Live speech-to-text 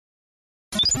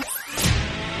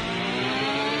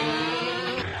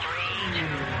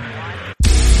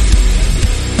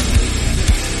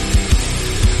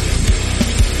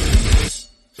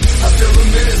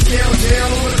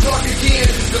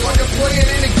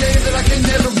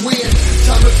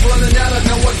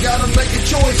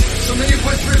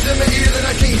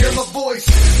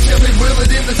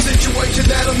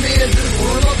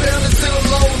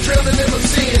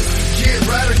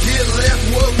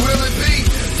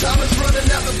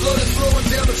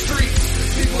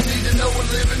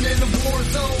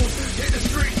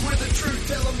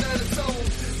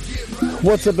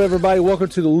What's up, everybody? Welcome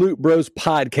to the Loot Bros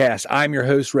podcast. I'm your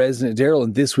host, Resident Daryl,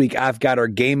 and this week I've got our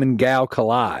gaming gal,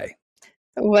 Kalai.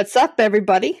 What's up,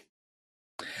 everybody?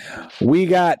 We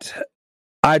got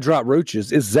I Drop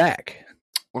Roaches. It's Zach.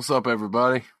 What's up,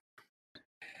 everybody?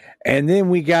 And then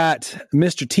we got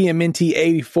Mr.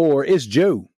 TMNT84. It's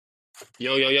Joe.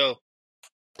 Yo, yo, yo.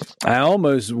 I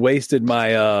almost wasted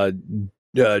my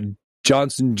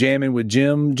Johnson jamming with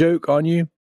Jim joke on you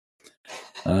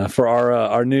for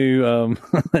our new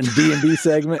D&D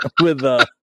segment with Did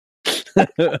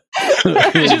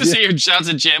you see your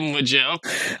Johnson jamming with Joe?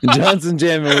 Johnson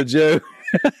jamming with Joe.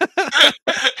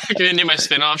 Can you name my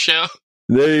spinoff show?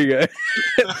 There you go.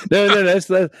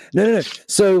 No.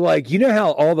 So, like, you know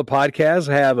how all the podcasts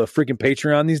have a freaking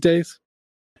Patreon these days?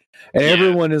 And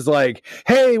everyone is like,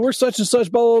 hey, we're such and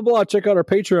such, blah, blah, blah. Check out our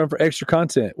Patreon for extra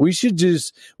content. We should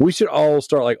all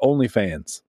start like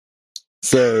OnlyFans.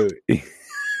 So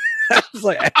it's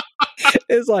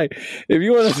like, if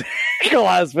you want to take a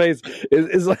lot of space,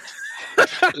 it's like,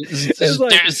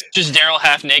 it's just Daryl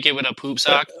half naked with a poop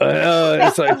sock.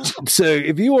 It's like, so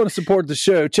if you want to support the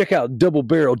show, check out Double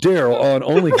Barrel Daryl on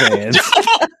OnlyFans.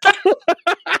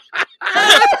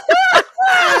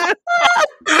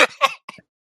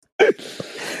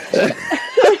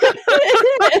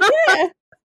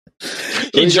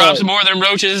 He drops more than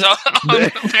roaches on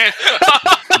the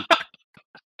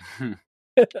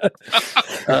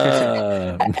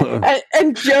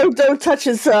and Joe don't touch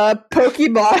his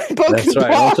Pokeball. That's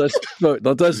right.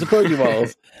 Don't touch the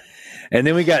Pokeballs. And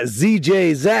then we got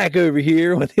ZJ Zach over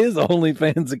here with his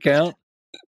OnlyFans account.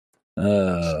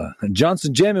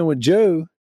 Johnson jamming with Joe.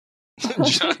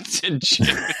 Johnson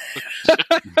jamming.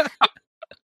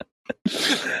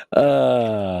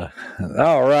 All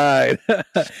right.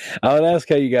 I would ask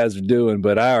how you guys are doing,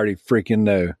 but I already freaking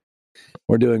know.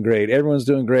 We're doing great. Everyone's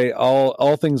doing great.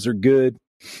 All things are good.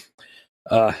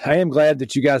 I am glad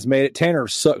that you guys made it. Tanner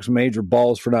sucks major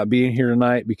balls for not being here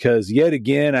tonight because yet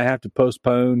again I have to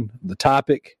postpone the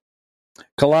topic.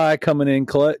 Kalai coming in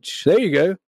clutch. There you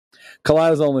go.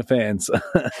 Kalai's OnlyFans.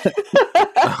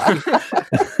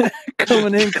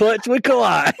 Coming in clutch with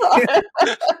Kalai.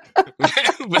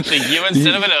 With the U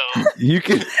instead of an O. You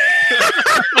can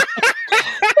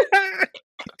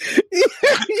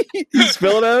you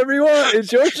spell it however you want.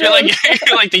 It's your show.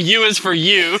 You're like the U is for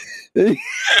you. Well,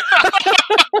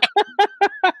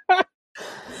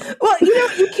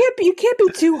 you can't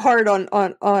be too hard on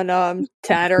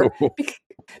Tanner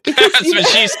because That's what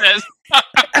she says.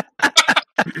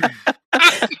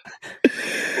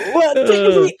 Well,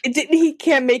 didn't he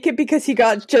can't make it because he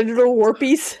got genital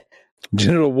warpies?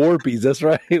 Genital warpies, that's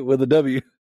right, with a W.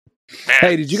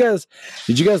 Hey, did you guys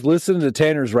listen to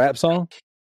Tanner's rap song?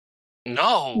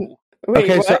 No. Wait,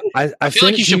 okay, what? so I feel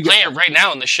like you should play it right now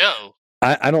on the show.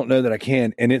 I don't know that I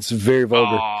can, and it's very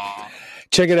vulgar. Aww.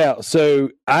 Check it out.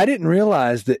 So I didn't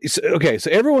realize that. Okay,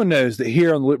 so everyone knows that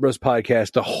here on the Lit Bros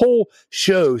podcast, the whole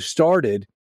show started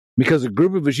because a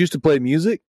group of us used to play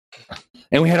music,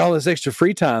 and we had all this extra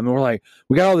free time, and we're like,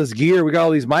 we got all this gear, we got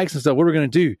all these mics and stuff. What are we going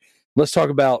to do? Let's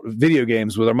talk about video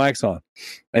games with our mics on,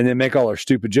 and then make all our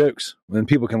stupid jokes, and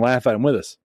people can laugh at them with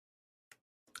us.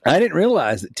 I didn't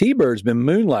realize that T-Bird's been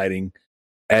moonlighting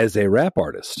as a rap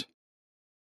artist.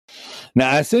 Now,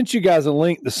 I sent you guys a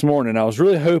link this morning. I was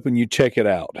really hoping you'd check it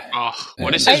out. Oh,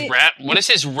 what is his rap? What is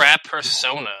his rap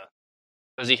persona?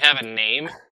 Does he have a name?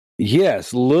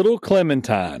 Yes, Little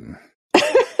Clementine.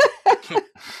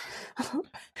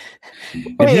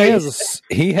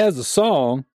 He has a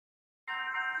song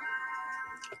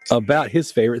about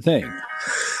his favorite thing.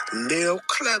 Little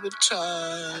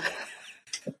Clementine.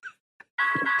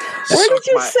 Where did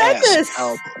you send this?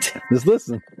 Just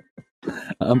listen.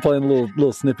 I'm playing a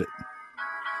little snippet.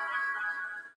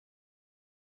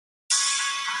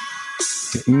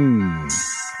 Getting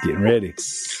ready.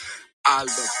 I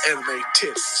love anime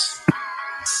titties.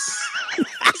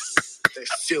 They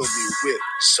fill me with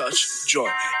such joy.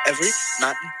 Every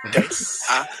night and day,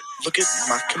 I look at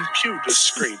my computer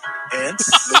screen and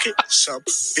look at some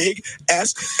big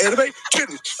ass anime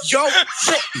titties. Yo,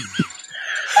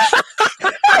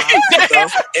 I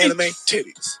love anime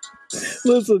titties.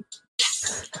 Listen.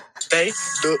 They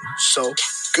look so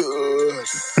good.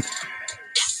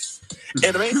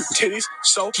 Anime titties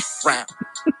so round.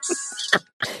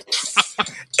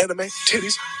 Anime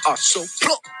titties are so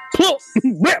plump. Plump.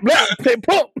 Rap, rap, say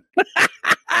plump.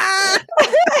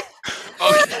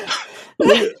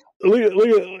 Okay. Look at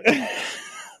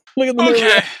the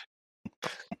Okay.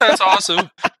 That's awesome.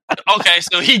 Okay,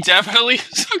 so he definitely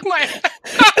sucked my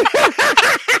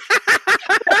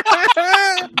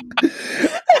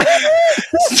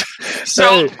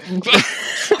So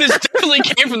this definitely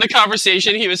actually came from the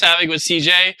conversation he was having with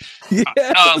CJ,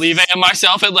 Leve, and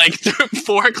myself at like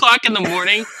 4 o'clock in the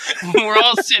morning. We're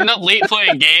all sitting up late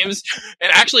playing games.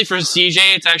 And actually for CJ,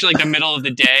 it's actually like the middle of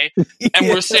the day. And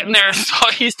we're sitting there, so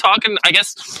he's talking, I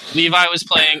guess Levi was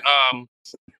playing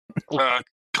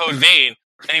Code Vein.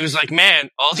 And he was like, man,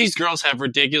 all these girls have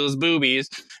ridiculous boobies.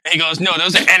 And he goes, no,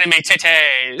 those are anime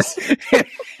titties.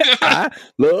 I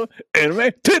love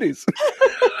anime titties.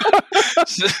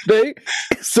 They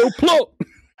so plump.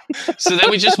 So then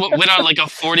we just went on like a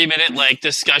 40-minute like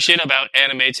discussion about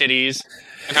anime titties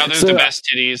and how they're the best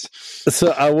titties.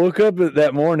 So I woke up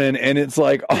that morning and it's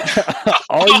like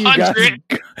all you guys,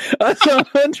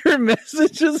 100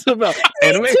 messages about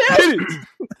anime titties.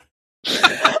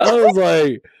 I was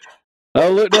like, I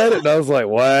looked at it and I was like,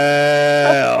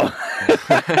 wow.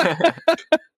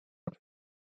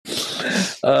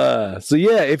 So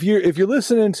yeah, if you're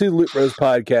listening to Loot Bros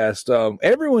podcast,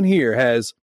 everyone here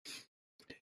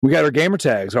we got our gamer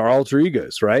tags, our alter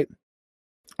egos, right?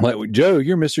 Like Joe,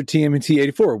 you're Mr.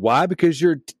 TMNT84. Why? Because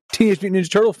you're a Teenage Mutant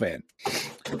Ninja Turtle fan.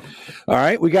 All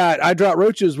right, we got I Drop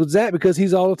Roaches with Zach because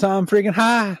he's all the time freaking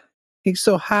high. He's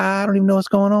so high, I don't even know what's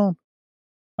going on.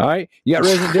 All right, you got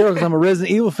Resident Daryl because I'm a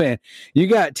Resident Evil fan. You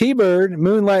got T-Bird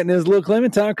moonlighting his little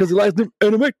Clementine because he likes them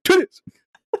anime titties.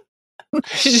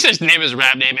 She just name his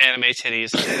rap name Anime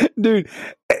Titties. Dude,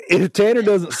 if Tanner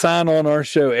doesn't sign on our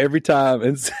show every time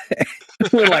and say,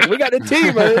 we're like, we got the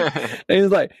T-Bird, and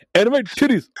he's like, anime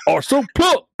titties are so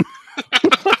plump.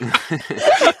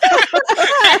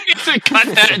 To cut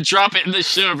that and drop it in the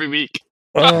show every week.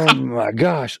 Oh my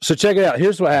gosh. So check it out.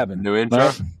 Here's what happened. New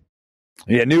intro?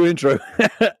 Yeah, new intro.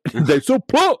 They're so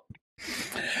plump.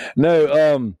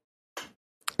 No,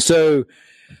 so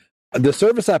the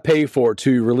service I pay for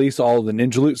to release all of the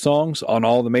Ninja Loot songs on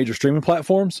all the major streaming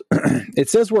platforms, it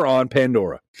says we're on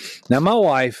Pandora. Now, my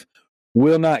wife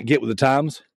will not get with the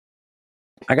times.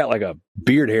 I got like a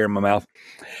beard hair in my mouth.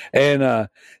 And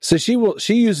so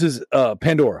she uses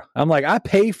Pandora. I'm like, I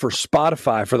pay for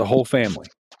Spotify for the whole family,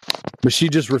 but she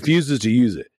just refuses to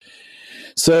use it.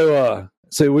 So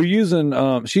we're using,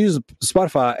 she uses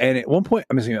Spotify, and at one point,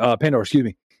 Pandora, excuse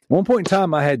me. At one point in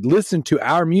time, I had listened to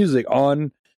our music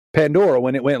on Pandora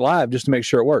when it went live just to make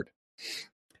sure it worked.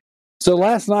 So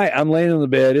last night, I'm laying in the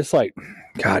bed. It's like,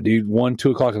 God, dude, 1,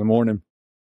 2 o'clock in the morning.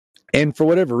 And for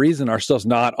whatever reason, our stuff's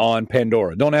not on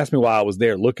Pandora. Don't ask me why I was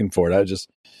there looking for it. I was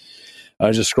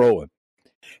just scrolling.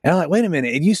 And I'm like, wait a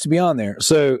minute, it used to be on there.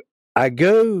 So I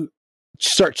go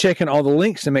start checking all the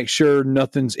links to make sure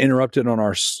nothing's interrupted on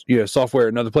our software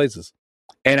and other places.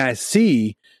 And I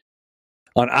see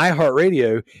on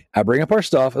iHeartRadio, I bring up our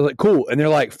stuff. I'm like, cool. And they're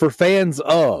like, for fans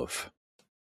of.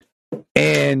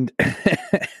 And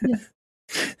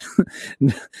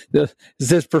it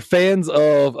says for fans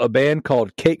of a band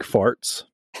called Cake Farts.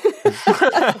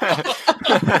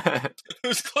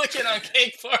 Who's clicking on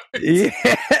Cake Farts?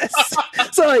 Yes.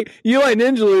 So like you like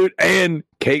Ninja Loot and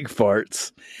Cake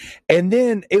Farts. And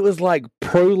then it was like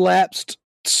prolapsed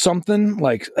something,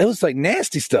 like it was like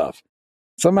nasty stuff.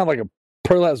 Somehow like a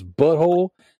prolapsed butthole.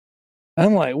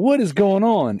 I'm like, what is going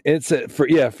on? It's for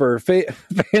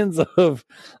fans of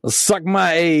Suck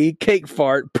My A, Cake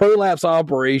Fart, Prolapse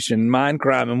Operation, Mind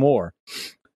Crime, and more.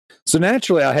 So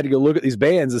naturally, I had to go look at these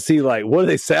bands to see like what do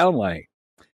they sound like.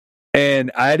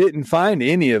 And I didn't find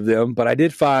any of them, but I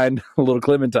did find a little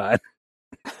Clementine.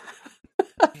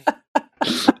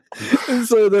 And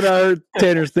so then I heard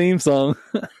Tanner's theme song.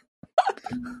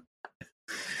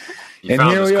 You and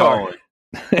here we are.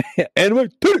 Anime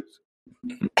titties.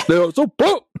 They are so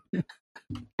plump. This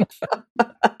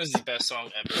is the best song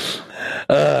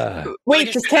ever.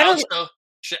 Wait, does Tanner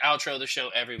should outro the show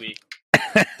every week?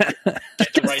 Get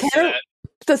the rights to that.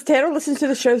 Does Tanner listen to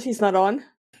the shows he's not on?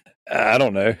 I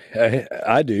don't know.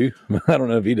 I do. I don't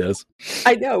know if he does.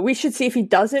 I know. We should see if he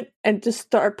doesn't and just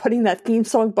start putting that theme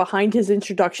song behind his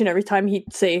introduction every time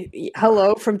he'd say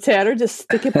hello from Tanner. Just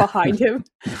stick it behind him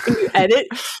and you edit,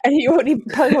 and he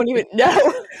probably won't even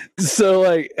know. So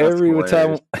like every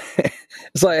time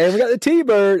it's like, hey, we got the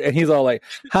T-Bird, and he's all like,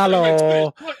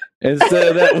 hello. Instead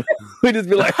of that, we just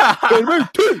be like,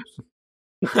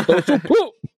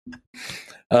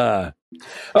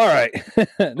 all right.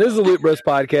 This is the Loot Bros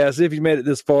podcast. If you made it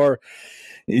this far,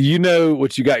 you know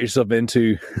what you got yourself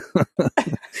into.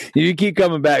 If you keep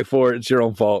coming back for it, it's your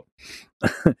own fault.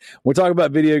 We talk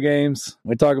about video games.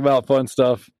 We talk about fun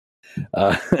stuff. We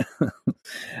have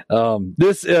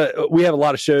a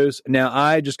lot of shows. Now,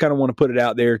 I just kind of want to put it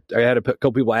out there. I had a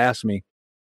couple people ask me.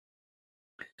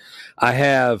 I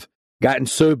have gotten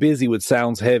so busy with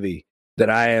Sounds Heavy that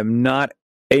I am not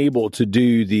able to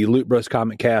do the Loot Bros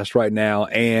Comic Cast right now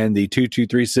and the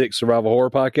 2236 Survival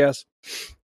Horror Podcast.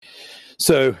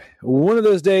 So one of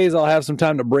those days I'll have some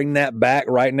time to bring that back.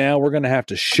 Right now we're going to have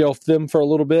to shelf them for a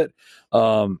little bit.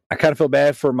 I kind of feel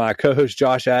bad for my co-host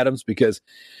Josh Adams because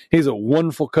he's a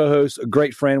wonderful co-host, a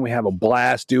great friend. We have a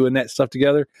blast doing that stuff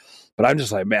together. But I'm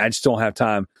just like, man, I just don't have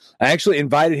time. I actually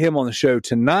invited him on the show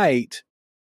tonight,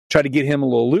 try to get him a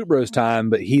little Loot Bros time,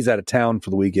 but he's out of town for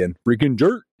the weekend. Freaking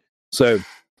jerk. So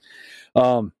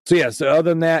other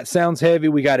than that, sounds heavy.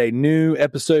 We got a new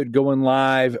episode going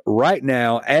live right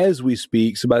now as we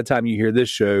speak. So by the time you hear this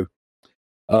show,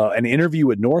 an interview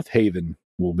with North Haven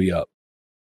will be up.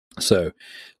 So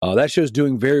that show's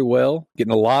doing very well,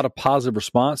 getting a lot of positive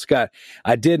response.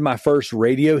 I did my first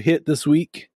radio hit this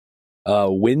week,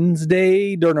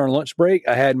 Wednesday during our lunch break.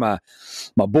 I had my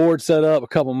board set up, a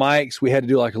couple mics. We had to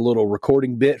do like a little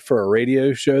recording bit for a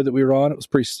radio show that we were on. It was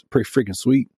pretty freaking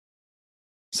sweet.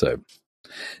 So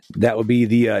that would be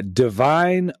the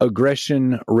Divine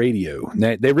Aggression Radio.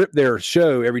 Now, they rip their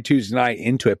show every Tuesday night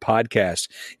into a podcast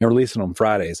and release it on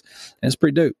Fridays. And it's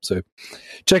pretty dope. So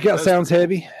check out Sounds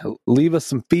Heavy. Leave us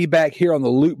some feedback here on the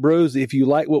Loot Bros if you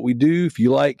like what we do. If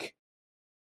you like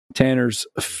Tanner's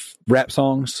rap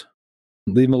songs,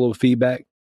 leave them a little feedback.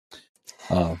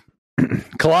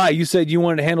 Kalai, you said you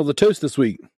wanted to handle the toast this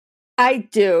week. I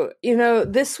do.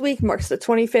 This week marks the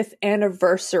 25th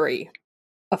anniversary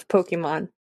of Pokemon,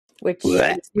 which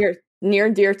is near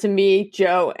and dear to me,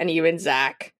 Joe, and even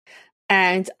Zach.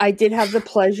 And I did have the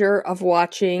pleasure of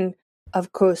watching,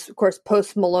 of course,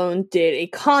 Post Malone did a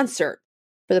concert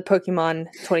for the Pokemon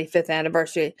 25th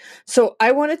anniversary. So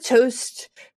I want to toast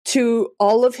to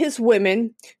all of his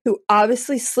women who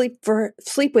obviously sleep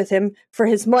with him for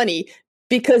his money,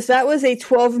 because that was a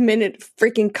 12-minute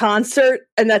freaking concert,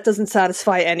 and that doesn't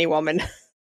satisfy any woman.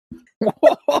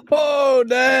 Oh,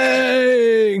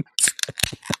 dang!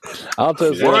 I'll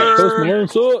tell you what, Post Malone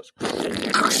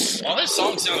sucks. All his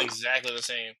songs sound exactly the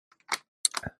same.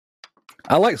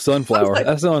 I like Sunflower.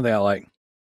 That's the only thing I like.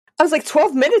 I was like,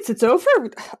 12 minutes, it's over?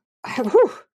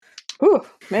 Ooh,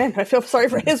 man, I feel sorry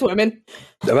for his women.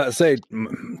 I'm about to say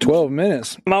 12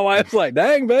 minutes. My wife's like,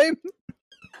 dang, babe.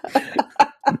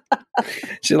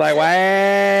 She's like,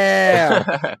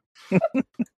 wow.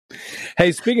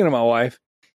 Hey, speaking of my wife,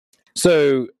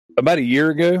 so about a year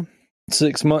ago,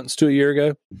 6 months to a year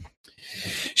ago,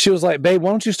 she was like, babe,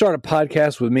 why don't you start a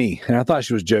podcast with me? And I thought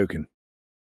she was joking.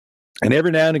 And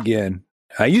every now and again,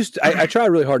 I try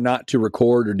really hard not to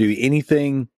record or do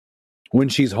anything when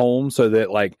she's home so that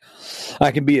like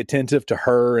I can be attentive to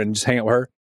her and just hang out with her.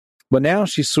 But now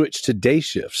she switched to day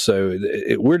shift. So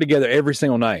we're together every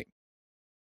single night.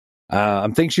 I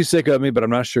think she's sick of me, but I'm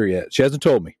not sure yet. She hasn't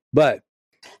told me, but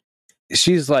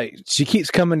she's like, she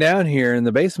keeps coming down here in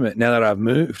the basement now that I've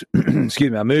moved.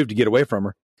 Excuse me. I moved to get away from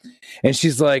her. And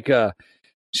she's like, why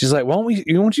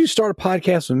don't you start a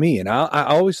podcast with me? And I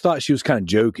always thought she was kind of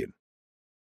joking.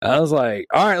 I was like,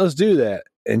 all right, let's do that.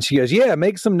 And she goes, yeah,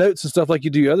 make some notes and stuff like you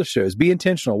do other shows. Be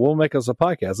intentional. We'll make us a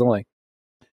podcast. I'm like,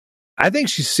 I think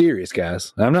she's serious,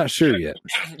 guys. I'm not sure yet.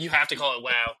 You have to call it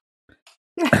WoW.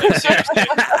 Like, seriously.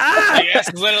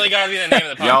 It's literally got to be the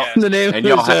name of the podcast. The name of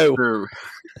the show.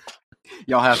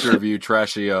 Y'all have to review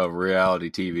trashy reality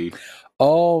TV.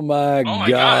 Oh my god!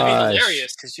 That'd be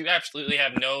hilarious because you absolutely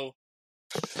have no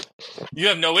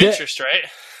interest, right?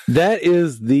 That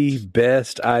is the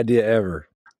best idea ever.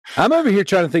 I'm over here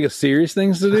trying to think of serious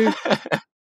things to do.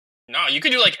 No, you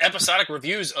could do like episodic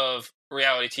reviews of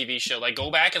reality TV show. Like go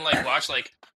back and like watch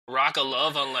like Rock of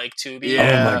Love on like Tubi.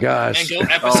 Yeah. Oh my gosh! And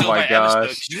go episode by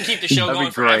episode. You can keep the show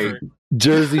going forever.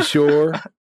 Jersey Shore.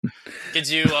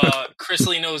 Gives you Chris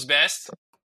Lee Knows Best.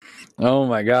 Oh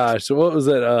my gosh! So what was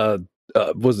it?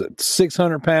 Was it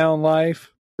 600-Pound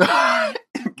Life? My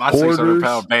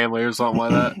 600-pound family or something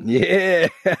like that. Yeah.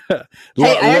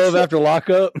 Love after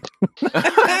lockup.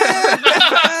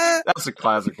 That's a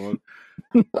classic one.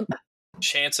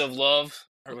 Chance of Love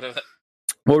or whatever.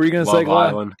 What were you going to say,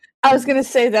 Glenn? I was going to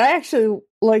say that I actually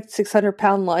liked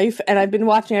 600-Pound Life, and I've been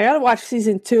watching. I got to watch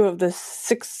season 2 of the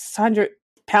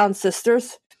 600-Pound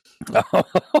Sisters. I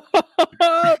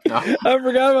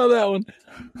forgot about that one.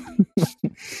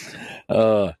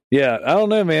 Yeah, I don't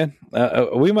know, man.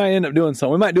 We might end up doing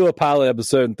something. We might do a pilot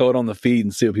episode and throw it on the feed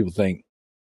and see what people think.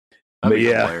 But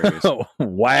yeah, wow.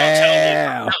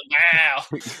 Wow.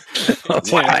 With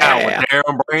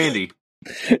Darren Brandy.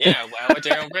 Yeah, wow, with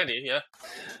Darren Brandy, yeah.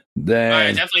 Dang.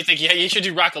 I definitely think you should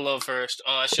do Rock of Love first.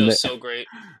 Oh, that show's so great.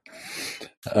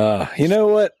 You know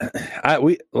what?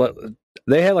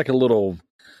 They had like a little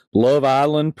Love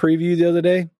Island preview the other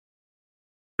day.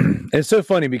 It's so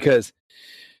funny because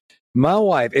My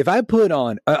wife, if I put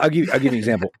on, I'll give you an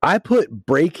example. I put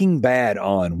Breaking Bad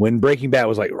on when Breaking Bad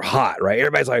was like hot, right?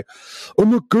 Everybody's like, "Oh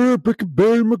my god, Breaking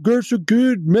Bad, my god's so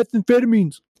good,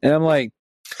 methamphetamines," and I'm like,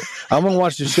 I'm gonna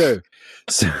watch the show.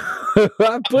 So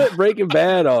I put Breaking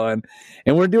Bad on,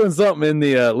 and we're doing something in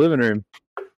the living room,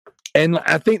 and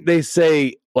I think they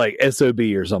say like SOB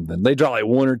or something. They drop like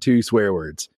one or two swear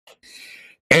words,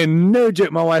 and no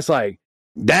joke, my wife's like,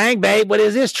 "Dang, babe, what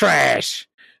is this trash?"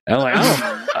 And I'm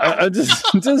like, I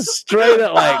just straight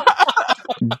up like,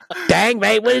 "Dang,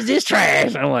 babe, what is this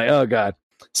trash?" I'm like, oh god.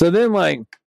 So then like,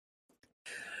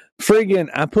 friggin',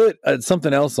 I put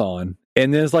something else on,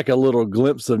 and there's like a little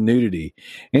glimpse of nudity,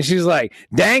 and she's like,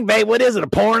 "Dang, babe, what is it? A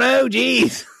porno?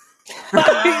 Jeez."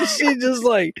 She just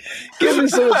like gives me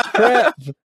so much crap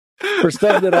for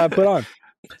stuff that I put on.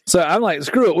 So I'm like,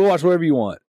 screw it, we'll watch whatever you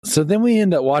want. So then we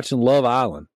end up watching Love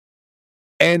Island.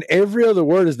 And every other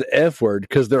word is the F word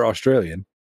because they're Australian.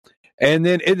 And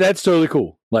then that's totally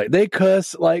cool. Like, they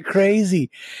cuss like crazy.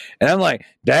 And I'm like,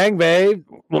 "Dang, babe,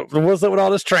 what's up with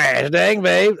all this trash? Dang,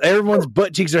 babe, everyone's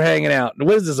butt cheeks are hanging out.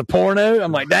 What is this, a porno?"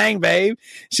 I'm like, "Dang, babe."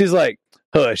 She's like,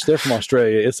 "Hush, they're from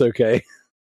Australia. It's okay."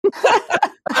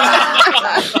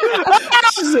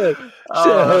 She said, that's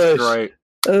 "Hush." great.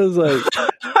 I was like,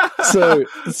 so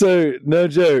no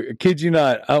joke, I kid you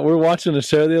not. We're watching a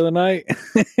show the other night,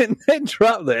 and they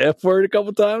dropped the F word a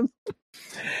couple times.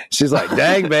 She's like,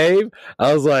 "Dang, babe."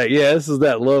 I was like, "Yeah, this is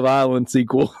that Love Island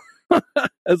sequel."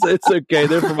 It's okay.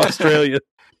 They're from Australia.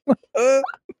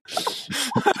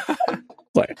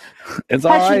 Like, it's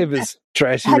all right if it's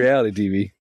trashy reality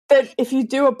TV. That if you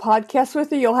do a podcast with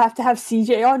her, you'll have to have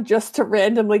CJ on just to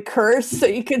randomly curse, so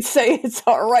you can say it's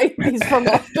all right. He's from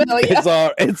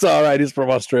Australia. It's all right. He's from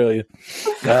Australia.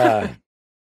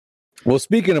 Well,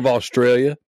 speaking of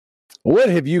Australia, what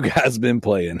have you guys been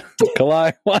playing?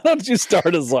 Kalai, why don't you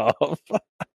start us off?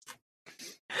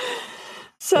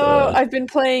 So I've been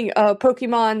playing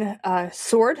Pokemon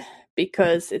Sword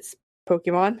because it's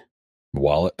Pokemon.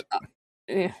 Wallet.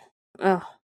 Yeah.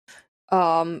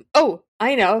 Oh,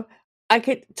 I know.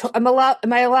 Am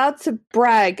I allowed to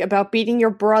brag about beating your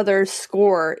brother's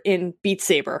score in Beat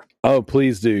Saber? Oh,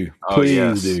 please do.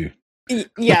 Please do.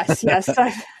 Yes.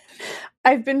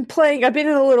 I've been playing. I've been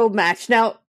in a little match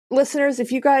now. Listeners,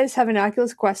 if you guys have an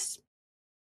Oculus Quest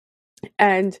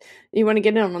and you want to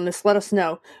get in on this, let us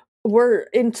know. We're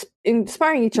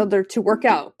inspiring each other to work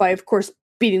out by, of course,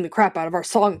 beating the crap out of our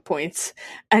song points.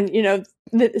 And,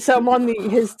 so I'm on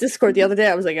his Discord the other day.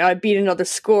 I was like, I beat another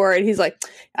score. And he's like,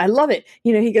 I love it.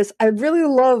 He goes, I really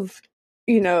love,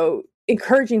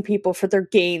 encouraging people for their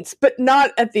gains, but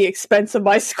not at the expense of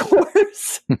my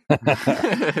scores.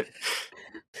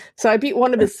 So I beat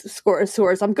one of his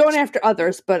scores. I'm going after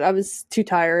others, but I was too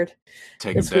tired.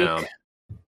 Take him down.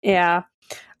 Yeah.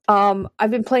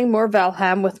 I've been playing more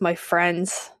Valheim with my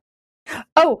friends.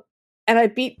 Oh, and I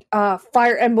beat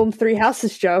Fire Emblem Three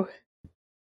Houses, Joe.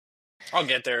 I'll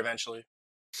get there eventually.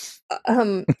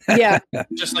 Yeah.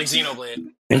 Just like Xenoblade.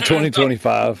 In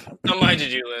 2025. On my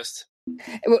to-do list.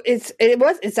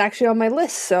 It's actually on my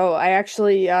list, so I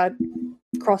actually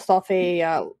crossed off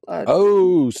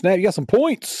oh, snap, you got some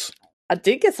points. I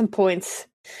did get some points.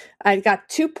 I got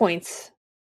 2 points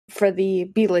for the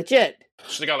Be Legit.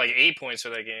 Should have got like 8 points for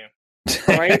that game.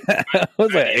 Right?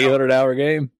 What's that, 800-hour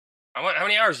game? How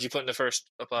many hours did you put in the first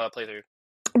playthrough?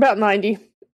 About 90,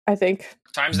 I think.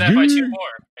 Times that by 2 more,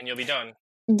 and you'll be done.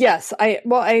 Yes, I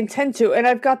intend to, and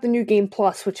I've got the New Game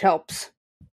Plus, which helps.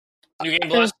 New Game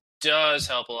Plus does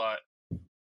help a lot.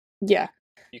 Yeah.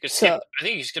 You could skip. I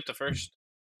think you skip the first.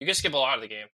 You can skip a lot of the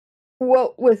game.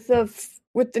 Well, with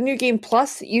the New Game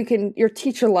Plus, your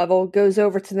teacher level goes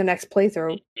over to the next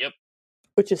playthrough. Yep.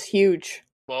 Which is huge.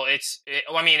 Well, it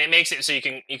makes it so you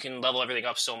can level everything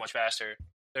up so much faster.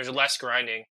 There's less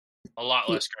grinding, a lot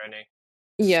less grinding.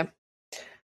 Yeah.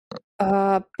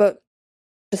 But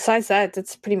besides that,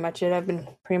 that's pretty much it. I've been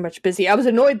pretty much busy. I was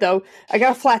annoyed though. I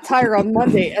got a flat tire on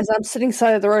Monday. As I'm sitting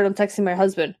side of the road, I'm texting my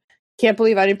husband. Can't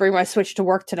believe I didn't bring my Switch to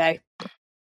work today.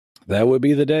 That would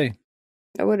be the day.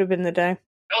 That would have been the day.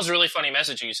 That was a really funny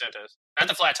message you sent us. Not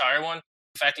the flat tire one.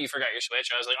 The fact that you forgot your Switch,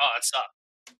 I was like, oh, that sucked.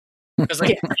 Because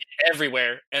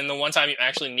everywhere, and the one time you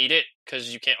actually need it,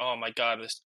 because you can't. Oh my god,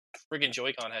 this friggin'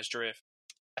 Joy-Con has drift.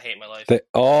 I hate my life. They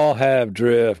all have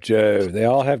drift, Joe. They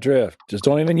all have drift. Just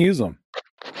don't even use them.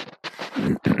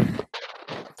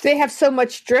 They have so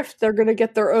much drift, they're going to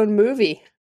get their own movie.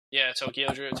 Yeah,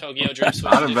 Tokyo Drift.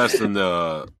 I'd invest in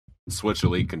the Switch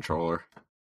Elite controller.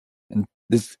 And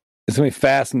it's going to be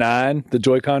Fast 9, the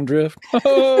Joy-Con drift.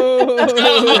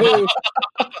 Oh!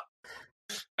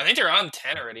 I think they're on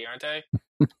 10 already, aren't they?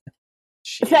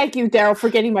 Thank you, Daryl, for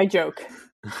getting my joke.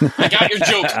 I got your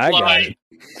joke. I got Fly. it.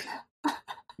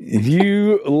 If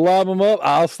you lob them up,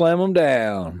 I'll slam them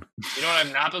down. You know what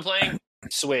I've not been playing?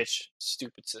 Switch.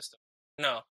 Stupid system.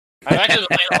 No. I've actually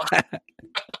been playing a lot.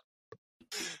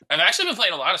 I've actually been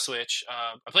playing a lot of Switch.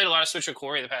 I played a lot of Switch with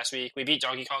Corey the past week. We beat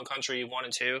Donkey Kong Country 1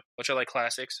 and 2, which are like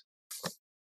classics.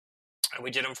 And we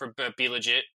did them for Be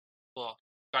Legit. Well,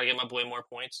 gotta get my boy more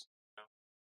points.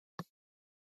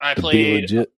 I Be played...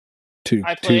 legit. Too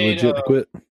played, legit to quit.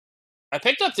 I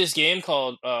picked up this game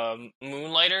called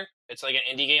Moonlighter. It's like an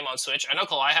indie game on Switch. I know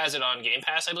Kalai has it on Game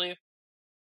Pass, I believe.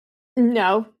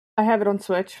 No, I have it on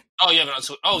Switch. Oh, you have it on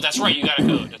Switch. Oh, that's right. You got a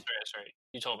code. That's right.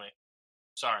 You told me.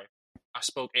 Sorry. I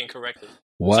spoke incorrectly.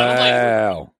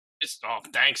 Wow.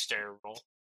 Thanks, Daryl.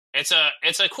 It's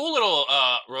a cool little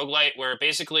roguelite where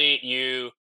basically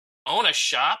you own a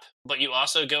shop, but you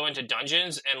also go into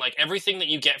dungeons, and like everything that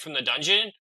you get from the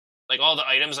dungeon, like all the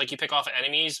items like you pick off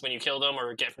enemies when you kill them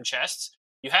or get from chests,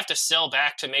 you have to sell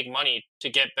back to make money to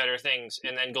get better things,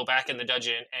 and then go back in the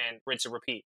dungeon and rinse and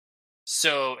repeat.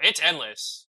 So it's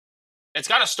endless. It's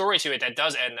got a story to it that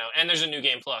does end though, and there's a new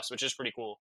game plus, which is pretty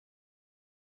cool.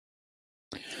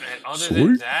 And other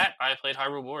than that, I played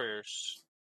Hyrule Warriors,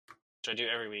 which I do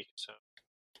every week. So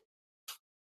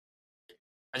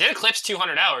I did eclipse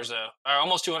 200 hours though, or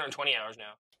almost 220 hours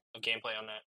now of gameplay on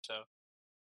that. So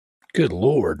good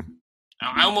lord,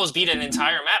 I almost beat an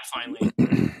entire map finally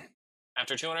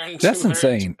after 200. That's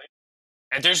insane.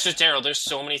 And there's just Daryl. There's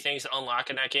so many things to unlock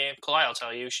in that game. Kalai, I'll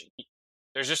tell you.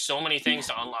 There's just so many things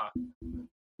to unlock.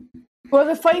 Well,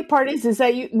 the funny part is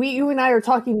that you and I are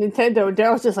talking Nintendo, and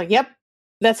Daryl's just like, "Yep,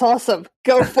 that's awesome.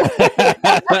 Go for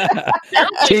it."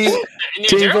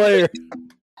 Team player.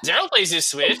 Daryl plays his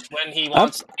Switch when he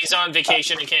wants. He's on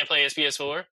vacation and can't play his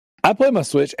PS4. I play my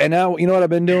Switch, and now you know what I've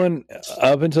been doing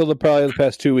up until probably the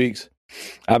past 2 weeks.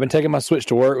 I've been taking my Switch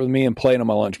to work with me and playing on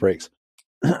my lunch breaks.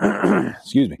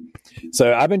 Excuse me.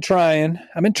 So I've been trying.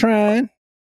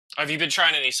 Have you been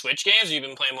trying any Switch games, or have you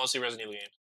been playing mostly Resident Evil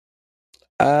games?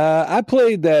 I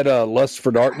played that Lust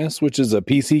for Darkness, which is a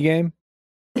PC game.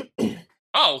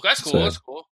 Oh, that's cool. That's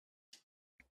cool.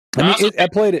 I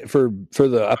played it for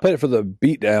the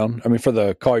beatdown. I mean, for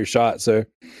the call your shot. So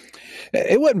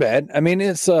it wasn't bad. I mean,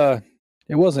 it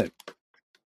wasn't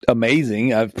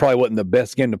amazing. I probably wasn't the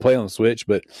best game to play on the Switch,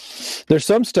 but there's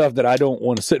some stuff that I don't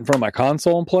want to sit in front of my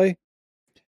console and play.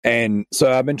 And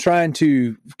so I've been trying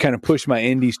to kind of push my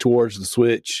indies towards the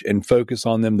Switch and focus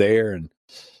on them there. And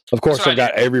of course, I've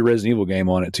got every Resident Evil game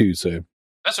on it too. So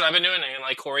that's what I've been doing. And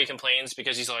like Corey complains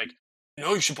because he's like,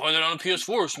 "No, you should play that on a PS4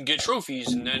 so you can get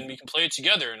trophies, and then we can play it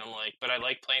together." And I'm like, "But I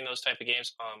like playing those type of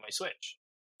games on my Switch."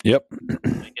 Yep.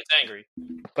 He gets angry.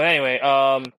 But anyway,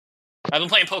 I've been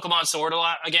playing Pokemon Sword a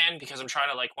lot again because I'm trying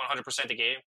to like 100% the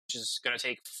game, which is going to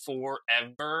take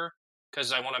forever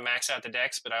because I want to max out the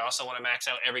decks, but I also want to max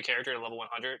out every character to level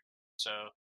 100. So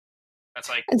that's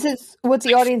like... And since what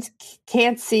the audience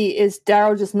can't see is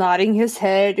Daryl just nodding his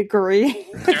head, agree.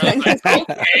 Daryl's like,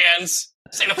 Pokemans!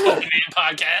 This ain't a Pokemon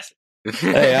podcast.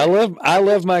 Hey, I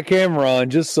left my camera on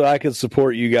just so I could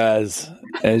support you guys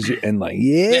and like,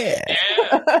 yeah.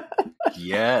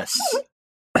 Yes.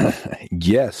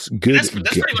 Yes, good. That's pretty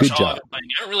much good all job. I've been playing.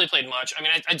 I haven't really played much. I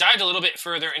mean, I dived a little bit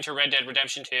further into Red Dead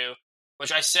Redemption 2,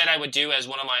 which I said I would do as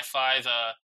one of my five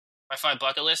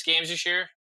bucket list games this year,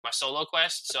 my solo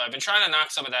quest. So I've been trying to knock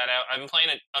some of that out. I've been playing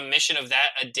a mission of that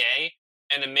a day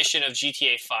and a mission of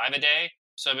GTA 5 a day.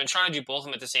 So I've been trying to do both of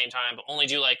them at the same time, but only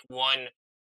do like one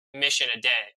mission a day,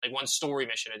 like one story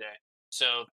mission a day.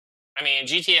 So, I mean,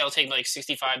 GTA will take like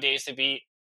 65 days to beat,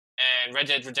 and Red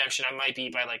Dead Redemption I might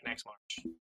beat by like next March.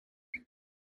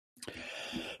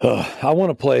 I want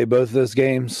to play both of those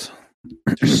games,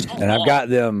 and I've got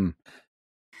them.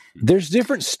 There's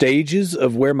different stages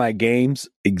of where my games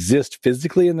exist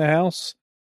physically in the house.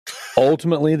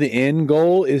 Ultimately, the end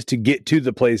goal is to get to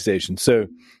the PlayStation. So,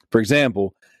 for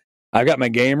example, I've got my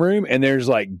game room, and there's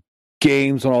like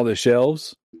games on all the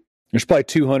shelves. There's probably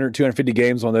 200, 250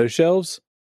 games on those shelves.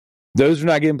 Those are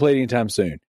not getting played anytime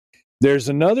soon. There's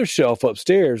another shelf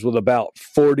upstairs with about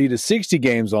 40 to 60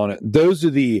 games on it. Those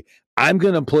are the I'm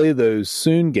going to play those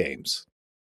soon games.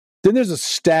 Then there's a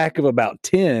stack of about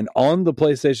 10 on the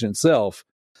PlayStation itself.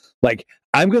 Like,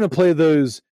 I'm going to play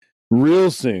those real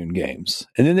soon games.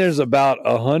 And then there's about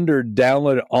 100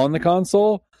 downloaded on the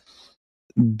console.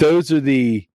 Those are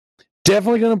the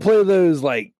definitely going to play those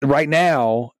like right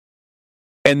now.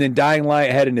 And then Dying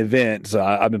Light had an event, so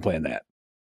I've been playing that.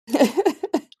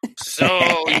 So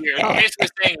you're basically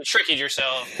saying you tricked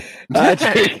yourself. I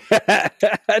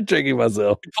tricked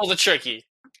myself. You pulled a tricky.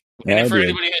 Yeah, and for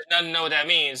anybody who doesn't know what that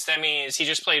means he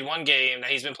just played one game that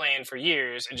he's been playing for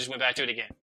years and just went back to it again.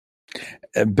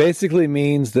 It basically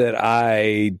means that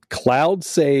I cloud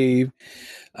save,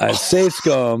 save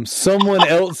scum someone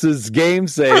else's game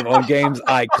save on games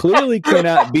I clearly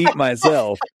cannot beat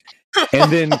myself,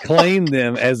 and then claim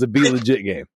them as a Be Legit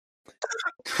game.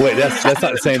 Wait, that's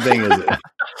not the same thing, is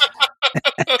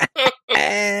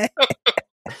it?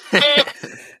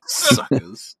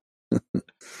 Suckers.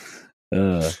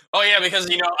 Oh yeah, because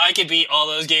I could beat all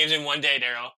those games in one day,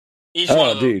 Daryl. Each one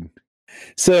of them. Dude.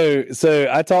 So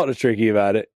I talked to Tricky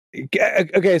about it.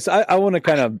 Okay, so I want to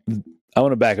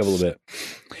back up a little bit.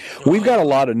 We've got a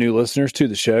lot of new listeners to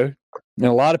the show, and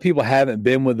a lot of people haven't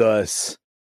been with us,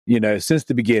 since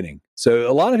the beginning. So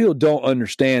a lot of people don't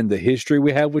understand the history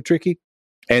we have with Tricky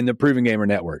and the Proven Gamer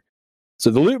Network.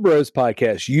 So the Loot Bros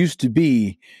podcast used to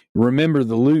be Remember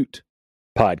the Loot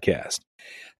podcast,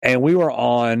 and we were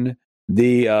on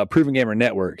the Proven Gamer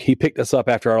Network. He picked us up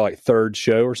after our third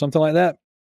show or something like that.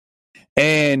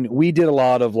 And we did a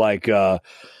lot of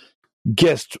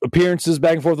guest appearances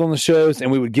back and forth on the shows,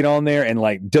 and we would get on there and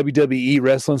WWE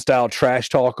wrestling style trash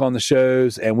talk on the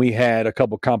shows. And we had a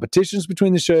couple competitions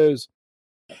between the shows.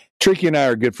 Tricky and I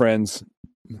are good friends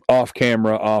off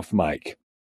camera, off mic.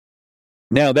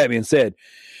 Now, that being said,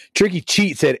 Tricky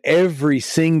cheats at every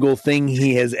single thing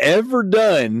he has ever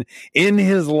done in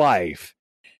his life.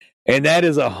 And that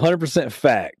is 100%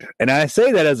 fact. And I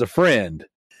say that as a friend.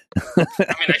 I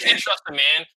can't trust a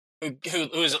man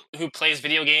who plays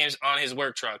video games on his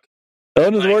work truck.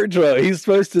 On his work truck. He's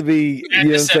supposed to be,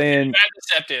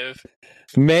 deceptive.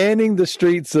 Manning the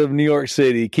streets of New York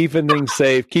City, keeping things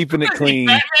safe, keeping it clean.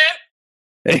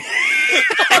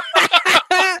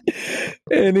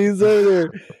 And he's over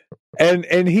there.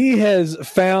 And he has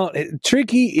found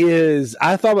Tricky is.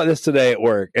 I thought about this today at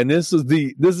work, and this is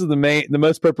the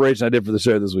most preparation I did for the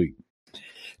show this week.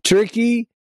 Tricky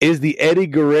is the Eddie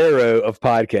Guerrero of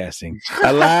podcasting.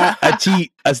 I lie, I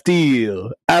cheat, I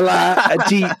steal. I lie, I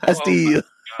cheat, I steal.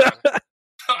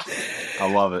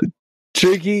 I love it.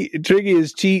 Tricky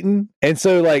is cheating, and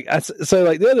so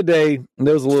the other day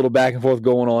there was a little back and forth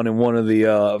going on in one of the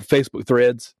Facebook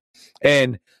threads,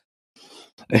 and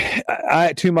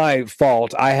I, to my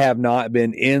fault, I have not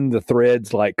been in the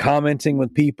threads commenting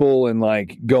with people and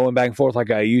going back and forth like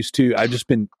I used to. I've just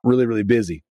been really, really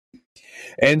busy,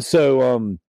 and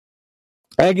so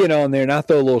I get on there and I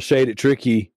throw a little shade at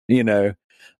Tricky,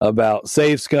 about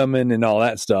save scumming and all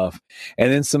that stuff,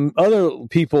 and then some other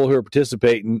people who are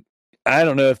participating. I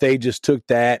don't know if they just took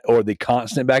that or the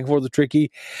constant back and forth with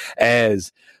Tricky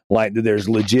as there's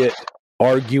legit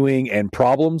arguing and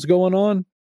problems going on.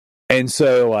 And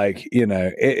so,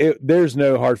 there's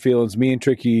no hard feelings. Me and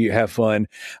Tricky have fun.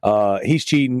 He's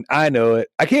cheating. I know it.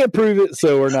 I can't prove it,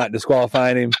 so we're not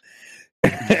disqualifying him.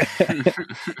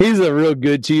 He's a real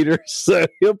good cheater, so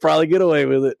he'll probably get away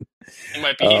with it. He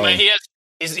might be.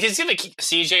 He's going to keep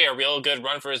CJ a real good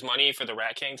run for his money for the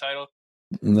Rat King title.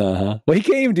 Well, he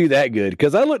can't even do that good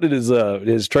because I looked at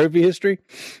his trophy history,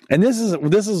 and this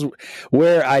is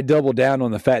where I double down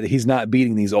on the fact that he's not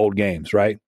beating these old games,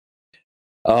 right?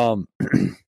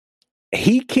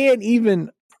 He can't even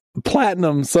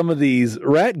platinum some of these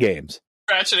Rat games.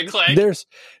 Ratchet and Clank.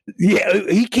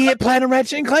 He can't platinum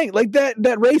Ratchet and Clank.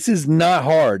 That race is not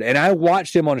hard. And I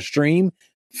watched him on a stream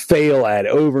fail at it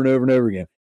over and over and over again.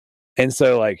 And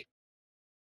so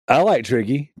I like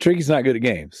Tricky. Tricky's not good at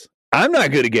games. I'm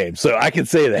not good at games, so I can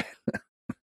say that.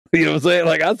 You know what I'm saying?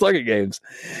 I suck at games.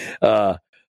 But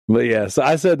yeah, so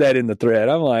I said that in the thread.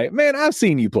 I'm like, man, I've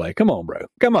seen you play. Come on, bro.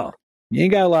 Come on. You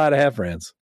ain't got a lot to have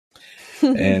friends.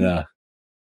 And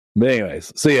but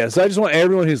anyways, so I just want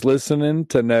everyone who's listening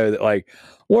to know that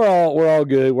we're all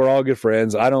good. We're all good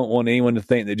friends. I don't want anyone to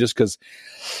think that just because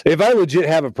if I legit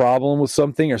have a problem with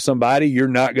something or somebody, you're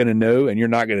not going to know and you're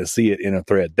not going to see it in a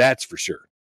thread. That's for sure.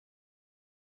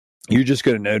 You're just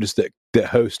going to notice that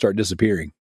hosts start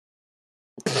disappearing.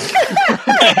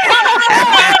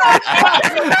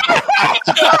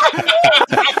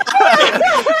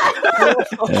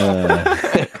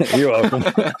 You're welcome.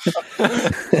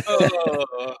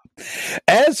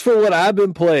 As for what I've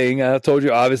been playing, I told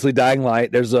you obviously Dying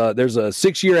Light. There's a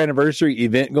 6-year anniversary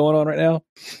event going on right now,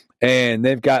 and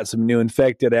they've got some new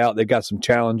infected out. They've got some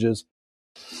challenges.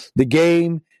 The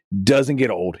game doesn't get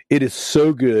old. It is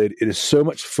so good. It is so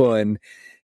much fun.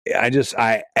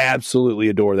 I absolutely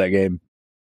adore that game.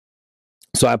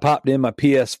 So I popped in my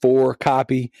PS4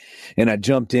 copy and I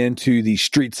jumped into the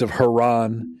streets of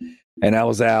Haran, and I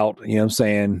was out,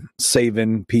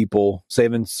 saving people,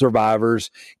 saving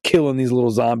survivors, killing these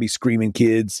little zombie screaming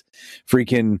kids,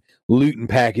 freaking looting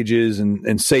packages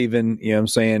and saving,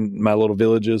 my little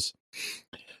villages.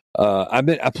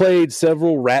 I played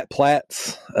several Rat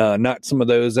Plats, knocked some of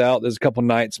those out. There's a couple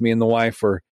nights me and the wife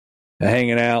were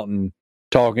hanging out and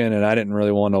talking, and I didn't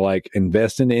really want to like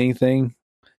invest into anything,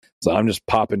 so I'm just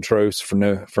popping tropes for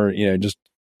just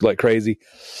like crazy.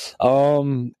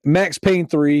 Max Payne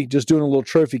 3, just doing a little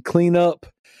trophy cleanup.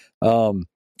 I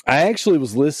actually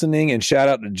was listening, and shout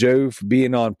out to Joe for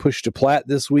being on Push to Plat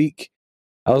this week.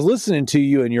 I was listening to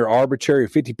you and your arbitrary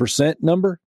 50%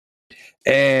 number,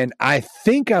 and I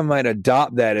think I might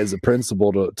adopt that as a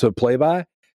principle to play by,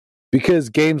 because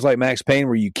games like Max Payne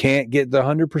where you can't get the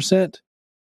 100%,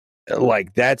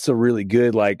 like that's a really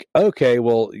good, like, okay,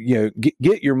 well,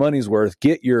 get your money's worth,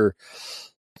 get your,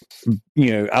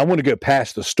 I want to go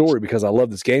past the story because I love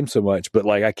this game so much, but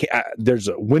like I can't,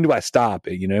 when do I stop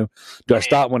it? Do I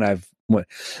stop when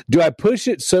do I push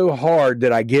it so hard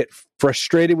that I get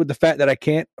frustrated with the fact that I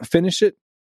can't finish it?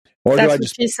 Or That's do I what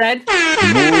just she said.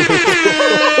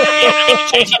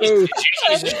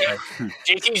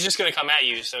 JT's just gonna come at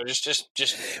you, so just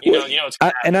it's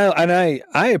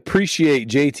I appreciate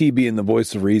JT being the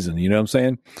voice of reason. You know what I'm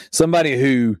saying? Somebody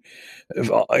who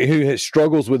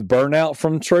struggles with burnout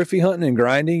from trophy hunting and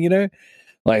grinding.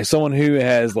 Like someone who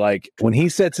has, like, when he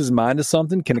sets his mind to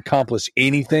something, can accomplish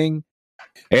anything,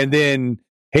 and then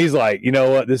he's like, you know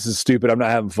what, this is stupid, I'm not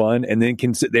having fun, and then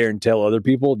can sit there and tell other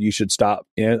people you should stop.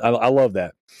 I love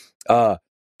that.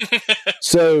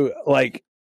 So like,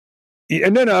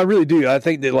 no, I really do. I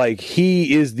think that like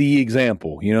he is the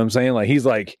example. You know what I'm saying? Like he's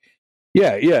like,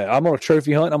 yeah, I'm on a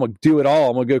trophy hunt. I'm gonna do it all.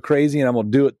 I'm gonna go crazy, and I'm gonna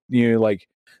do it, like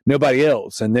nobody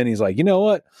else. And then he's like, you know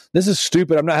what? This is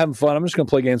stupid. I'm not having fun. I'm just gonna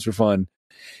play games for fun.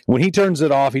 When he turns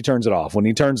it off, he turns it off. When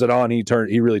he turns it on, he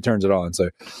really turns it on.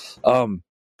 So,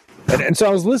 and so I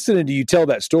was listening to you tell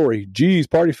that story. Geez,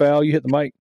 party foul! You hit the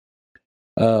mic.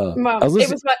 Mom,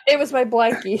 it was my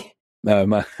blankie. I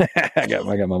got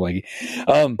my blankie.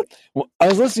 I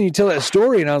was listening to you tell that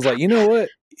story, and I was like, you know what?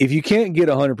 If you can't get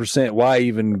 100%, why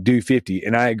even do 50?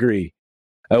 And I agree.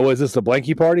 Was this a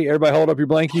blankie party? Everybody hold up your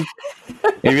blankie.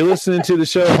 If you're listening to the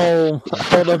show home,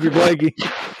 hold up your blankie.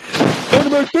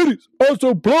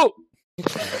 Also blow.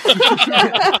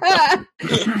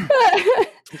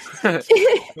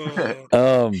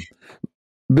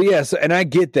 But yeah, and I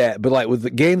get that, but like with the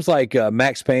games like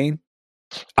Max Payne,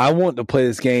 I want to play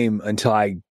this game until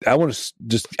I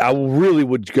really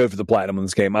would go for the platinum in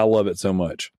this game. I love it so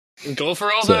much. Go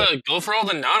for all the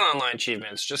non-online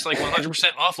achievements, just like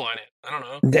 100% offline it. I don't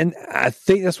know. Then I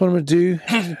think that's what I'm gonna do.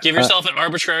 Give yourself an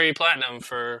arbitrary platinum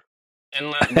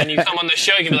and then you come on the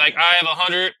show, you can be like, I have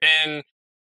 101.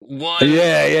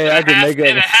 Yeah, I can make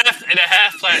and a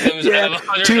half platinums. Yeah,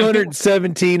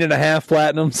 217 and a half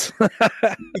platinums.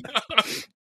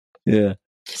 Yeah.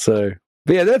 So,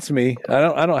 but yeah, that's me. I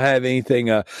don't have anything.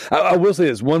 I will say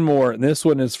this one more, and this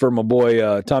one is for my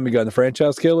boy Tommy Gunn, the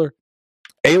franchise killer.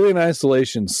 Alien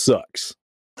Isolation sucks.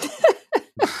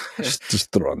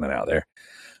 just throwing that out there.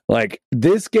 Like,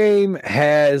 this game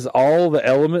has all the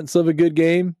elements of a good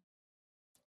game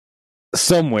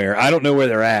somewhere. I don't know where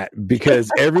they're at, because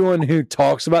everyone who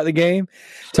talks about the game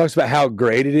talks about how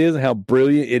great it is and how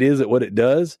brilliant it is at what it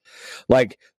does.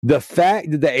 Like, the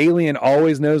fact that the alien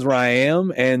always knows where I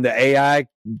am and the AI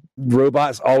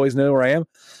robots always know where I am,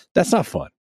 that's not fun.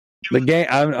 The game,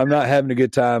 I'm not having a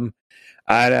good time.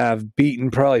 I've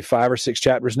beaten probably 5 or 6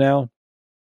 chapters now.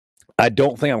 I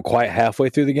don't think I'm quite halfway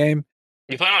through the game.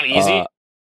 You playing on easy?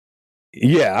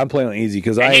 Yeah, I'm playing on easy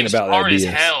because I ain't about that. Hard as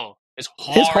hell. It's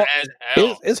hard as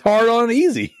hell. It's hard on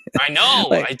easy. I know.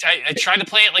 Like, I tried to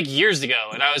play it like years ago,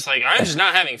 and I was like, I'm just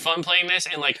not having fun playing this.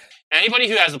 And like, anybody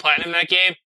who has the platinum in that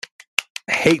game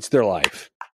hates their life.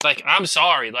 Like, I'm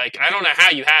sorry. Like, I don't know how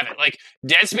you have it. Like,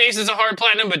 Dead Space is a hard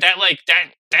platinum, but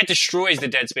that destroys the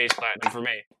Dead Space platinum for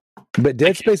me. But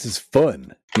Dead Space is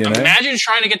fun. You know? Imagine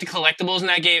trying to get the collectibles in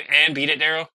that game and beat it,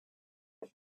 Daryl.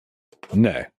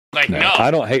 No. Like, no. I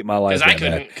don't hate my life. Because I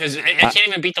couldn't. Because I can't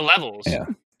even beat the levels. Yeah.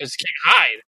 Because it can't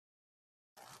hide.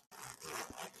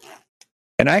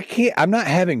 And I'm not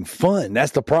having fun.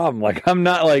 That's the problem. Like, I'm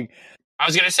not like. I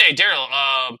was going to say,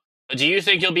 Daryl, do you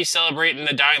think you'll be celebrating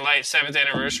the Dying Light 7th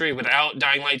anniversary without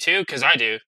Dying Light 2? Because I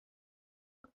do.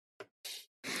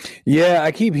 Yeah,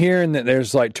 I keep hearing that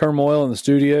there's like turmoil in the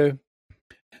studio.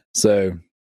 So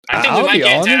I think we might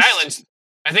get Dead Island.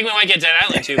 I think we might get Dead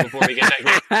Island 2 before we get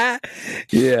that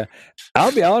game. Yeah.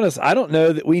 I'll be honest, I don't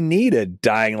know that we need a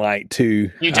Dying Light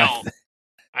 2. You don't.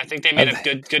 I think they made a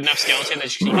good enough skeleton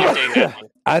that you can keep updating that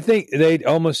one. I think they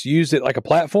almost used it like a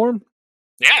platform.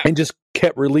 Yeah. And just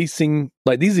kept releasing,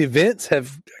 like, these events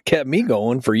have kept me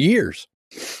going for years.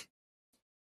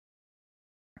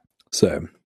 So,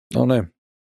 I don't know.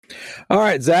 All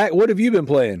right, Zach, what have you been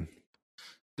playing?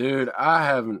 Dude, I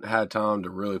haven't had time to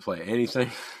really play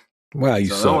anything. Wow, you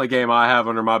So suck. the only game I have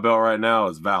under my belt right now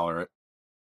is Valorant.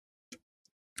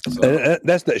 So,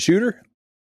 That's that shooter?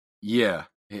 yeah,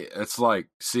 it's like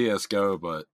CS:GO,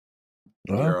 but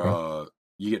Okay.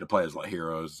 you get to play as like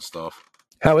heroes and stuff.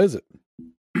 How is it?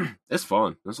 It's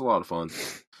fun. It's a lot of fun.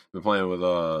 Been playing with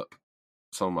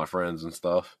some of my friends and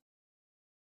stuff.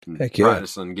 Heck yeah.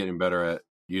 Practicing, getting better at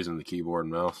using the keyboard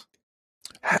and mouse.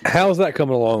 How's that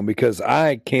coming along? Because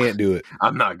I can't do it.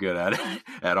 I'm not good at it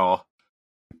at all.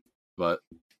 But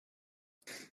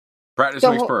practice The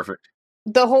makes whole- perfect.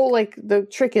 The whole the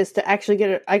trick is to actually get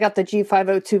it. I got the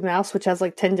G502 mouse, which has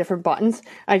like 10 different buttons.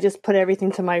 I just put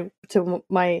everything to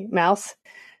my mouse,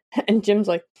 and Jim's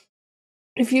like,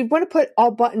 "If you want to put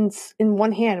all buttons in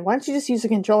one hand, why don't you just use a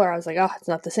controller?" I was like, "Oh, it's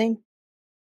not the same."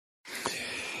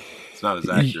 It's not as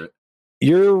accurate.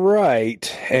 You're right.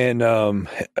 And my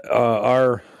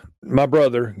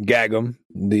brother Gagum,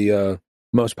 the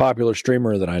most popular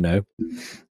streamer that I know,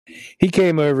 he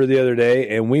came over the other day,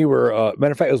 and we were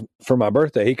matter of fact, it was for my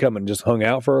birthday. He come and just hung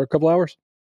out for a couple hours,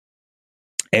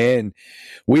 and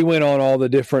we went on all the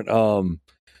different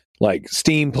like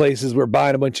Steam places. We're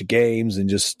buying a bunch of games and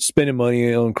just spending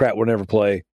money on crap we'll never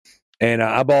play. And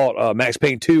I bought Max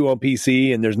Payne 2 on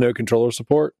PC, and there's no controller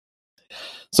support.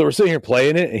 So we're sitting here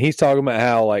playing it, and he's talking about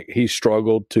how like he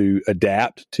struggled to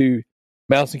adapt to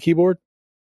mouse and keyboard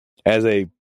as a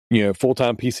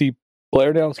full-time PC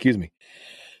player now. Excuse me.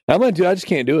 I'm like, dude, I just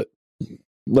can't do it.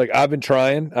 Like, I've been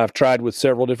trying. I've tried with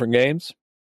several different games.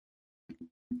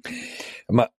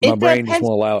 My brain just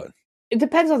won't allow it. It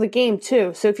depends on the game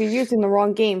too. So if you're using the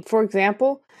wrong game, for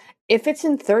example, if it's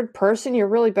in third person, you're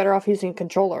really better off using a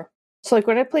controller. So like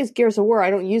when I play Gears of War, I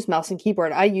don't use mouse and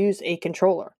keyboard. I use a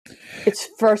controller. It's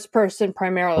first person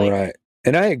primarily. Right.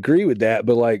 And I agree with that,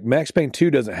 but like Max Payne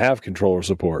 2 doesn't have controller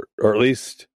support, or at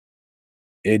least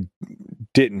it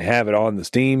didn't have it on the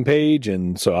Steam page,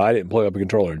 and so I didn't plug up a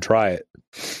controller and try it.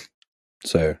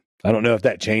 So I don't know if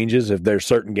that changes, if there's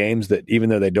certain games that even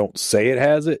though they don't say it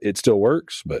has it, it still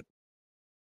works, but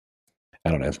I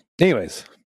don't know. Anyways,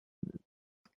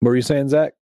 what were you saying,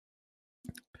 Zach?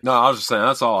 No, I was just saying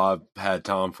that's all I've had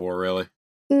time for, really.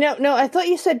 No, I thought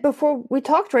you said before we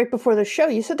talked right before the show,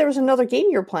 you said there was another game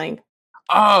you're playing.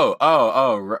 Yeah,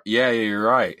 you're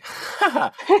right.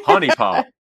 Honey Pop.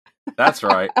 That's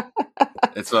right.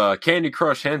 It's a Candy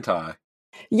Crush hentai.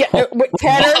 Yeah, wait,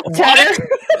 Tanner.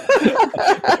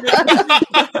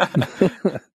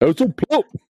 Oh, so plump.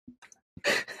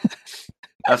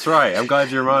 That's right. I'm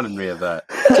glad you reminded me of that.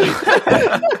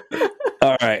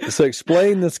 All right. So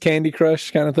explain this Candy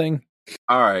Crush kind of thing.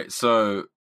 All right. So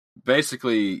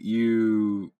basically,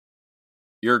 you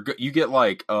get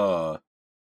like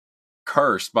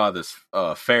cursed by this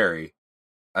fairy,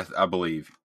 I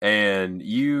believe, and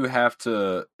you have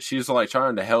to. She's like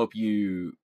trying to help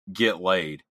you get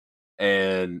laid,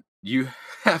 and you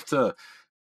have to.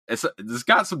 It's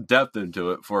got some depth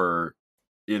into it for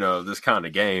this kind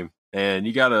of game, and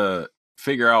you got to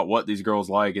figure out what these girls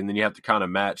like, and then you have to kind of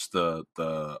match the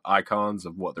icons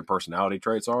of what their personality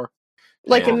traits are.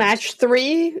 Like a match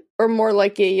 3, or more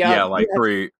like a like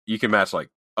 3. You can match like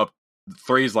up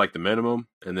 3 is like the minimum,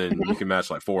 and then you can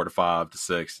match like 4 to 5 to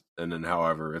 6, and then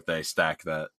however if they stack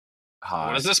that high.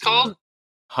 What is this called?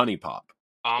 Honey Pop.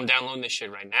 Oh, I'm downloading this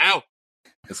shit right now.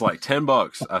 It's like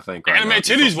 $10, I think. Right Anime now.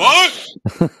 titties, what?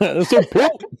 That's so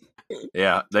plump.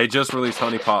 Yeah, they just released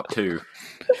Honey Pop 2.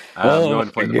 I'm going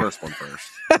to play the first one first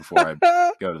before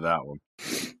I go to that one.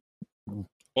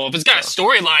 Well, if it's got a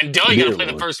storyline, duh, you gotta play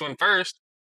the first one first.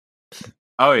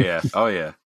 Oh yeah.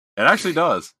 It actually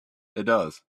does. It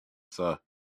does. So.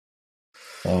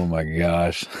 Oh my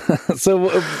gosh. So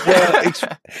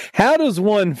how does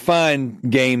one find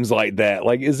games like that?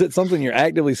 Like, is it something you're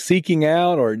actively seeking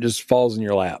out, or it just falls in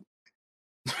your lap?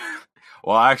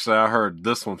 Well, actually, I heard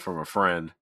this one from a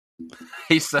friend.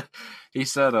 He said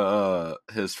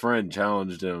his friend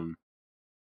challenged him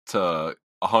to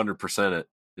 100% it.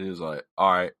 And he was like,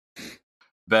 all right,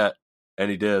 bet.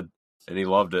 And he did. And he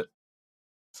loved it.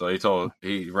 So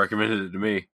he recommended it to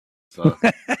me. So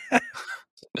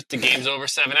If the game's over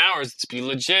 7 hours, it's be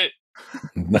legit.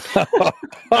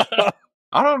 I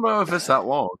don't know if it's that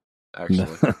long,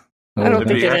 actually. I don't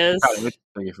think it is. Kind of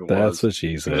interesting if it That's was. what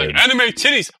she It's said. like, anime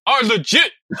titties are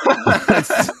legit.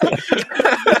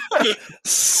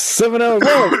 7 hours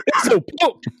long. It's so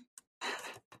plump.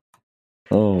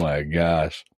 Oh my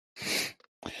gosh.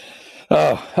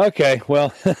 Oh, okay.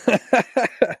 Well, if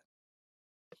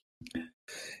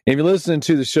you're listening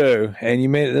to the show and you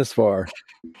made it this far,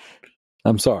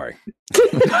 I'm sorry.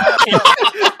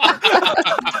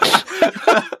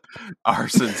 Our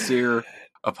sincere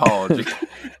apology.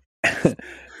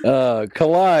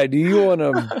 Kalai, do you want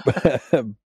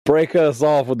to break us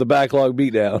off with the backlog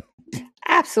beatdown?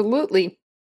 Absolutely.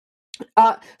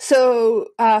 So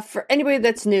for anybody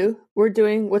that's new, we're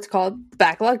doing what's called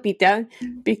Backlog Beatdown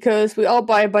because we all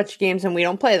buy a bunch of games and we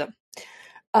don't play them.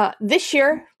 This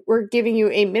year, we're giving you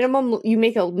a minimum. You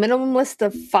make a minimum list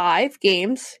of 5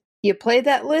 games. You play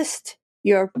that list,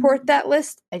 you report that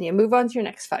list, and you move on to your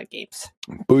next 5 games.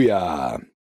 Booyah.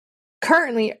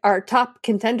 Currently, our top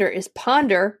contender is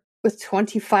Ponder with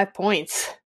 25 points.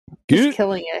 He's Good.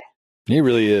 killing it. He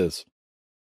really is.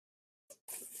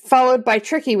 Followed by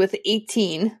Tricky with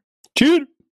 18. Dude.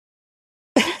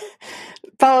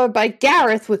 Followed by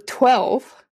Gareth with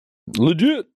 12.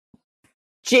 Legit.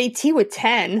 JT with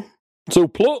 10. So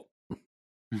plump.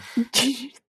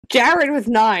 Jared with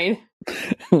 9.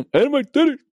 And my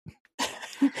titty.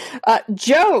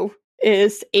 Joe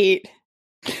is 8.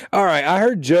 All right. I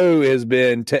heard Joe has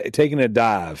been taking a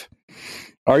dive.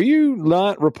 Are you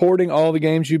not reporting all the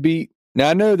games you beat? Now,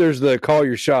 I know there's the call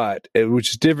your shot,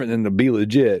 which is different than the be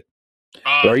legit.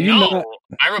 Are you no, not?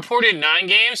 I reported 9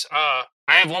 games. I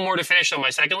have one more to finish on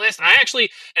my second list. I actually,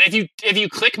 and if you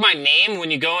click my name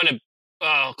when you go into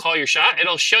call your shot,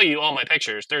 it'll show you all my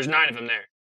pictures. There's 9 of them there.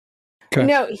 Okay.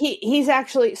 No, he's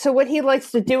actually, so what he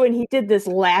likes to do, and he did this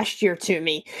last year to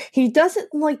me, he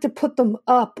doesn't like to put them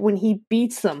up when he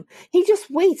beats them. He just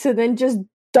waits and then just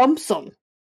dumps them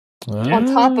on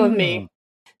top of me.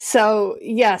 So,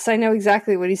 yes, I know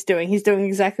exactly what he's doing. He's doing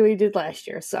exactly what he did last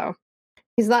year. So,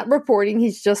 he's not reporting.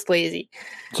 He's just lazy.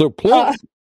 So plump.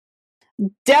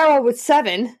 Daryl with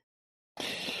 7.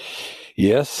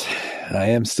 Yes, I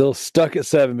am still stuck at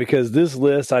 7 because this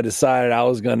list I decided I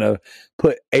was going to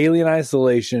put Alien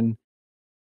Isolation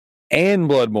and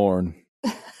Bloodborne.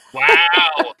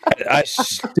 Wow. I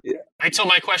told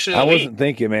my question of the wasn't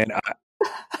thinking, man.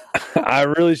 I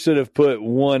really should have put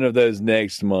one of those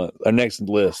next month or next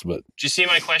list, but did you see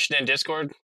my question in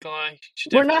Discord, Kalai?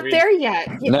 We're not there yet.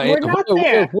 We're not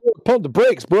there. Pump the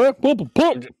brakes, bro. Pump.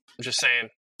 I'm just saying.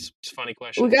 It's a funny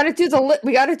question. We got to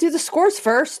do the scores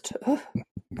first.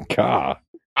 God.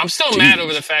 I'm still mad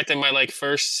over the fact that my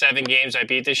first 7 games I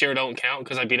beat this year don't count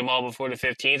because I beat them all before the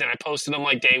 15th, and I posted them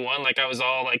day one, I was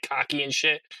all cocky and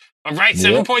shit. I'm right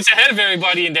 7 points ahead of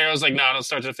everybody, and Daryl's like, "No, don't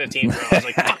start to the 15th." Bro. I was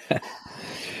like, "Fuck."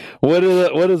 What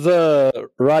does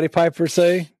Roddy Piper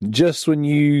say? Just when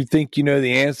you think you know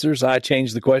the answers, I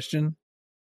change the question.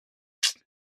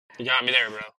 You got me there,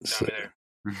 bro. You got me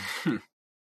there.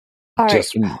 All right.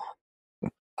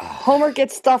 Homer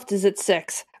Gets Stuffed is at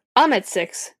 6. I'm at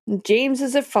 6. James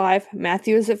is at 5.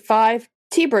 Matthew is at 5.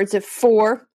 T-Bird's at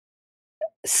 4.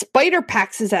 Spider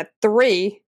Pax is at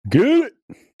 3. Good.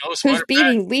 Oh, Who's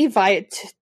beating Levi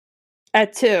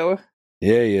at 2.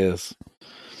 Yeah, he is.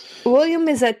 William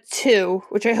is at 2,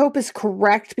 which I hope is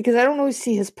correct because I don't always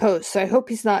see his posts, so I hope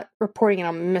he's not reporting and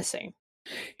I'm missing.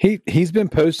 He's been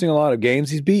posting a lot of games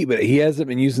he's beat, but he hasn't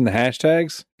been using the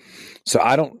hashtags. So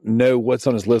I don't know what's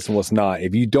on his list and what's not.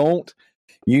 If you don't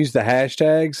use the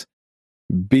hashtags,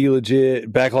 be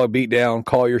legit, backlog beatdown,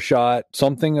 call your shot,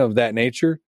 something of that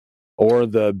nature, or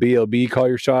the BLB call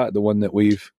your shot, the one that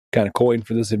we've kind of coined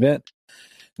for this event,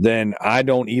 then I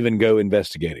don't even go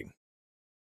investigating.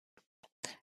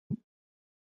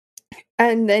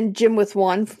 And then Jim with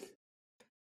 1.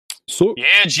 So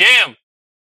yeah, Jim.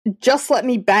 Just Let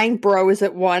Me Bang Bro is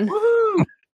at 1. Woo!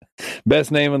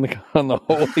 best name on the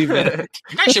whole event.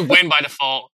 You guys should win by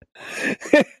default.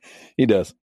 He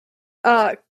does.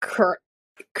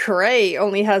 Cray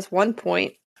only has 1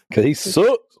 point. Because he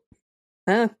sucks.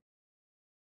 Huh.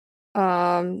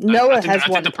 Noah has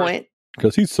 1 point.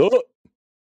 Because he sucks.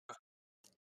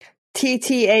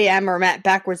 TTAM or Matt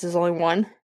Backwards is only 1.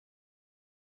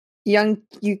 Young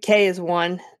UK is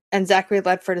 1. And Zachary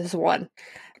Ledford is 1.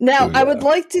 Now, I would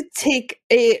like to take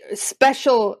a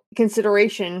special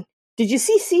consideration. Did you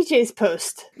see CJ's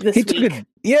post this week?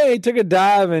 He took a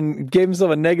dive and gave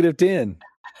himself a -10.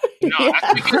 No,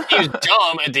 that's because he was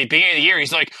dumb at the beginning of the year.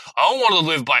 He's like, I don't want to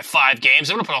live by 5 games.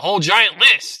 I'm going to put a whole giant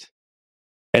list.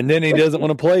 And then he doesn't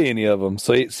want to play any of them.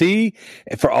 So, see,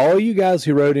 for all you guys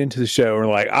who wrote into the show and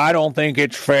were like, I don't think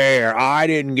it's fair. I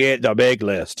didn't get the big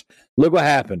list. Look what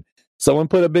happened. Someone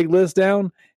put a big list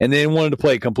down and then wanted to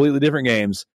play completely different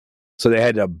games. So they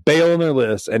had to bail on their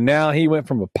list. And now he went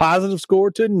from a positive score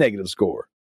to a negative score.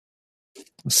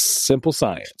 Simple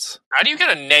science. How do you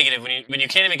get a negative when you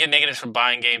can't even get negatives from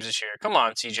buying games this year? Come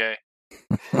on, CJ.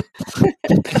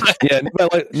 Yeah,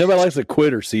 nobody likes a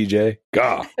quitter, CJ.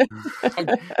 God.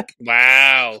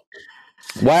 Wow.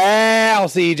 Wow,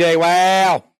 CJ.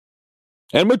 Wow.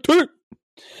 And my two.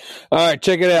 All right,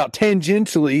 check it out.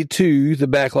 Tangentially to the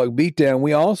Backlog Beatdown,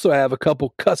 we also have a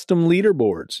couple custom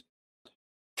leaderboards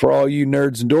for all you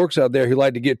nerds and dorks out there who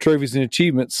like to get trophies and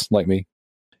achievements like me.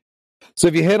 So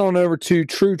if you head on over to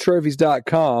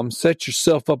truetrophies.com, set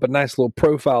yourself up a nice little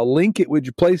profile, link it with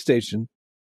your PlayStation.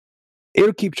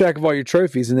 It'll keep track of all your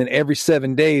trophies, and then every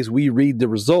 7 days we read the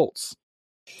results.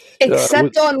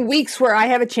 Except on weeks where I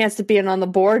have a chance to be on the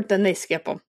board, then they skip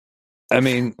them. I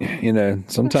mean,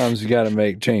 sometimes you got to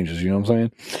make changes, you know what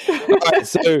I'm saying? All right,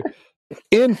 so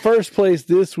in first place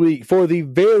this week, for the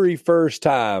very first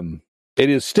time, it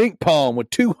is Stink Palm with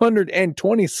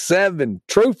 227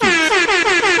 trophies.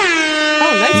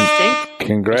 Oh, nice, Stink.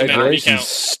 Congratulations,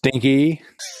 Stinky.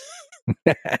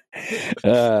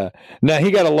 Now,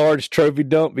 he got a large trophy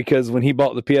dump because when he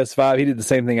bought the PS5, he did the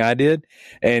same thing I did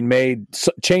and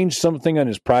changed something on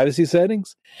his privacy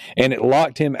settings, and it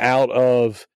locked him out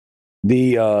of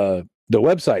the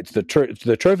websites,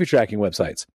 the trophy tracking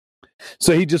websites.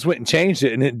 So he just went and changed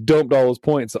it, and it dumped all his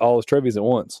points, all his trophies at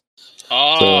once.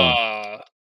 Oh. So,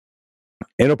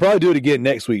 and it'll probably do it again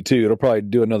next week too. It'll probably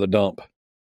do another dump.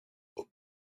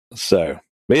 So,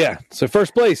 but yeah. So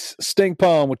first place, Stink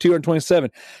Palm with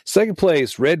 227. Second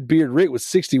place, Redbeard Rick with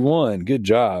 61. Good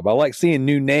job. I like seeing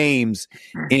new names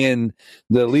in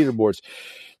the leaderboards.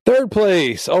 Third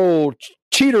place, old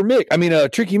Tricky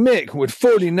Mick with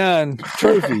 49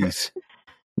 trophies.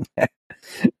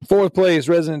 Fourth place,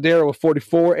 Resident Daryl with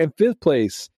 44. And fifth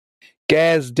place,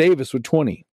 Gaz Davis with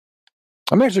 20.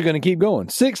 I'm actually going to keep going.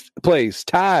 Sixth place,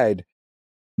 tied,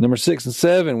 number 6 and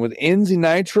 7 with Enzy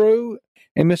Nitro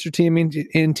and Mr.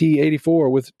 TMNT 84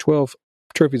 with 12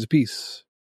 trophies apiece.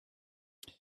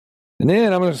 And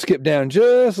then I'm going to skip down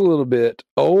just a little bit.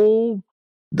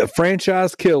 The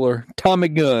franchise killer, Tommy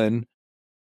Gunn,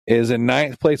 is in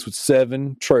 9th place with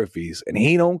 7 trophies, and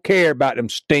he don't care about them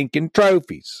stinking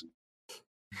trophies.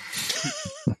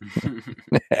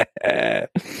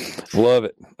 Love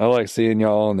it. I like seeing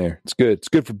y'all on there. It's good. It's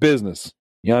good for business.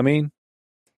 You know what I mean?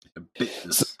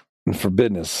 For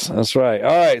business. That's right.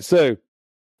 All right. So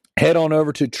head on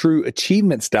over to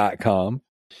trueachievements.com.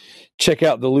 Check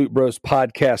out the Loot Bros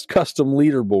Podcast custom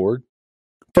leaderboard.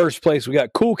 First place, we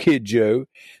got Cool Kid Joe,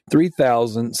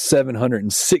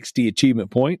 3,760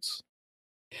 achievement points.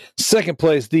 Second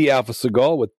place, The Alpha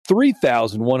Seagal with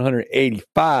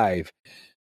 3,185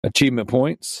 achievement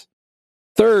points.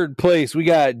 Third place, we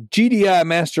got GDI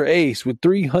Master Ace with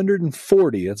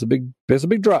 340. That's a big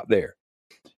drop there.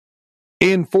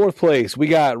 In fourth place, we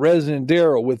got Resident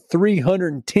Daryl with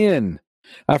 310.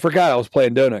 I forgot I was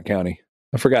playing Donut County.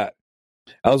 I forgot.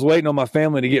 I was waiting on my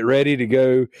family to get ready to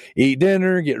go eat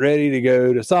dinner, get ready to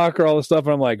go to soccer, all this stuff.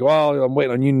 And I'm like, well, I'm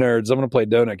waiting on you nerds. I'm going to play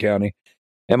Donut County.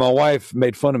 And my wife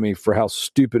made fun of me for how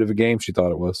stupid of a game she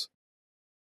thought it was.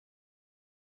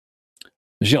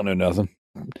 She don't know nothing.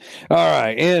 All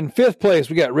right. In fifth place,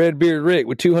 we got Redbeard Rick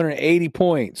with 280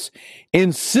 points.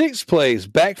 In sixth place,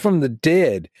 back from the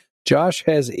dead, Josh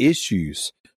Has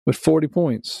Issues with 40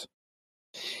 points.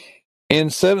 In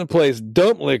seventh place,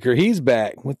 Dump Liquor, he's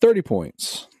back with 30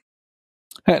 points.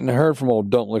 Hadn't heard from old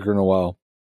Dump Liquor in a while.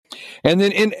 And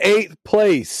then in eighth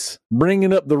place,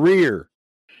 bringing up the rear,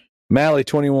 Mally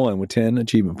 21 with 10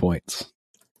 achievement points.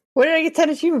 Where did I get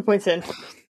 10 achievement points in?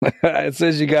 It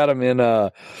says you got them in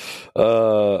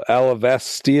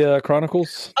Alavastia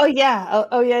Chronicles. Oh, yeah.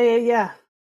 Oh, yeah.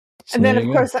 So and then, of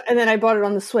course, I bought it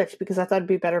on the Switch because I thought it'd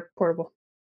be better portable.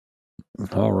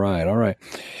 All right.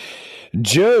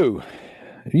 Joe,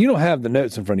 you don't have the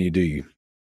notes in front of you, do you?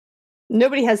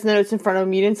 Nobody has the notes in front of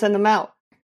them. You didn't send them out.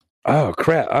 Oh,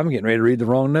 crap. I'm getting ready to read the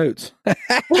wrong notes. That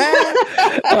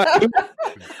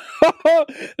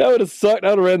would have sucked. I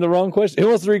would have read the wrong question. Who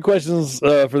wants to read questions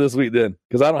for this week then?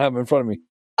 Because I don't have them in front of me.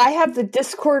 I have the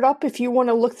Discord up. If you want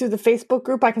to look through the Facebook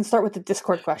group, I can start with the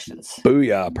Discord questions.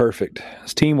 Booyah. Perfect.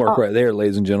 It's teamwork right there,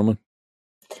 ladies and gentlemen.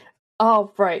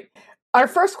 Oh, right. Our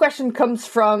first question comes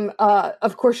from,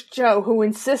 of course, Joe, who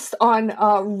insists on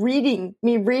reading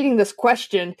this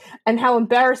question and how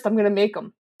embarrassed I'm going to make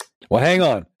him. Well, hang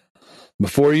on.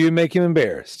 Before you make him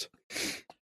embarrassed,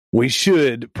 we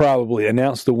should probably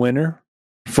announce the winner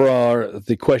for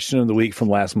the question of the week from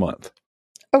last month.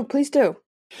 Oh, please do.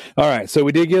 All right. So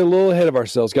we did get a little ahead of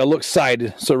ourselves. Got a little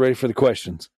excited. So ready for the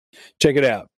questions. Check it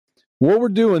out. What we're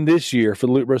doing this year for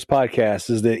the Loot Bros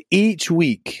Podcast is that each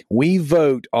week we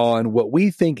vote on what we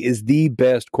think is the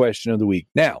best question of the week.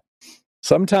 Now,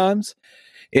 sometimes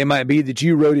it might be that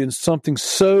you wrote in something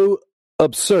so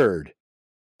absurd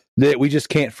that we just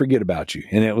can't forget about you,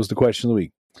 and it was the question of the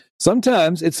week.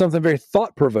 Sometimes it's something very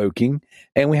thought-provoking,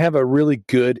 and we have a really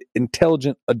good,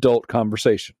 intelligent adult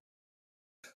conversation.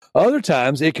 Other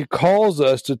times, it could cause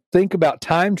us to think about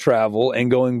time travel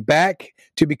and going back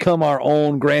to become our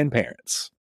own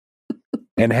grandparents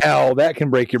and how that can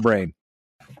break your brain.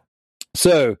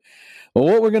 So,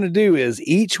 what we're going to do is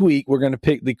each week, we're going to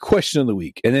pick the question of the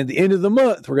week. And then at the end of the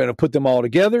month, we're going to put them all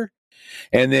together.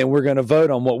 And then we're going to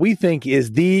vote on what we think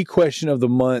is the question of the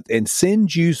month and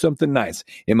send you something nice.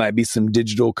 It might be some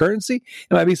digital currency.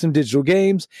 It might be some digital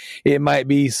games. It might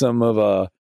be some of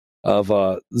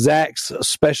Zach's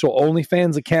special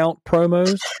OnlyFans account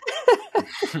promos.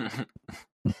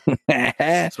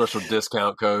 Special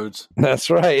discount codes. That's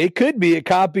right. It could be a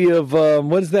copy of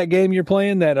what is that game you're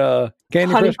playing? That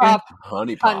Candy Honey Crush game? Pop.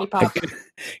 Honey Pop. Honey Pop.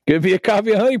 Could be a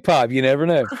copy of Honey Pop. You never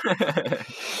know.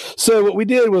 So what we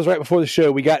did was right before the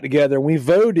show, we got together and we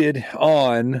voted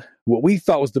on what we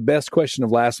thought was the best question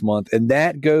of last month, and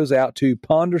that goes out to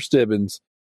Ponder Stibbins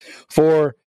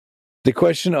for the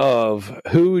question of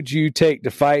who would you take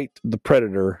to fight the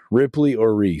Predator, Ripley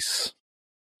or Reese?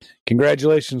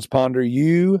 Congratulations, Ponder.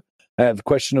 You have the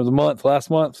question of the month last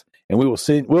month, and we will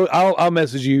send. I'll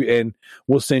message you, and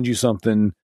we'll send you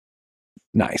something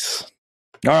nice.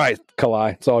 All right,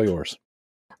 Kalai, it's all yours.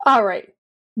 All right.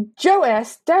 Joe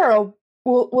asked Daryl,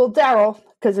 will Daryl,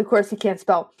 because of course he can't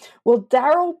spell, will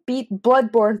Daryl beat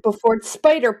Bloodborne before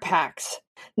Spider Pax?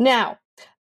 Now,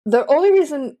 the only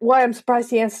reason why I'm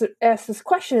surprised he asked this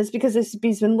question is because if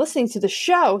he's been listening to the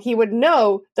show, he would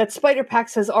know that Spider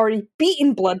Pax has already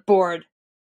beaten Bloodborne.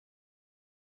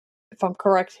 If I'm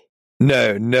correct.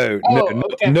 No,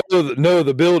 okay.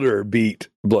 the builder beat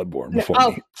Bloodborne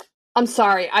before me. I'm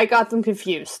sorry. I got them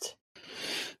confused.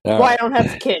 All Why right. I don't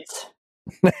have kids.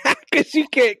 Because you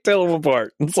can't tell them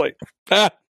apart. It's like,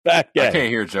 that I guy. can't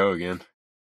hear Joe again.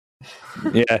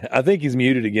 Yeah, I think he's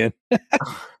muted again.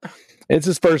 It's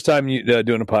his first time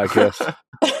doing a podcast.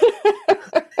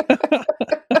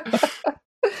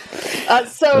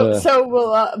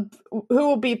 Who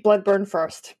will beat Bloodborne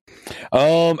first?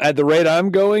 At the rate I'm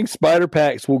going, Spider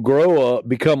Pax will grow up,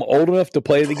 become old enough to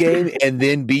play the game, and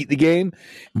then beat the game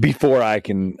before I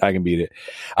can beat it.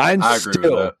 I agree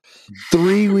with that.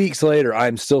 3 weeks later,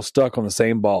 I'm still stuck on the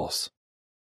same boss.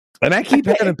 And I keep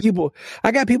having people.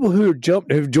 I got people who've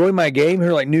joined my game who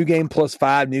are like new game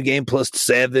 +5, new game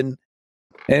 +7,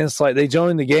 and it's like they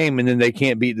join the game and then they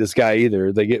can't beat this guy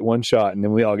either. They get one shot and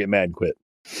then we all get mad and quit.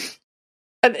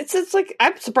 And it's like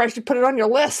I'm surprised you put it on your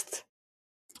list.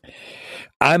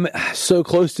 I'm so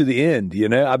close to the end.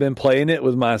 I've been playing it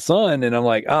with my son, and I'm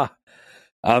like,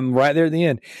 I'm right there at the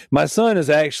end. My son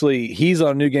he's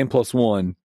on new game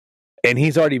 +1, and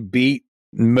he's already beat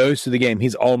most of the game.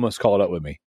 He's almost caught up with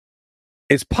me.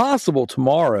 It's possible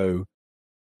tomorrow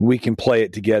we can play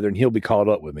it together and he'll be caught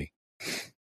up with me.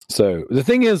 So the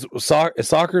thing is,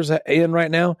 soccer's in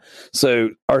right now.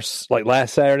 So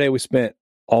last Saturday, we spent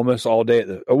almost all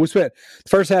day we spent the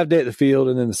first half day at the field,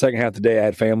 and then the second half of the day I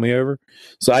had family over.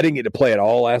 So I didn't get to play at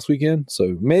all last weekend.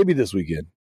 So maybe this weekend,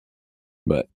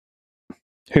 but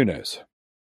who knows?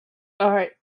 All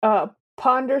right.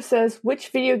 Ponder says, which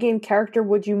video game character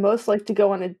would you most like to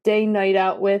go on a day night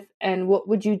out with, and what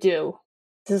would you do?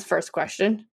 This is the first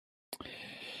question.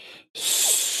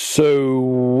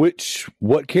 So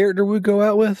what character would go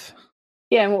out with?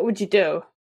 Yeah, and what would you do?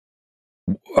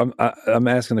 I'm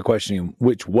asking the question.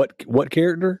 What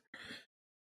character?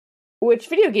 Which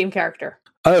video game character?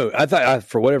 Oh, I thought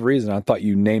for whatever reason I thought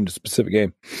you named a specific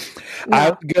game.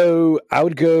 No. I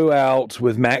would go out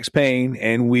with Max Payne,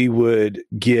 and we would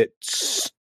get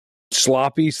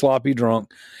sloppy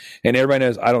drunk. And everybody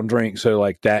knows I don't drink, so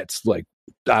that's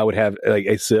I would have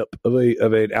a sip of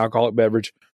an alcoholic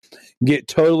beverage, get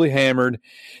totally hammered,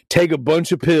 take a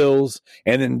bunch of pills,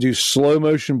 and then do slow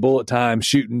motion bullet time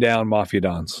shooting down mafia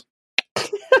dons.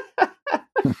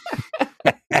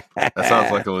 That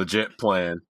sounds like a legit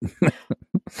plan.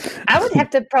 I would have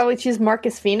to probably choose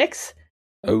Marcus Phoenix.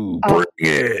 Oh, bring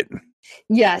it.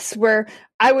 Yes, where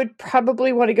I would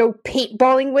probably want to go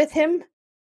paintballing with him.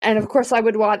 And of course, I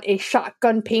would want a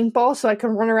shotgun paintball so I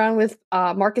can run around with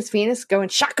Marcus Phoenix going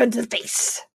shotgun to the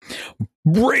face.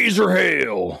 Razor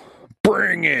hail.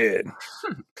 Bring it.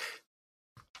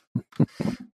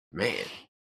 Man.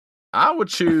 I would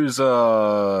choose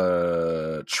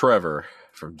Trevor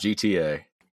from GTA.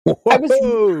 Whoa. We're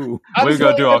going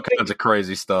to do all kinds of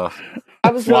crazy stuff. I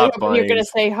was really hoping you were going to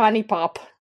say Honey Pop.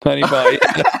 Honey Pop.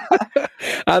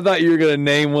 I thought you were going to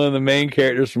name one of the main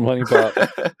characters from Honey Pop.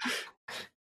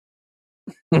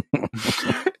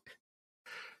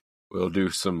 We'll do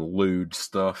some lewd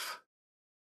stuff.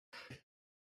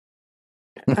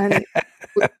 And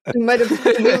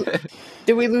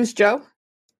did we lose Joe?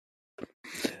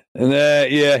 And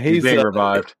yeah, he's being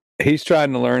revived. He's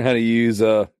trying to learn how to use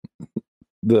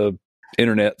the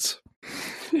internets.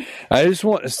 I just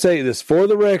want to say this for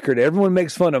the record. Everyone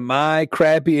makes fun of my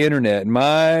crappy internet,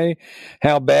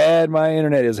 how bad my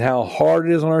internet is, how hard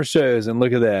it is on our shows, and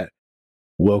look at that.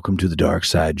 Welcome to the dark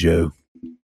side, Joe.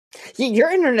 Your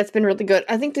internet's been really good.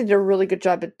 I think they did a really good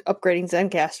job at upgrading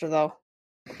Zencaster, though.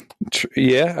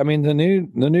 Yeah, I mean the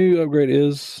new upgrade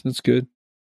it's good.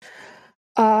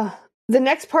 The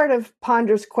next part of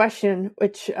Ponder's question,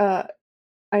 which I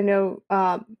know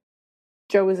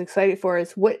Joe was excited for,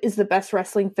 is what is the best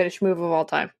wrestling finish move of all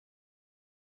time?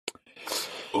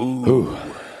 Ooh.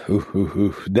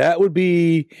 That would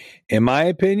be, in my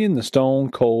opinion, the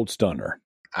Stone Cold Stunner.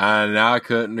 And I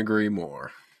couldn't agree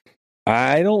more.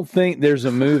 I don't think there's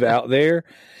a move out there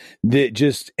that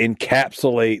just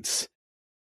encapsulates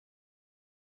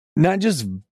not just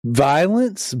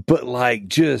violence, but like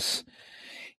just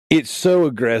it's so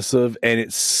aggressive and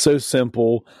it's so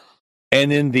simple.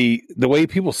 And then the way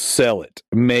people sell it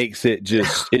makes it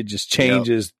just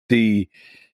changes the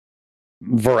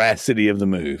veracity of the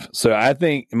move. So I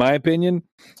think, in my opinion,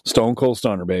 Stone Cold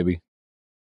Stunner, baby.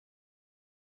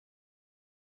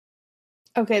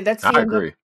 Okay, I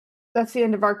agree. That's the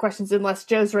end of our questions, unless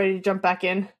Joe's ready to jump back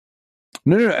in.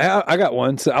 No, I got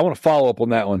one. So I want to follow up on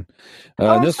that one.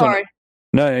 This sorry.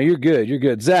 No, you're good. You're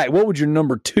good. Zach, what would your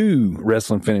number 2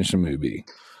 wrestling finishing move be?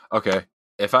 Okay,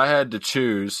 if I had to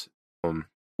choose,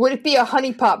 would it be a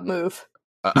honey pop move?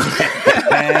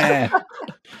 The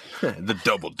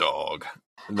double dog.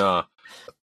 No,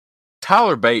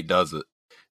 Tyler Bate does it.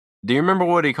 Do you remember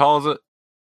what he calls it?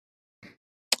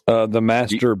 The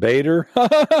Master Baiter.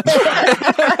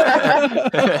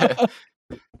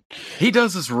 He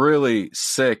does this really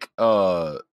sick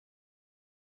pile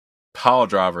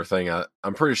driver thing.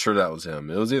 I'm pretty sure that was him.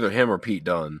 It was either him or Pete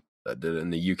Dunne that did it in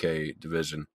the UK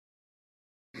division.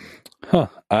 Huh.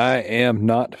 I'm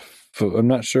not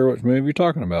sure which move you're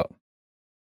talking about.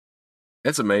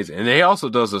 It's amazing. And he also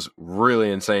does this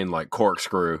really insane like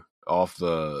corkscrew off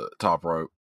the top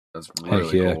rope. That's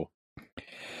really cool.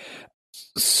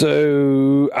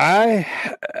 So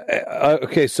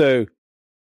so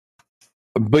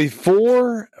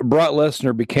before Brock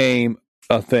Lesnar became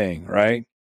a thing, right?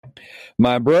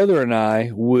 My brother and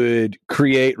I would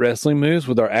create wrestling moves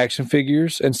with our action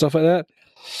figures and stuff like that.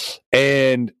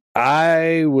 And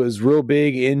I was real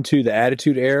big into the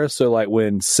Attitude Era. So like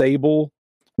when Sable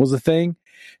was a thing.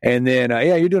 And then,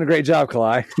 you're doing a great job,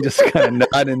 Kalai. Just kind of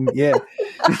nodding. Yeah.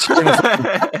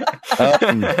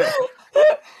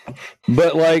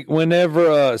 But like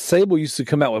whenever Sable used to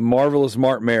come out with Marvelous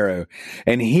Mark Marrow,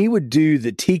 and he would do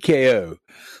the TKO,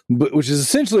 which is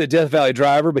essentially a Death Valley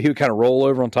driver, but he would kind of roll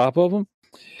over on top of him.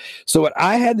 So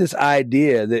I had this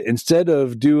idea that instead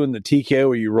of doing the TKO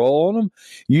where you roll on them,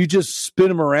 you just spin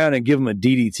them around and give them a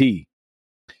DDT,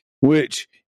 which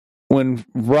when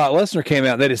Brock Lesnar came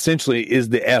out, that essentially is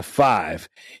the F5.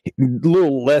 A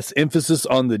little less emphasis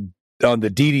on the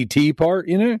DDT part,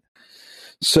 you know?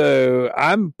 So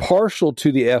I'm partial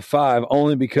to the F5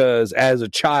 only because as a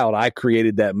child, I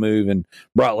created that move and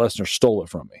Brock Lesnar stole it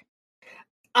from me.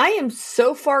 I am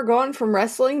so far gone from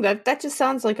wrestling that just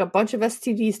sounds like a bunch of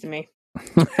STDs to me.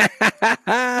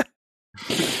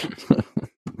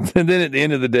 And then at the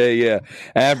end of the day,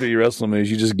 after your wrestling moves,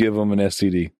 you just give them an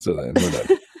STD. So then we're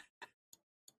done.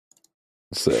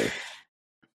 So,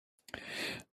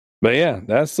 but yeah,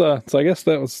 that's so I guess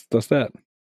that's that.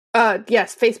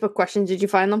 Yes, Facebook questions. Did you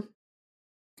find them?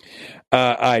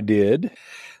 I did.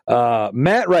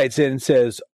 Matt writes in and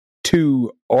says,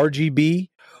 to RGB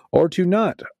or to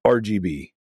not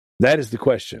RGB? That is the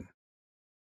question.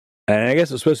 And I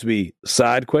guess it's supposed to be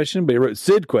side question, but he wrote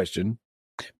Sid question,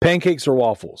 pancakes or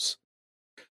waffles?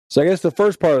 So I guess the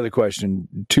first part of the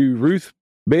question, to Ruth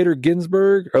Bader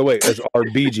Ginsburg. Oh, wait, that's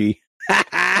RBG.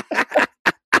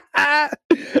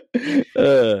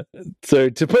 So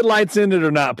to put lights in it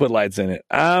or not put lights in it?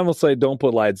 I'm going to say don't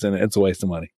put lights in it. It's a waste of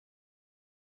money.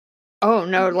 Oh,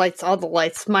 no, lights, all the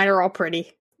lights. Mine are all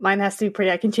pretty. Mine has to be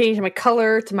pretty. I can change my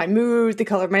color to my mood, the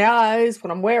color of my eyes, what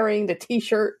I'm wearing, the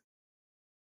t-shirt.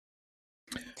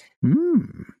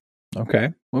 Okay.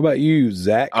 What about you,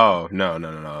 Zach? Oh, no.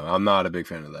 I'm not a big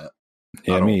fan of that.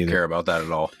 Yeah, I don't me either. care about that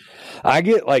at all. I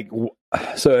get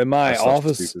so in my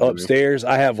office upstairs,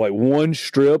 I have like one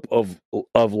strip of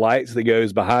lights that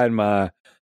goes behind my,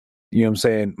 you know what I'm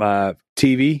saying, my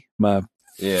TV, my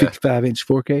 55-inch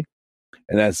 4K.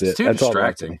 And that's it. It's too that's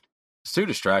distracting. It's too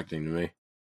distracting to me.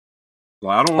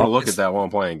 Well, I don't want to look at that while I'm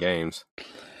playing games.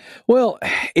 Well,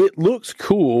 it looks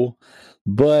cool,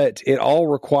 but it all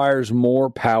requires more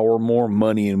power, more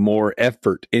money, and more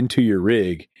effort into your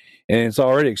rig. And it's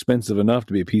already expensive enough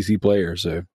to be a PC player.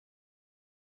 So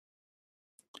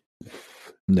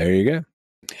There you go.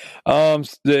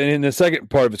 In the second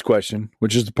part of his question,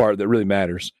 which is the part that really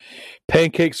matters,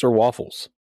 pancakes or waffles?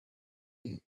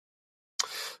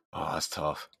 Oh, that's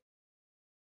tough.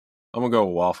 I'm gonna go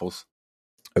with waffles.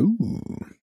 Ooh.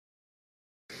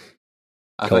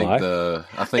 I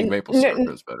Kalai? think maple syrup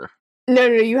is better. No,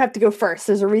 you have to go first.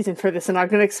 There's a reason for this, and I'm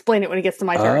going to explain it when it gets to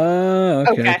my turn.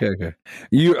 Okay.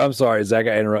 I'm sorry, Zach,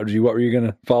 I interrupted you. What were you going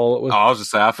to follow up with? Oh, I was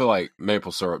just saying, I feel like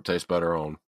maple syrup tastes better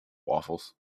on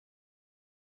waffles.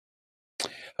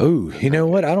 Oh, you know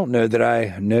what? I don't know that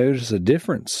I notice a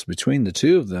difference between the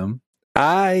two of them.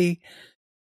 I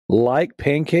like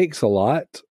pancakes a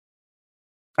lot.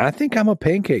 I think I'm a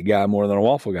pancake guy more than a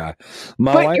waffle guy.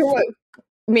 My wife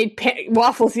made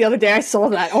waffles the other day. I saw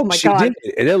that. Oh my god, did.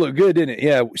 It looked good, didn't it?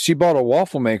 Yeah, she bought a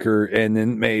waffle maker and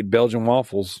then made Belgian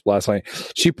waffles last night.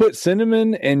 She put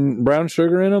cinnamon and brown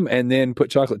sugar in them, and then put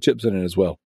chocolate chips in it as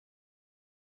well.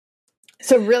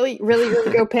 So really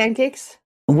go pancakes?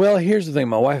 Well, here's the thing: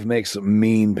 my wife makes a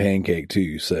mean pancake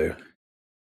too, so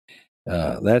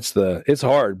it's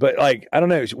hard. But like, I don't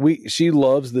know, she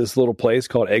loves this little place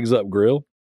called Eggs Up Grill.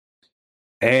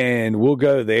 And we'll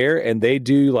go there, and they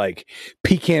do like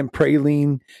pecan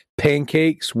praline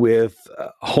pancakes with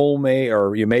homemade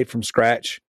or you made from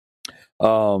scratch.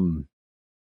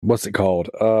 What's it called?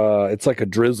 It's like a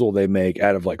drizzle they make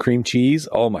out of like cream cheese.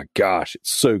 Oh my gosh,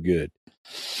 it's so good.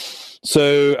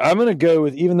 So I'm gonna go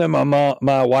with, even though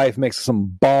my wife makes some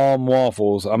bomb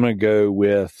waffles, I'm gonna go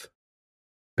with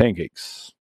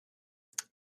pancakes.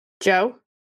 Joe,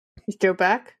 is Joe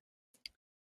back?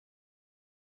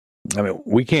 I mean,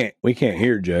 we can't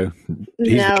hear Joe.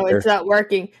 No, it's not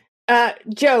working.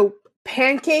 Joe,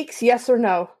 pancakes, yes or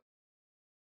no?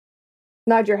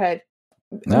 Nod your head.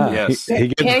 Yes. He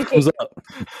gets thumbs up.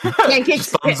 Pancakes.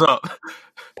 Thumbs up.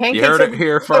 Pancakes. You heard it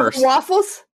here first.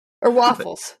 Waffles or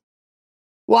waffles?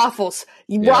 Waffles.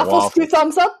 Yeah, waffles, 2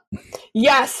 thumbs up?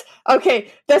 Yes.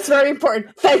 Okay, that's very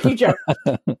important. Thank you, Joe.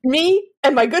 Me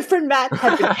and my good friend Matt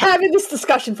have been having this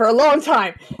discussion for a long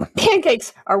time.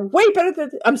 Pancakes are way better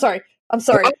than... I'm sorry. Oh,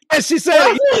 yes, she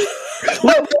said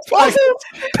waffles.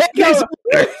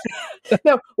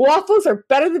 No, waffles are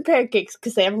better than pancakes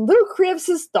because they have little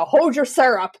crevices to hold your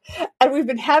syrup. And we've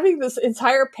been having this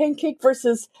entire pancake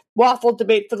versus waffle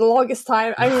debate for the longest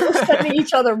time. I mean, we're sending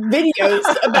each other videos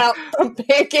about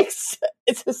pancakes.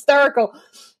 It's hysterical.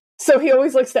 So he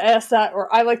always likes to ask that,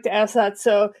 or I like to ask that.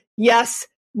 So yes,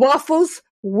 waffles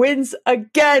wins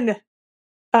again.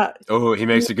 He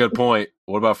makes a good point.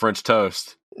 What about French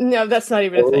toast? No, that's not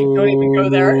even a thing. Don't even go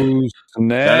there.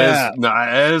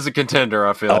 That is a contender,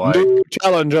 I feel like. New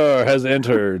challenger has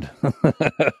entered.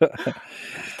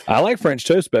 I like French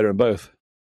toast better than both.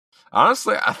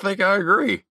 Honestly, I think I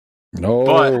agree. No,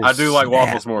 but I do like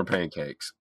waffles more than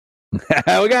pancakes. we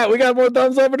got more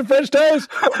thumbs up for the French toast.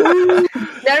 No.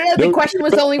 The question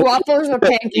was only waffles or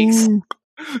pancakes.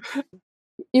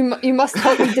 You must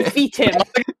help me defeat him.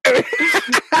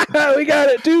 We got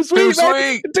it. Too sweet.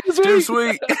 Too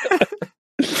sweet.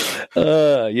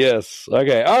 Yes.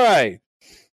 Okay. All right.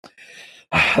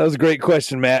 That was a great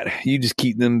question, Matt. You just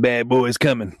keep them bad boys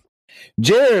coming.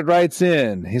 Jared writes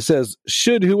in. He says,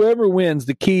 should whoever wins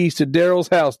the keys to Daryl's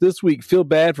house this week feel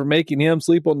bad for making him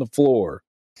sleep on the floor?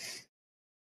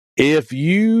 If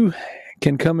you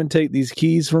can come and take these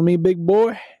keys from me, big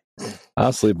boy,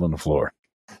 I'll sleep on the floor.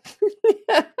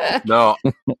 No,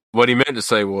 what he meant to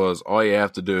say was all you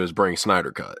have to do is bring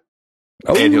Snyder Cut.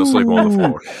 And he'll sleep on the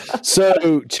floor.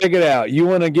 So check it out. You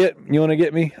want to get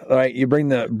me? All right, you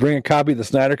bring a copy of the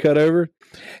Snyder Cut over,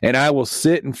 and I will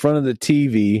sit in front of the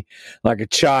TV like a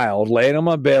child, laying on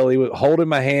my belly, holding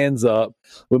my hands up,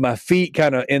 with my feet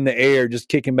kind of in the air, just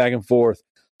kicking back and forth.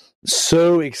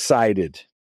 So excited.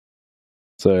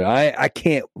 So I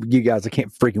can't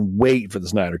freaking wait for the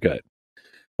Snyder Cut.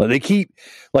 Like they keep,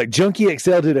 like Junkie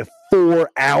XL did a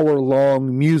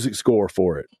 4-hour-long music score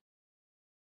for it.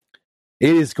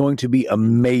 It is going to be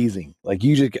amazing. Like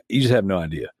you just have no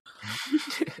idea.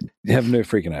 You have no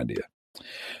freaking idea.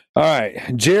 All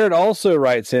right. Jared also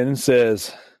writes in and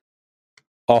says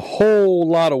a whole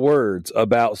lot of words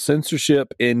about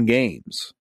censorship in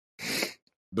games.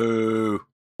 Boo.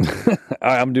 All right,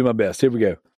 I'm gonna do my best. Here we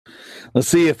go. Let's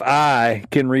see if I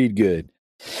can read good.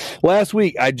 Last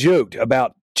week I joked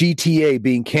about GTA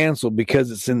being canceled because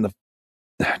it's in the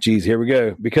here we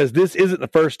go. Because this isn't the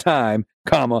first time,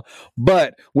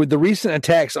 but with the recent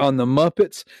attacks on the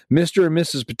Muppets, Mr. and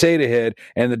Mrs. Potato Head,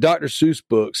 and the Dr. Seuss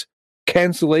books,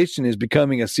 cancellation is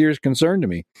becoming a serious concern to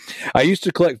me. I used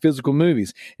to collect physical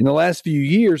movies. In the last few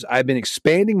years, I've been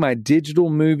expanding my digital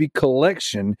movie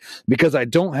collection because I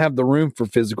don't have the room for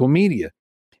physical media.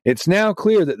 It's now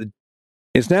clear that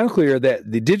It's now clear that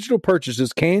the digital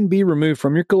purchases can be removed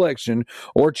from your collection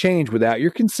or changed without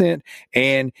your consent,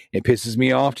 and it pisses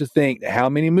me off to think how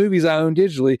many movies I own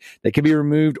digitally that can be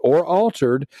removed or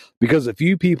altered because a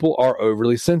few people are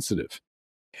overly sensitive.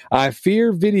 I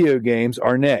fear video games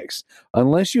are next.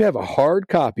 Unless you have a hard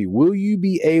copy, will you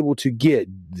be able to get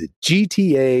the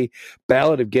GTA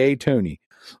Ballad of Gay Tony?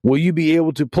 Will you be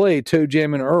able to play Toe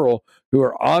Jam and Earl, who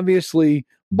are obviously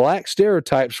black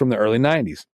stereotypes from the early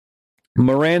 90s?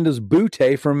 Miranda's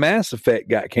Butte from Mass Effect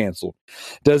got canceled.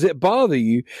 Does it bother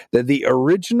you that the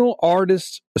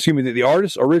artist's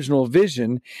original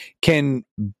vision can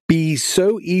be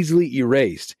so easily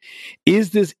erased?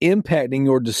 Is this impacting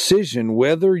your decision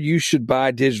whether you should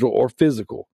buy digital or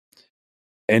physical?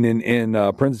 And in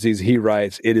parentheses, he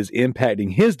writes, it is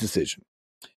impacting his decision.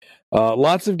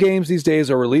 Lots of games these days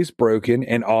are release broken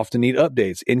and often need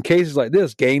updates. In cases like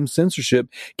this, game censorship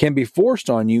can be forced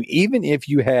on you even if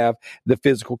you have the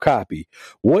physical copy.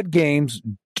 What games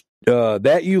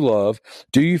that you love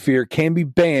do you fear can be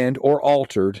banned or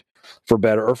altered for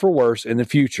better or for worse in the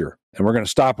future? And we're going to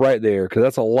stop right there because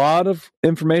that's a lot of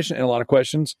information and a lot of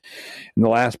questions. And the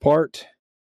last part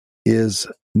is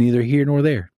neither here nor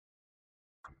there.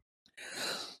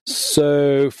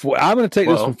 So I'm going to take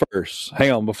this one first.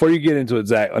 Hang on. Before you get into it,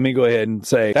 Zach, let me go ahead and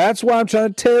say, that's why I'm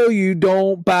trying to tell you,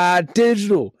 don't buy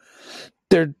digital.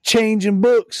 They're changing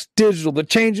books digital. They're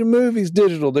changing movies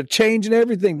digital. They're changing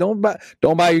everything. Don't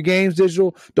buy your games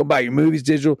digital. Don't buy your movies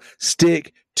digital.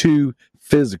 Stick to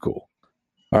physical.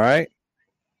 All right?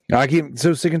 I get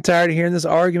so sick and tired of hearing this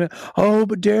argument. Oh,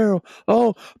 but Daryl,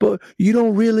 but you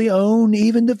don't really own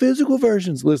even the physical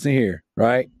versions. Listen here,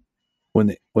 right?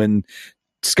 When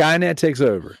Skynet takes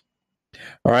over,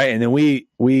 all right, and then we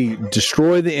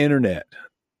destroy the internet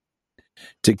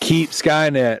to keep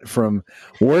Skynet from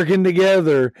working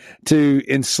together to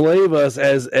enslave us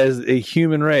as a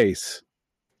human race.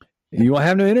 You won't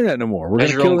have no internet no more. We're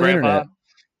going to kill the internet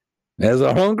as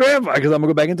our own grandpa, because I'm going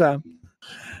to go back in time,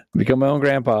 become my own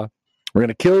grandpa. We're going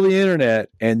to kill the internet,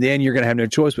 and then you're going to have no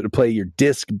choice but to play your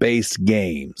disc-based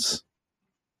games.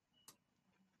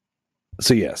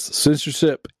 So yes,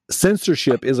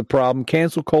 censorship is a problem.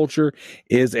 Cancel culture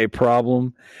is a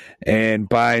problem, and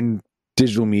buying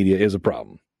digital media is a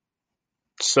problem.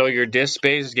 So your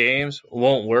disc-based games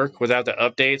won't work without the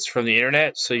updates from the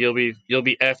internet. So you'll be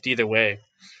effed either way.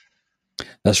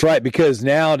 That's right, because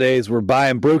nowadays we're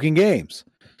buying broken games,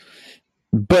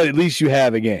 but at least you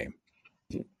have a game.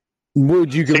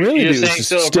 What you can really do is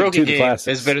just stick to the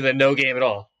classics. Is better than no game at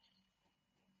all.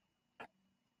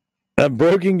 A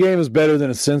broken game is better than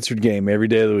a censored game every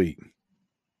day of the week.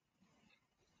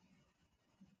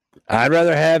 I'd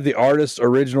rather have the artist's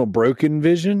original broken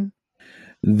vision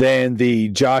than the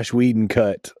Josh Whedon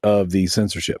cut of the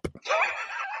censorship.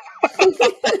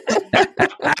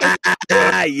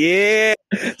 Yeah,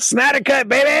 Snyder cut,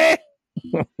 baby.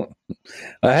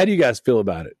 How do you guys feel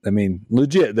about it? I mean,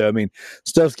 legit though. I mean,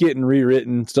 stuff's getting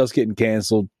rewritten, stuff's getting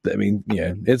canceled. I mean,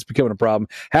 yeah, it's becoming a problem.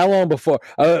 How long before?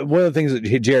 One of the things that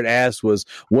Jared asked was,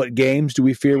 "What games do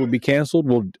we fear would be canceled?"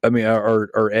 Well, I mean,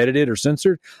 or edited or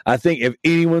censored. I think if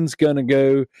anyone's gonna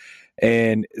go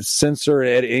and censor and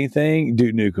edit anything,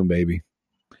 Duke Nukem, baby.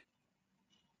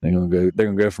 They're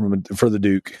gonna go for the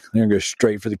Duke. They're gonna go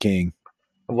straight for the King.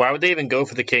 Why would they even go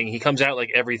for the King? He comes out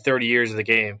like every 30 years of the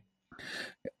game.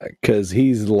 Because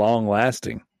he's long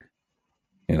lasting,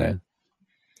 you know.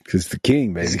 Because the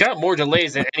King, baby. He's got more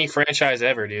delays than any franchise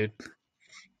ever, dude.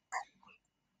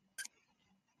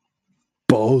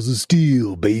 Balls of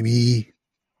steel, baby.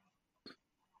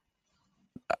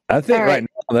 I think right now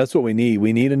that's what we need.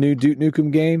 We need a new Duke Nukem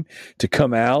game to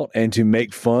come out and to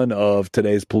make fun of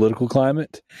today's political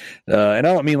climate. And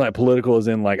I don't mean like political as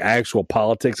in like actual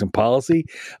politics and policy.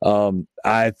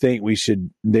 I think he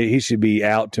should be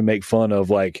out to make fun of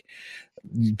like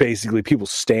basically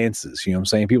people's stances. You know what I'm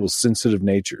saying? People's sensitive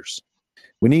natures.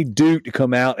 We need Duke to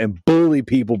come out and bully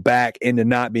people back into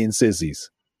not being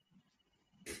sissies.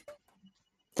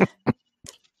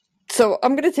 So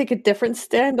I'm going to take a different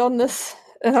stand on this.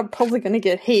 And I'm probably going to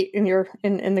get hate in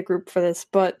the group for this,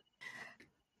 but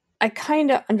I kind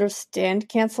of understand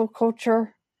cancel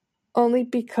culture only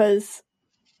because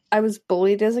I was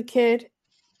bullied as a kid,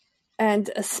 and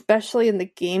especially in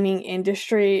the gaming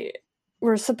industry,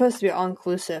 we're supposed to be all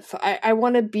inclusive. I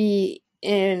want to be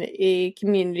in a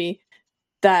community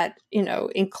that, you know,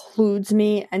 includes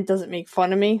me and doesn't make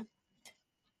fun of me.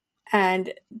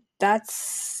 And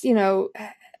that's, you know,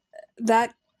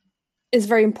 that is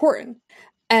very important.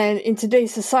 And in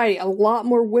today's society, a lot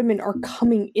more women are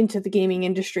coming into the gaming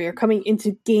industry, or coming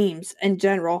into games in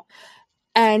general.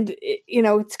 And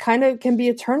it's kind of can be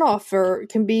a turnoff, or it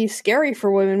can be scary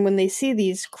for women when they see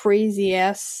these crazy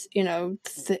ass,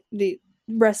 the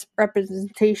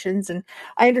representations. And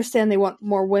I understand they want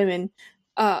more women,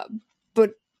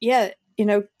 but yeah,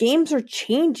 games are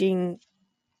changing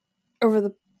over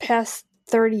the past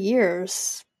 30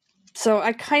 years. So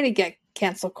I kind of get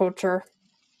cancel culture.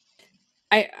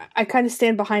 I kind of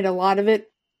stand behind a lot of it.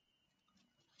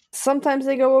 Sometimes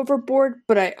they go overboard,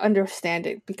 but I understand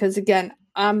it because, again,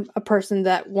 I'm a person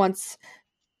that wants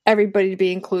everybody to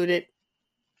be included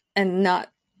and not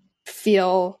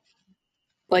feel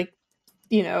like,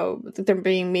 that they're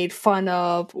being made fun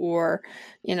of, or,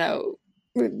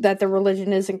 that their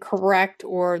religion isn't correct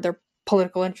or their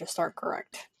political interests aren't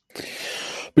correct.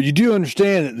 But you do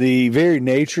understand that the very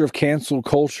nature of cancel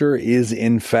culture is,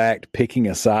 in fact, picking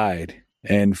a side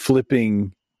and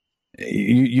flipping.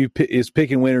 Is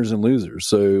picking winners and losers.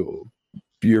 So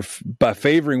you're by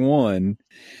favoring one,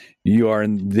 you are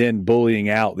then bullying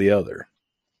out the other.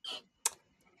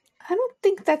 I don't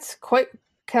think that's quite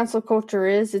cancel culture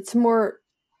is. It's more,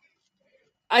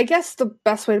 I guess the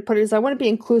best way to put it is I want to be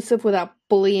inclusive without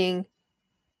bullying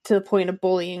to the point of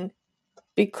bullying,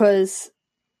 because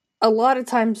a lot of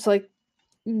times, like,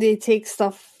 they take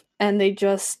stuff and they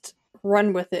just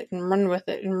run with it and run with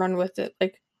it and run with it.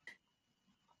 Like,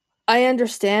 I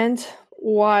understand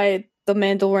why the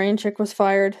Mandalorian chick was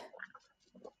fired.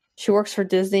 She works for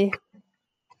Disney,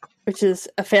 which is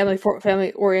a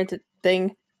family-oriented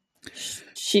thing.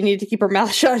 She needed to keep her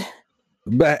mouth shut.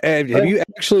 But have you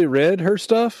actually read her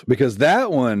stuff? Because that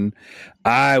one,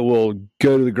 I will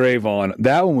go to the grave on.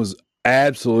 That one was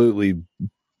absolutely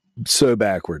so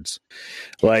backwards.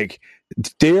 Like,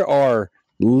 there are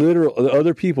literal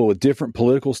other people with different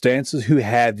political stances who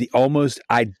have the almost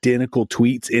identical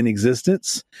tweets in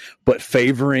existence, but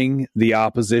favoring the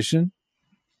opposition,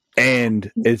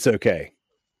 and it's okay.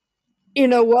 You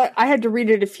know what? I had to read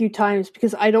it a few times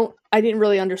because I didn't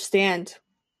really understand.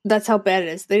 That's how bad it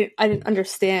is. I didn't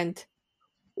understand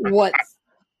what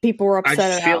people were upset about. I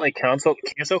just feel like cancel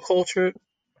culture.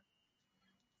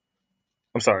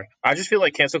 I'm sorry. I just feel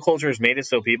like cancel culture has made it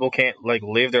so people can't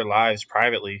live their lives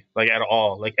privately, at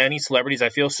all. Like, any celebrities, I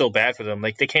feel so bad for them.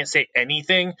 Like, they can't say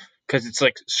anything because it's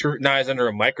scrutinized under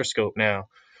a microscope now.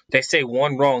 They say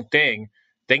one wrong thing,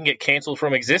 they can get canceled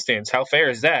from existence. How fair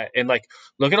is that? And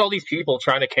look at all these people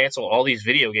trying to cancel all these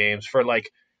video games for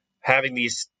having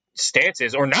these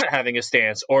stances, or not having a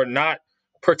stance, or not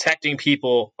protecting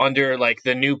people under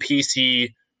the new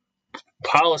PC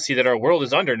policy that our world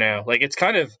is under now. It's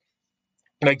kind of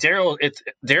Daryl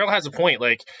has a point.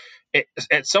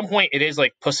 At some point, it is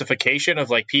pussification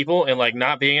of people and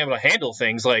not being able to handle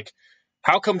things.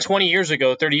 How come 20 years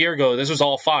ago, 30 years ago, this was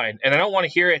all fine? And I don't want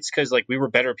to hear it's because we were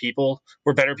better people.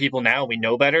 We're better people now. We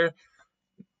know better.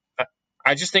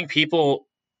 I just think people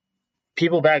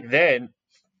back then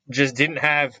just didn't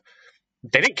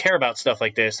care about stuff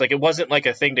like this. It wasn't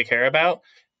a thing to care about,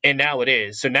 and now it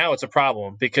is. So now it's a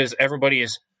problem because everybody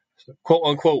is quote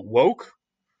unquote woke,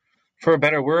 for a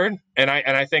better word. And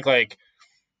I think I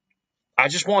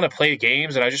just want to play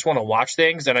games and I just want to watch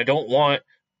things, and I don't want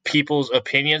people's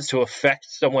opinions to affect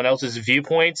someone else's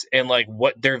viewpoints and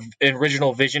what their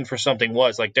original vision for something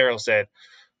was. Like Daryl said,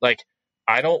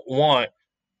 I don't want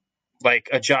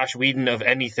a Joss Whedon of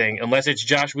anything unless it's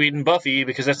Joss Whedon Buffy,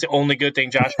 because that's the only good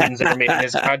thing Joss Whedon's ever made in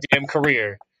his goddamn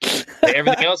career.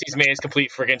 Everything else he's made is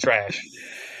complete freaking trash.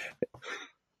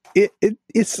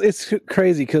 It's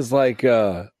crazy because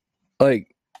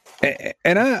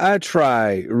and I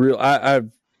try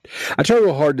I try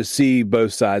real hard to see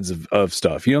both sides of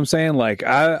stuff. You know what I'm saying?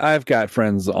 I've got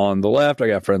friends on the left, I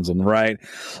got friends on the right.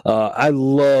 I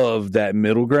love that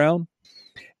middle ground,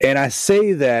 and I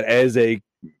say that as a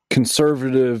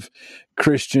conservative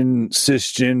Christian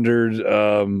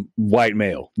cisgendered white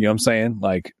male. You know what I'm saying?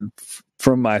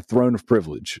 From my throne of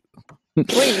privilege. Wait,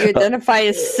 you identify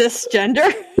as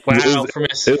cisgender? Wow, from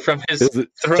his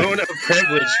throne of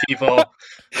privilege, people.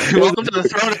 Welcome to the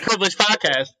Throne of Privilege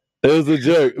podcast. It was a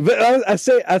joke, but I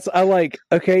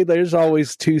okay, there's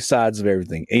always two sides of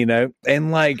everything, and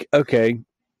okay,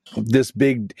 this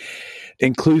big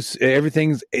inclusive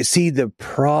everything's. See, the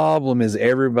problem is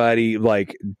everybody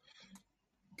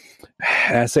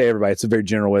I say everybody, it's a very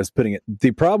general way of putting it.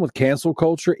 The problem with cancel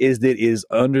culture is that it is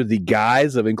under the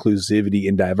guise of inclusivity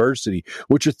and diversity,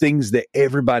 which are things that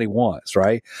everybody wants,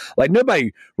 right?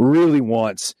 Nobody really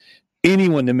wants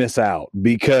anyone to miss out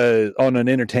because on an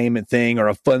entertainment thing or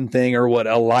a fun thing or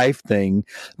a life thing,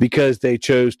 because they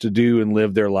chose to do and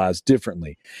live their lives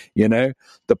differently. The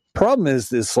problem is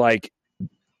this,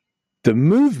 the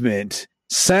movement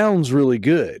sounds really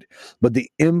good, but the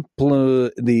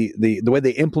way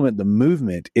they implement the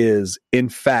movement is in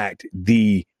fact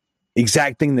the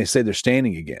exact thing they say they're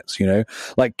standing against.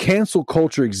 Like cancel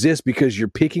culture exists because you're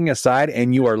picking a side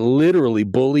and you are literally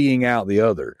bullying out the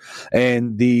other.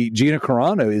 And the Gina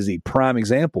Carano is a prime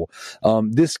example.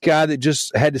 This guy that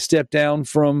just had to step down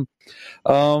from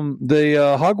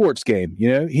the Hogwarts game,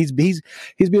 he's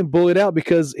been bullied out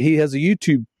because he has a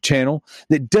YouTube channel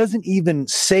that doesn't even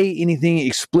say anything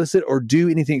explicit or do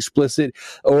anything explicit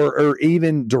or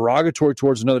even derogatory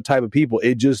towards another type of people.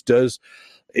 It just does.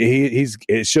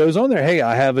 It shows on there, hey,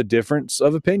 I have a difference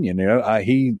of opinion.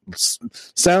 He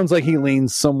sounds like he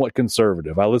leans somewhat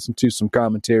conservative. I listened to some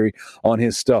commentary on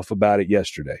his stuff about it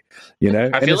yesterday.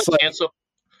 I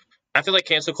feel like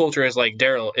cancel culture is like,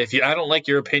 Daryl, I don't like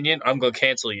your opinion, I'm going to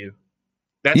cancel you.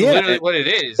 That's literally what it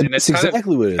is, and it's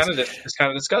exactly what it is. It's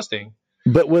kind of disgusting.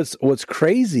 But what's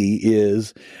crazy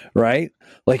is, right?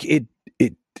 Like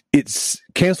it's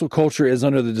cancel culture is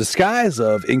under the disguise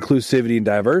of inclusivity and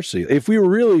diversity. If we were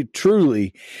really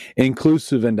truly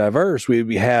inclusive and diverse,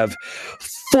 we have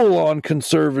full on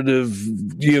conservative,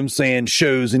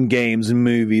 shows and games and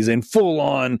movies, and full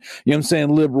on,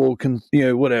 liberal,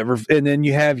 whatever. And then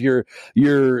you have your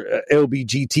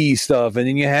LBGT stuff, and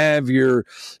then you have your,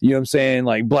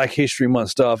 like Black History Month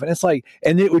stuff. And it's like,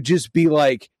 and it would just be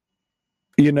like,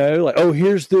 oh,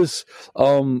 here's this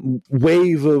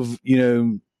wave of,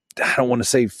 I don't want to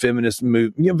say feminist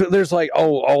move, but there's like,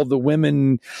 all the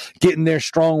women getting their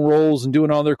strong roles and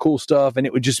doing all their cool stuff. And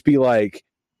it would just be like,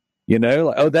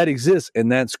 like, oh, that exists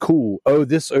and that's cool. Oh,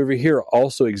 this over here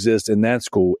also exists and that's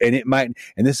cool. And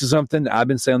and this is something that I've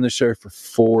been saying on this show for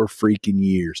 4 freaking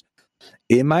years.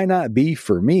 It might not be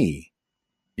for me,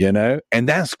 and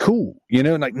that's cool.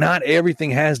 Like not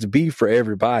everything has to be for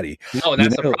everybody. No,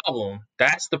 that's the problem.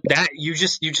 You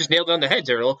just nailed it on the head,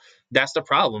 Daryl. That's the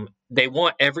problem. They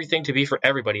want everything to be for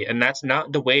everybody, and that's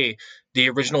not the way the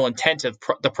original intent of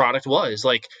the product was.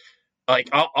 Like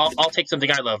I'll take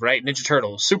something I love, right? Ninja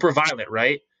Turtles, super violent,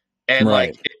 right? And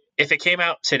right. Like if it came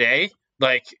out today,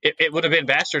 like it would have been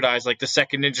bastardized like the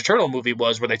second Ninja Turtle movie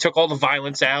was, where they took all the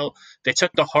violence out, they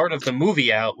took the heart of the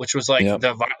movie out, which was like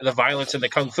the violence and the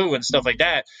kung fu and stuff like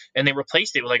that, and they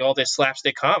replaced it with like all this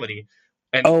slapstick comedy.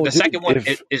 And the second one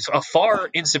is a far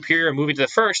superior movie to the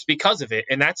first because of it,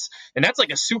 and that's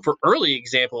like a super early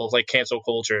example of like cancel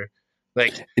culture.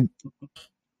 Like,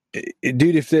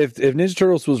 dude, if Ninja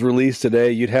Turtles was released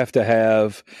today, you'd have to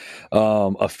have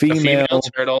a female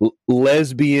turtle,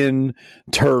 lesbian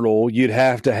turtle. You'd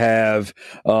have to have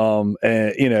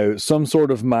some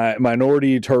sort of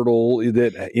minority turtle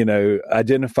that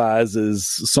identifies as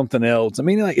something else. I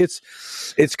mean, like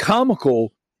it's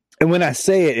comical. And when I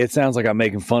say it, it sounds like I'm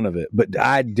making fun of it. But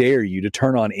I dare you to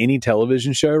turn on any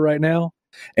television show right now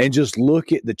and just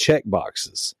look at the check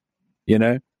boxes,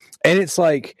 and it's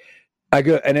like, I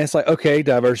go, and it's like, okay,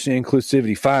 diversity and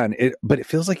inclusivity, fine. But it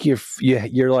feels like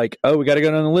you're like, oh, we got to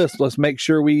go down the list. Let's make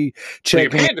sure we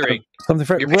check. You're pandering. Something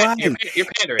for right. You're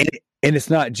pandering, and it's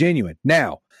not genuine.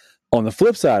 Now, on the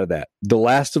flip side of that, The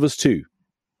Last of Us 2.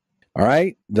 All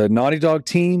right, the Naughty Dog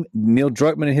team, Neil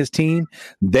Druckmann and his team,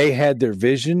 they had their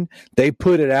vision. They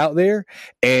put it out there,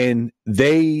 and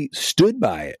they stood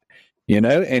by it.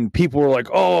 And people were like,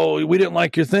 oh, we didn't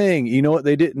like your thing. You know what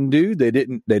they didn't do? They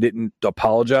didn't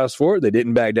apologize for it. They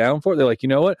didn't back down for it. They're like, you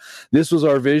know what? This was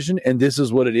our vision and this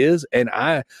is what it is. And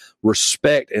I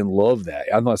respect and love that.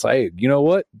 I'm like, hey, you know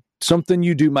what? Something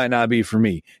you do might not be for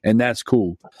me. And that's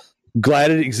cool.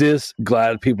 Glad it exists.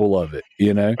 Glad people love it.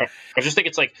 I just think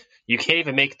it's like, you can't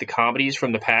even make the comedies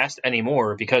from the past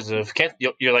anymore because of,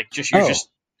 you're like, just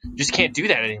can't do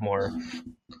that anymore.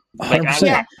 Like,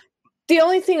 the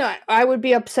only thing I would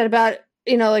be upset about,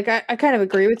 I kind of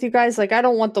agree with you guys. Like, I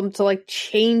don't want them to like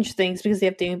change things because they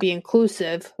have to be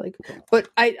inclusive. Like, but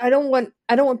I don't want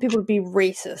people to be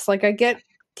racist. Like, I get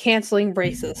canceling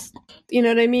racist. You know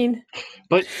what I mean?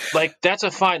 But like, that's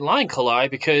a fine line, Kalai,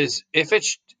 because if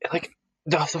it's like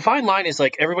the fine line is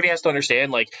like everybody has to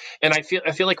understand. Like, and I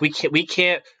feel like we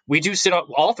do sit on,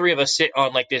 all three of us sit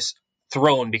on like this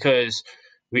throne because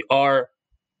we are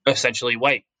essentially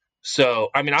white. So,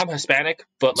 I mean, I'm Hispanic,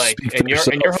 but like, and you're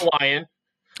Hawaiian.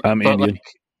 I'm Indian.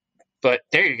 But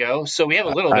there you go. So we have a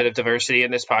little bit of diversity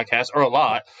in this podcast, or a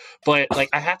lot. But like,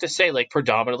 I have to say, like,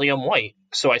 predominantly I'm white.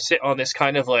 So I sit on this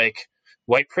kind of like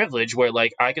white privilege where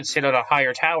like I could sit on a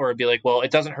higher tower and be like, well, it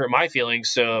doesn't hurt my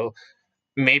feelings. So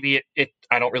maybe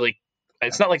I don't really,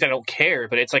 it's not like I don't care,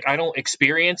 but it's like I don't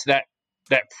experience that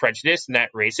prejudice and that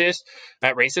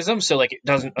racism. So like, it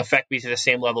doesn't affect me to the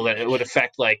same level that it would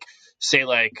affect, like, say,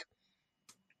 like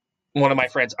one of my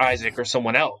friends, Isaac, or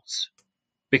someone else.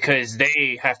 because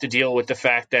they have to deal with the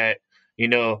fact that, you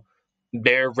know,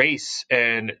 their race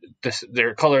and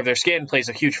their color of their skin plays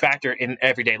a huge factor in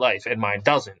everyday life, and mine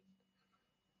doesn't.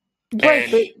 Right,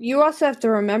 And- but you also have to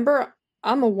remember,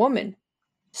 I'm a woman,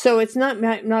 so it's not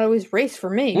always race for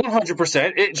me.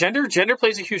 100%. Gender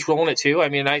plays a huge role in it too. I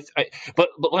mean, but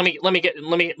let me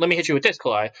hit you with this,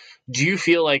 Kalai. Do you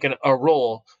feel like a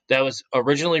role that was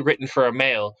originally written for a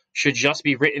male should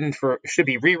be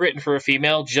rewritten for a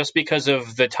female just because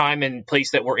of the time and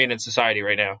place that we're in society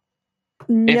right now?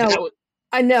 No,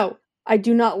 I know. I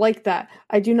do not like that.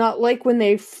 I do not like when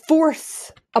they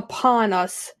force upon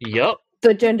us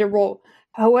the gender role.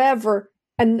 However,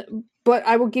 but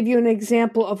I will give you an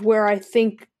example of where I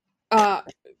think the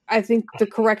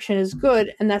correction is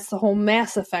good, and that's the whole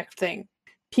Mass Effect thing.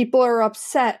 People are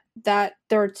upset that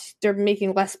they're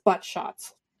making less butt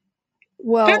shots.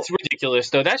 Well, that's ridiculous,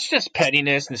 though. That's just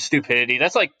pettiness and stupidity.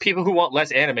 That's like people who want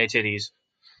less anime titties.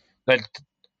 Like,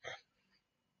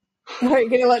 are you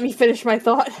going to let me finish my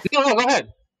thought? No, go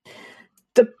ahead.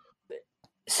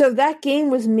 So that game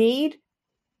was made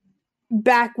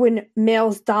back when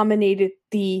males dominated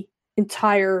the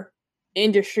entire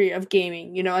industry of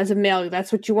gaming. You know, as a male,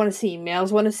 that's what you want to see.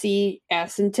 Males want to see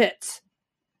ass and tits.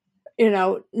 You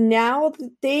know,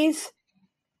 nowadays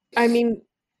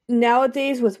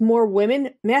with more women,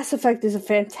 Mass Effect is a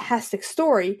fantastic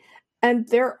story, and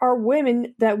there are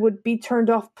women that would be turned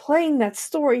off playing that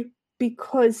story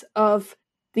because of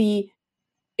the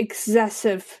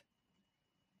excessive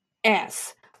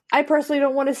ass. I personally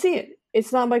don't want to see it.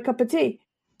 It's not my cup of tea.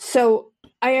 So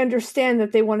I understand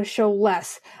that they want to show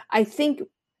less. I think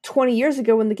 20 years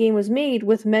ago when the game was made,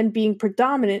 with men being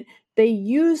predominant, they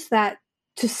used that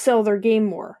to sell their game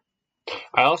more.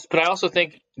 I also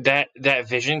think that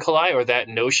vision, Kalai, or that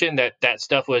notion that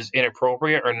stuff was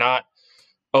inappropriate or not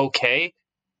okay,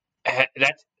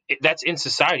 that's in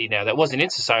society now. That wasn't in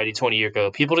society 20 years ago.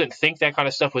 People didn't think that kind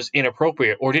of stuff was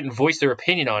inappropriate or didn't voice their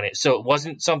opinion on it. So it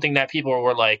wasn't something that people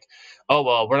were like, oh,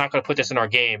 well, we're not going to put this in our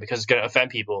game because it's going to offend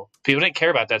people. People didn't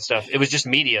care about that stuff. It was just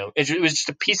medium. It was just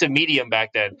a piece of medium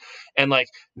back then. And like,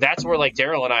 that's where like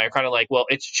Daryl and I are kind of like, well,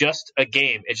 it's just a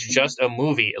game. It's just a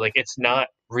movie. Like, it's not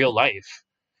real life.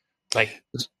 Like,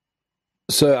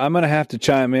 so I'm going to have to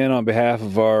chime in on behalf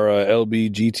of our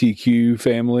LBGTQ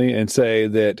family and say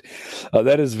that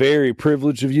that is very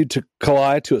privileged of you, to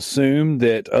Kalai, to assume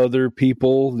that other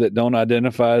people that don't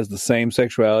identify as the same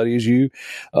sexuality as you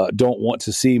don't want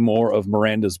to see more of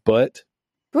Miranda's butt.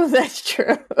 Well, that's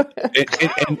true.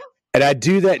 And I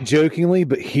do that jokingly,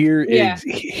 but here's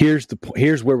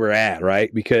where we're at,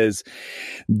 right? Because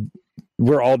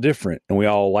we're all different and we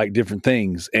all like different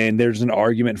things. And there's an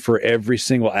argument for every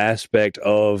single aspect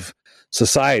of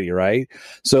society, right?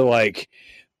 So like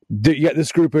you got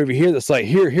this group over here that's like,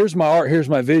 here's my art, here's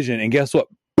my vision. And guess what?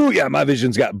 Booyah, my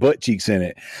vision's got butt cheeks in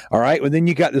it. All right. Well, then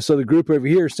you got this other group over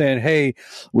here saying, hey,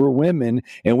 we're women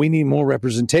and we need more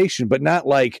representation, but not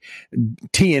like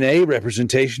TNA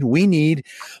representation. We need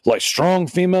like strong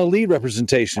female lead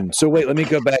representation. So wait, let me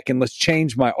go back and let's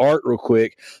change my art real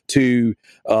quick to,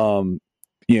 to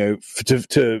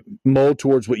mold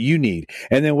towards what you need.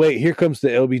 And then wait, here comes the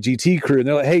LBGT crew. And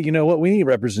they're like, hey, you know what? We need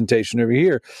representation over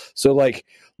here. So like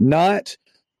not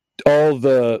all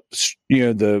the,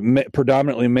 the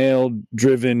predominantly male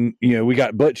driven, we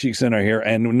got butt cheeks in our hair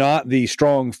and not the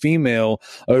strong female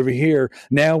over here.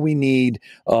 Now we need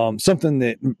something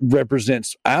that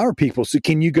represents our people. So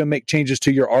can you go make changes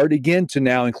to your art again to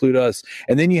now include us?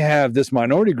 And then you have this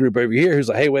minority group over here who's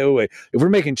like, hey, wait. If we're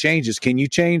making changes, can you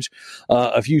change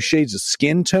a few shades of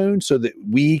skin tone so that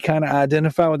we kind of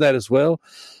identify with that as well?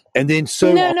 And then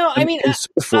so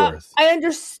forth. I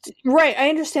understand. Right, I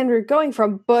understand where you're going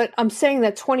from, but I'm saying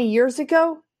that 20 years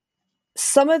ago,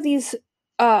 some of these,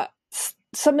 the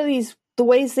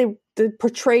ways they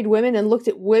portrayed women and looked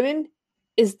at women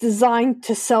is designed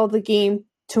to sell the game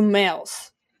to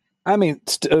males. I mean,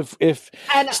 there's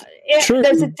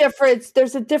a difference.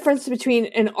 There's a difference between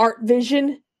an art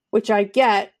vision, which I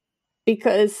get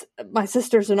because my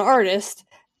sister's an artist.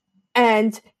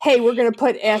 And hey, we're going to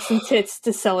put ass and tits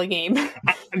to sell a game.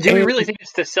 Do you really think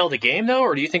it's to sell the game, though,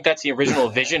 or do you think that's the original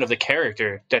vision of the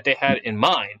character that they had in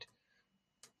mind?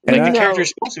 Like the character is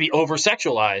supposed to be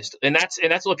over-sexualized, and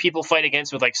that's what people fight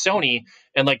against with like Sony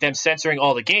and like them censoring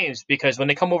all the games, because when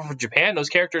they come over from Japan, those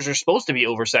characters are supposed to be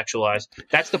over-sexualized.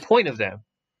 That's the point of them.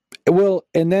 Well,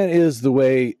 and that is the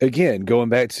way, again, going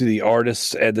back to the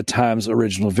artists at the time's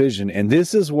original vision. And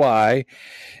this is why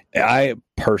I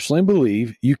personally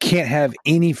believe you can't have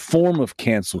any form of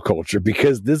cancel culture,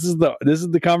 because this is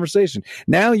the conversation.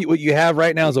 Now, what you have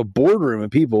right now is a boardroom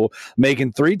of people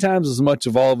making 3 times as much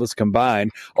of all of us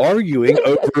combined, arguing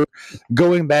over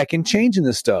going back and changing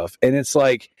this stuff. And it's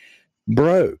like,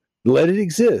 bro, let it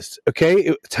exist.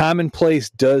 Okay. Time and place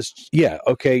does. Yeah.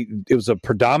 Okay. It was a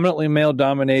predominantly male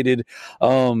dominated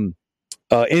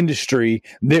industry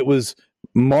that was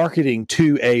marketing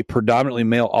to a predominantly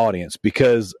male audience,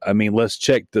 because I mean, let's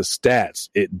check the stats.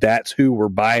 That's who were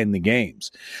buying the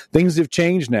games. Things have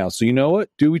changed now. So you know what?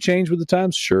 Do we change with the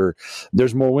times? Sure.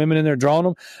 There's more women in there drawing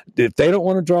them. If they don't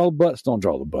want to draw the butts, don't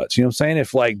draw the butts. You know what I'm saying?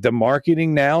 If like the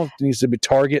marketing now needs to be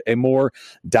target a more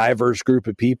diverse group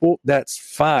of people, that's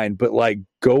fine. But like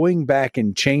going back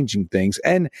and changing things,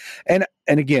 and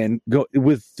again, go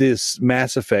with this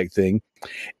Mass Effect thing,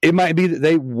 it might be that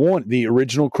the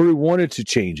original crew wanted to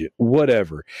change it,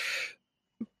 whatever.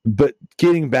 But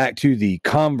getting back to the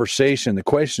conversation, the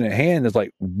question at hand is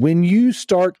like, when you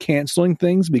start canceling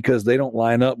things because they don't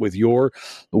line up with your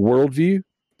worldview,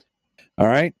 all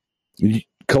right,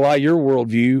 Kalai, your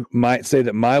worldview might say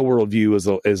that my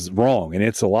worldview is wrong and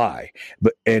it's a lie,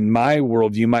 and my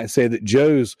worldview might say that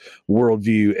Joe's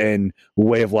worldview and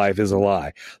way of life is a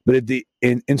lie. But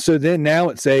so then now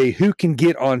it's who can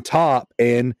get on top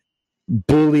and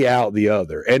bully out the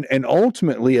other, and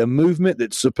ultimately a movement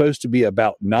that's supposed to be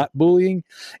about not bullying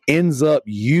ends up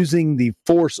using the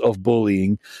force of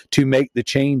bullying to make the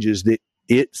changes that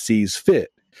it sees fit.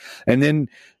 And then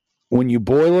when you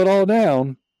boil it all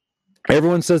down,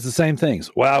 everyone says the same things.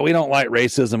 Well, we don't like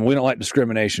racism. We don't like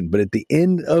discrimination. But at the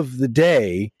end of the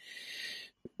day,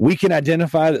 we can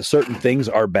identify that certain things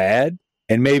are bad,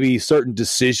 and maybe certain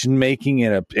decision making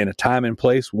in a time and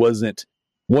place wouldn't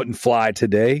fly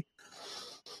today.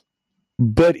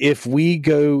 But if we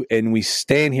go and we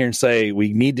stand here and say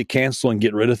we need to cancel and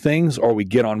get rid of things, or we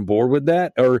get on board with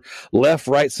that, or left,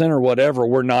 right, center, whatever,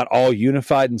 we're not all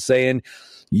unified in saying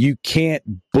you can't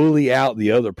bully out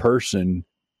the other person.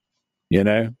 You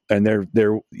know, and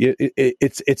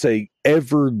it's a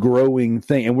ever growing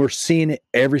thing, and we're seeing it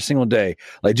every single day.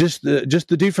 Like just the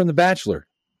dude from The Bachelor,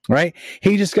 right?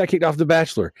 He just got kicked off The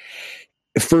Bachelor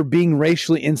for being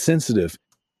racially insensitive.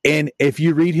 And if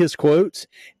you read his quotes,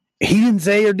 he didn't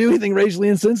say or do anything racially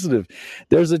insensitive.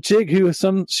 There's a chick who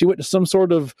she went to some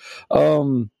sort of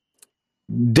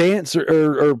dance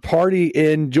or party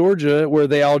in Georgia where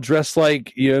they all dressed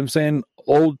like, you know what I'm saying,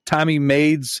 old-timey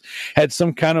maids, had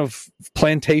some kind of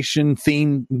plantation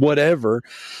theme, whatever,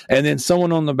 and then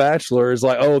someone on The Bachelor is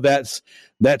like, oh, that's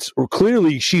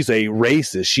clearly she's a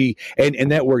racist. She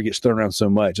and that word gets thrown around so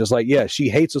much. It's like, yeah, she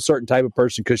hates a certain type of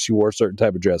person because she wore a certain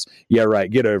type of dress. Yeah, right,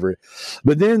 get over it.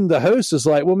 But then the host is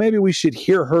like, well, maybe we should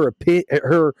hear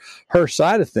her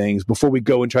side of things before we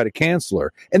go and try to cancel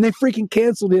her. And they freaking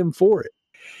canceled him for it.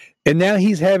 And now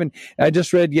I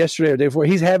just read yesterday or the day before,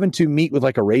 he's having to meet with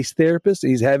like a race therapist.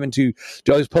 He's having to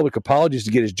do all these public apologies to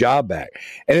get his job back.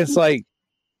 And it's like,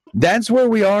 that's where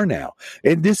we are now.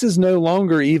 And this is no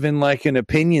longer even like an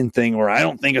opinion thing where I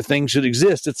don't think a thing should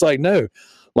exist. It's like, no,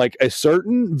 like a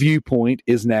certain viewpoint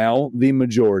is now the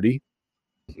majority,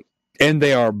 and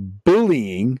they are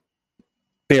bullying.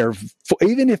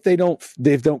 Even if they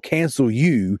don't cancel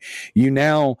you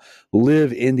now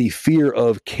live in the fear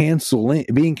of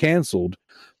being canceled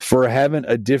for having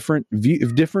a different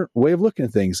way of looking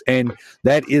at things. And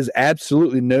that is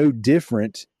absolutely no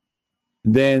different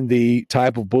than the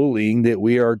type of bullying that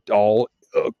we are all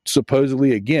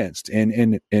supposedly against.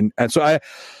 And so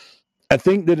I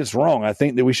think that it's wrong. I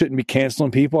think that we shouldn't be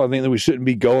canceling people. I think that we shouldn't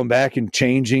be going back and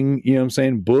changing, you know what I'm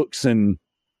saying, books and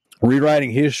rewriting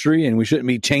history, and we shouldn't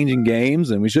be changing games,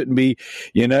 and we shouldn't be,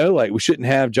 you know, like we shouldn't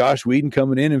have Josh Whedon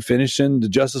coming in and finishing the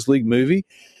Justice League movie.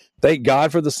 Thank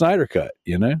God for the Snyder Cut,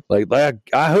 you know, like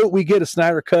I hope we get a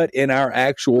Snyder Cut in our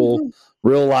actual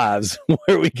real lives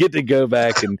where we get to go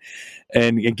back and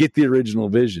get the original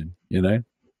vision, you know.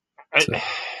 So.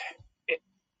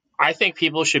 I think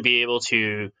people should be able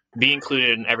to be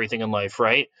included in everything in life,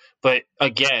 right? But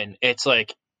again, it's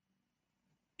like,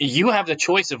 you have the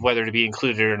choice of whether to be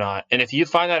included or not. And if you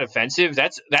find that offensive,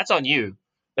 that's on you.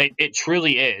 Like, it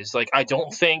truly is. Like, I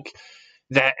don't think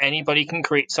that anybody can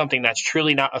create something that's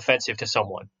truly not offensive to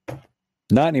someone.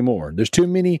 Not anymore. There's too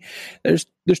many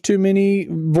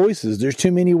voices. There's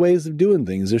too many ways of doing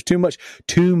things. There's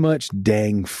too much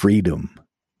dang freedom.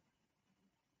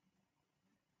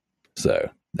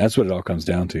 So that's what it all comes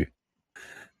down to.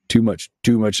 Too much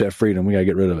that freedom. We gotta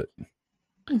get rid of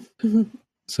it.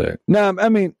 So no, I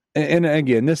mean, and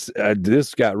again, this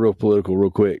got real political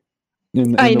real quick.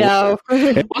 I know.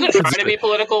 I wasn't trying to be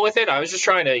political with it. I was just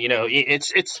trying to,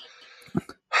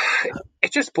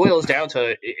 it just boils down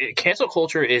to cancel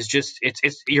culture is just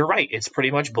it's you're right. It's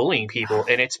pretty much bullying people,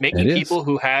 and it's making people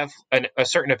who have a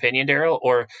certain opinion, Daryl,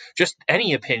 or just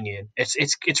any opinion.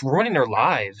 It's ruining their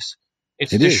lives.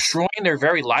 It's destroying their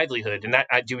very livelihood, and that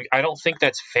I don't think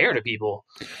that's fair to people.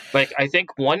 Like, I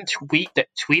think one tweet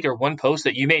or one post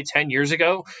that you made 10 years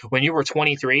ago when you were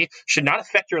 23 should not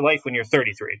affect your life when you're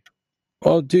 33.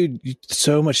 Well, dude,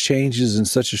 so much changes in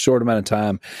such a short amount of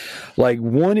time. Like,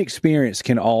 one experience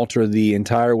can alter the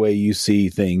entire way you see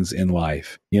things in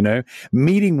life, you know?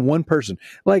 Meeting one person.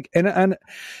 Like, and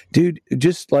dude,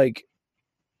 just like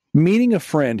meeting a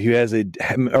friend who has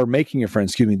making a friend,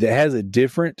 that has a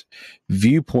different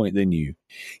viewpoint than you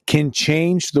can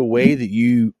change the way that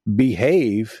you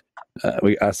behave.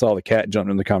 I saw the cat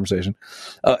jumping in the conversation,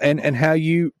 and how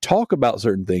you talk about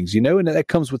certain things, you know, and that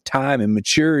comes with time and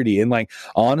maturity. And like,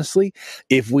 honestly,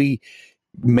 if we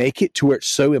make it to where it's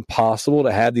so impossible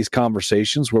to have these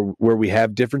conversations where we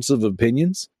have differences of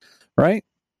opinions, right?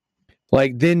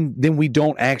 Like, then we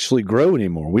don't actually grow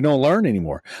anymore. We don't learn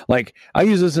anymore. Like, I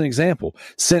use this as an example.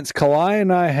 Since Kalai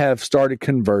and I have started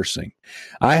conversing,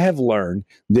 I have learned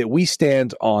that we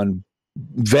stand on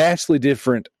vastly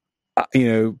different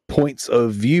points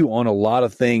of view on a lot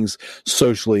of things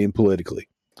socially and politically.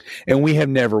 And we have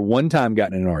never one time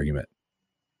gotten in an argument.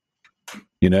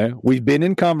 You know, we've been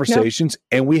in conversations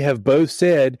and we have both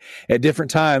said at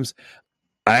different times,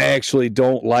 I actually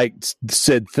don't like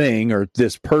said thing or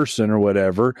this person or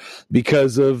whatever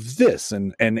because of this.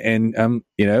 And and I'm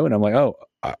like, oh,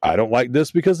 I don't like this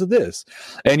because of this.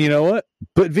 And you know what?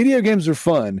 But video games are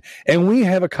fun and we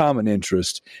have a common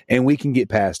interest and we can get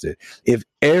past it. If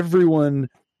everyone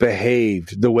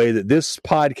behaved the way that this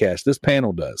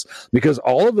panel does, because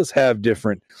all of us have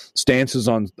different stances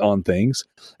on things,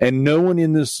 and no one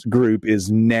in this group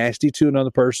is nasty to another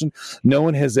person. No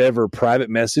one has ever private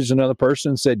messaged another person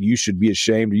and said, you should be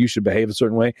ashamed or you should behave a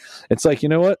certain way. It's like, you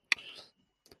know what?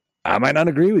 I might not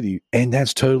agree with you. And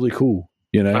that's totally cool.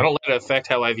 You know, I don't let it affect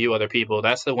how I view other people.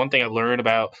 That's the one thing I've learned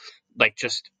about, like,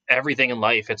 just everything in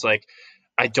life. It's like,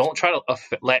 I don't try to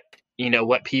let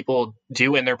what people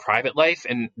do in their private life,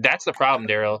 and that's the problem,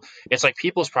 Daryl. It's like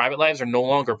people's private lives are no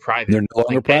longer private. They're no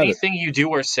longer private. Anything you do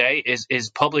or say is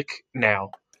public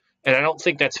now, and I don't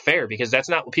think that's fair because that's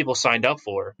not what people signed up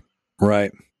for.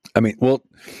 Right. I mean, well,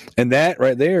 and that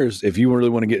right there is, if you really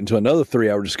want to get into another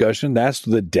 3-hour discussion, that's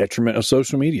the detriment of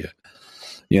social media.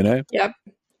 You know. Yep.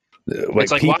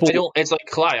 It's like, it's like,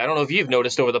 Kalai, I don't know if you've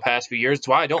noticed over the past few years, it's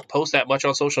why I don't post that much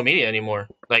on social media anymore,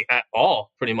 like at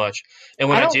all, pretty much. And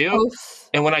when I do,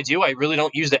 I really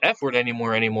don't use the F word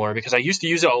anymore because I used to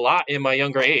use it a lot in my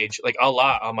younger age, like a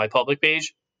lot on my public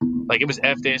page. Like, it was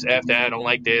F this, F that, I don't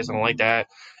like this, I don't like that.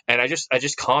 And I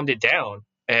just calmed it down.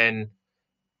 And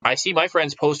I see my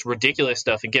friends post ridiculous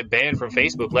stuff and get banned from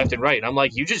Facebook left and right. And I'm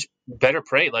like, you just better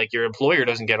pray like your employer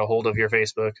doesn't get a hold of your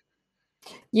Facebook.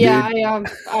 Yeah,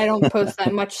 I don't post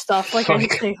that much stuff. Like, I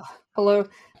just say hello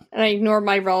and I ignore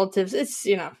my relatives. It's,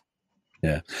 Yeah.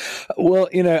 Well,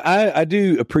 I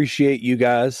do appreciate you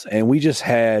guys, and we just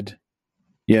had,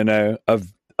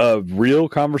 a real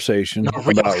conversation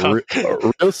about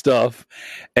real stuff,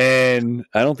 and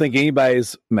I don't think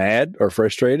anybody's mad or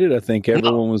frustrated. I think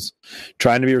everyone was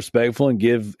trying to be respectful and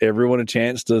give everyone a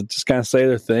chance to just kind of say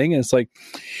their thing. And it's like,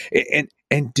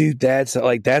 and dude, that's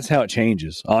how it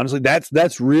changes. Honestly,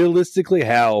 that's realistically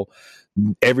how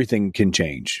everything can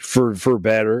change for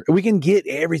better. We can get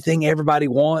everything everybody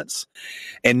wants,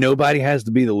 and nobody has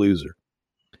to be the loser.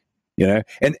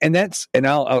 And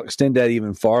I'll extend that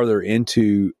even farther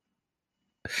into,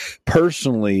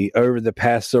 personally, over the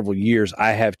past several years,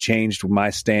 I have changed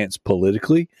my stance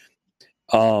politically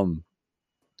on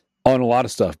a lot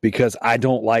of stuff, because I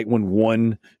don't like when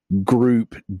one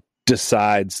group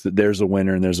decides that there's a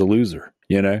winner and there's a loser,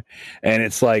 and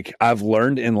it's like, I've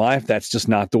learned in life that's just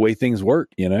not the way things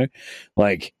work.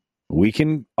 Like, we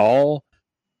can all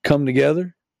come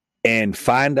together and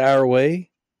find our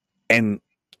way and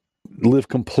live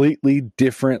completely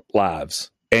different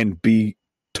lives and be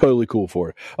totally cool for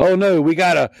it. Oh no, we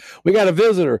got a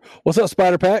visitor. What's up,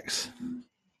 Spider Pax?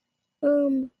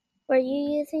 Were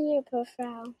you using your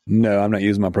profile? No, I'm not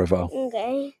using my profile.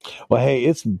 Okay. Well, hey,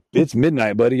 it's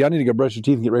midnight, buddy. Y'all need to go brush your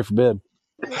teeth and get ready for bed.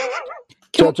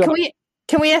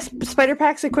 Can we ask Spider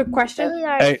Pax a quick question?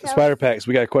 Hey, Spider Pax,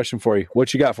 we got a question for you.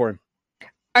 What you got for him?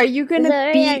 Are you gonna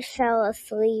I fell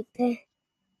asleep.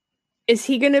 Is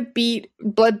he gonna beat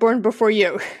Bloodborne before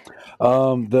you?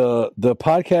 The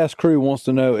podcast crew wants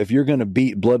to know if you're gonna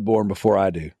beat Bloodborne before I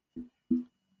do.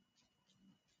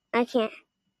 I can't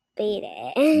beat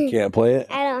You it. can't play it.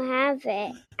 I don't have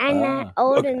it. I'm not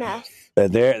old okay. enough.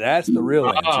 That's the real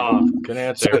answer. Oh, good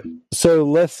answer. So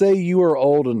let's say you are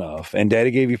old enough and Daddy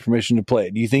gave you permission to play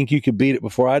it. Do you think you could beat it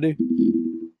before I do?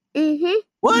 Mm-hmm.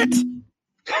 What?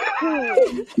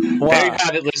 There you Why?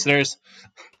 have it, listeners.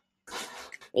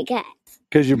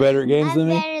 Because you're better at games I'm than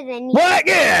me? better than you. What?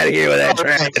 Get out of here with that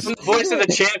trash. I'm the voice of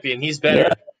the champion. He's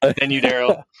better than you,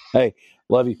 Daryl. Hey,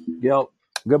 love you. Yo,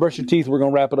 go brush your teeth. We're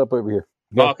going to wrap it up over here.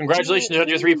 Go. Oh, congratulations on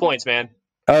your 3 points, man.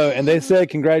 Oh, and they said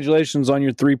congratulations on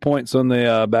your 3 points on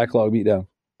the backlog beatdown.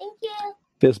 Thank you.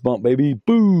 Fist bump, baby.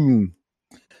 Boom.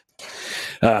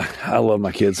 I love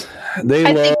my kids.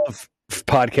 They love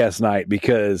podcast night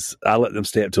because I let them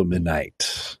stay up till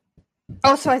midnight.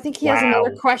 Also, I think he has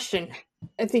another question.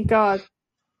 I think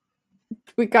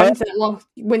we got into that long.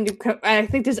 I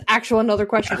think there's actual another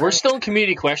question. We're still in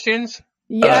community questions?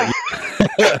 Yeah.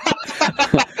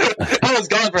 I was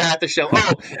gone for half the show.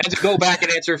 Oh, and to go back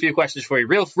and answer a few questions for you.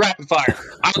 Real rapid fire.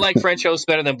 I like French toast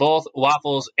better than both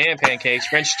waffles and pancakes.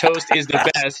 French toast is the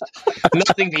best.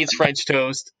 Nothing beats French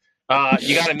toast.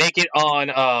 You got to make it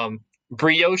on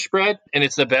brioche bread, and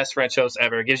it's the best French toast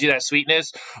ever. It gives you that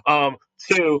sweetness.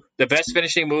 2, the best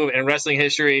finishing move in wrestling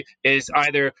history is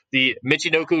either the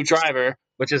Michinoku Driver,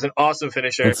 which is an awesome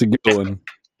finisher. That's a good one.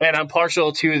 And I'm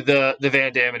partial to the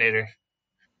Van Daminator.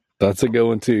 That's a good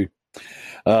one, too.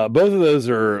 Both of those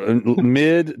are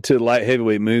mid to light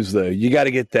heavyweight moves, though. You got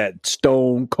to get that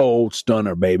stone cold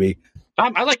stunner, baby.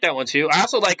 I like that one, too. I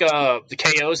also like the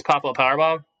KO's pop-up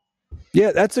powerbomb.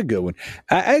 Yeah, that's a good one.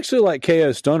 I actually like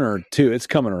KO Stunner, too. It's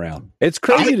coming around. It's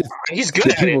crazy. He's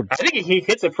good at it. I think he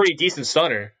hits a pretty decent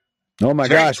stunner. Oh, my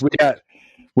gosh.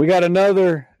 We got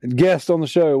another guest on the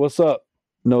show. What's up,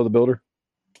 Noah the Builder?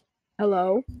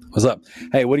 Hello. What's up?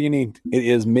 Hey, what do you need? It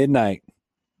is midnight.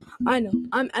 I know.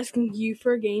 I'm asking you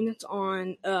for a game that's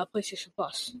on PlayStation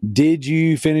Plus. Did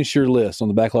you finish your list on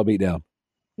the Backlog Beatdown?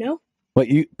 No. What,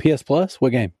 you PS Plus?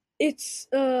 What game? It's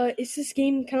this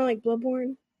game kind of like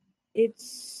Bloodborne.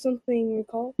 It's something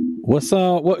recall. What's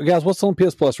on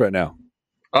PS Plus right now?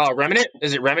 Remnant?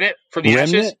 Is it Remnant from the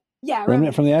Remnant? Ashes? Yeah,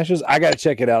 Remnant from the Ashes? I got to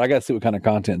check it out. I got to see what kind of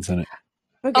content's in it.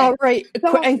 Okay. All right.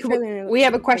 Go And on. we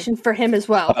have a question for him as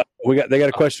well. They got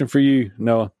a question for you,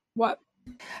 Noah. What?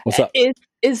 What's up?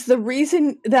 Is the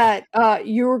reason that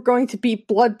you were going to beat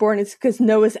Bloodborne is because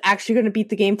Noah's actually going to beat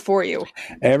the game for you?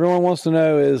 Everyone wants to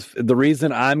know is the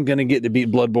reason I'm going to get to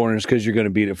beat Bloodborne is because you're going to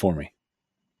beat it for me.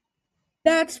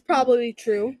 That's probably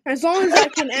true. As long as I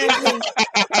can actually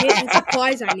get the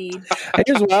supplies I need.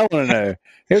 Here's what I want to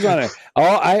know.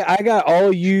 I got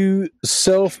all you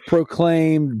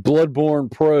self-proclaimed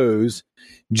Bloodborne pros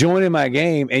joining my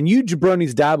game, and you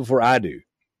jabronis die before I do.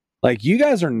 Like, you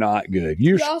guys are not good.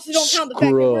 You're You also don't count the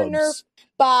fact that we're nerfed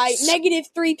by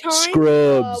 -3 times.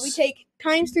 Scrubs. We take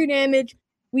 ×3 damage.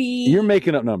 You're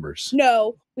making up numbers.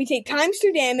 No, we take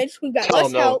 ×3 damage. We've got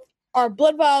less health. Our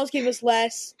blood vials give us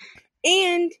less.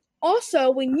 And also,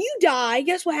 when you die,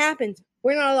 guess what happens?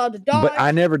 We're not allowed to die. But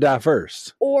I never die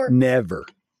first. Never.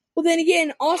 Well, then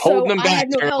again, also, I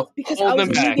had no health because I was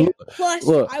moving. Plus,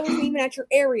 I wasn't even at your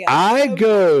area. I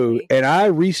go and I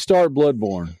restart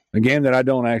Bloodborne, a game that I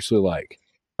don't actually like.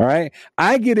 All right?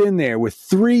 I get in there with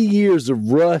 3 years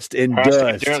of rust and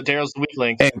dust. Daryl's the weak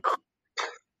link.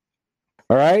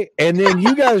 All right? And then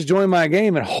you guys join my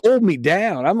game and hold me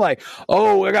down. I'm like,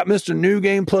 oh, I got Mr. New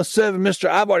Game +7.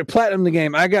 I've already platinumed the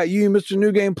game. I got you, Mr.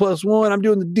 New Game +1. I'm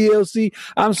doing the DLC.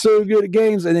 I'm so good at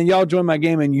games. And then y'all join my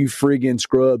game and you friggin'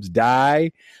 scrubs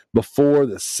die before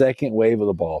the second wave of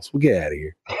the boss. We'll get out of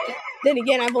here. Then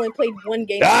again, I've only played one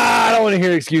game. I don't want to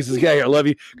hear excuses. Get out of here. I love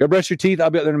you. Go brush your teeth.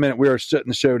 I'll be out there in a minute. We are shutting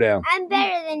the show down. I'm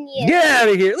better than you. Get out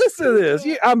of here. Listen to this.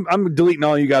 I'm deleting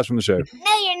all you guys from the show. No,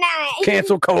 you're not.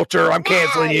 Cancel culture. I'm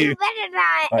canceling you. You better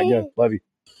not. All right, go. Love you.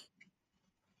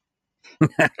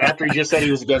 After he just said he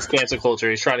was against cancel culture,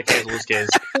 he's trying to cancel his kids.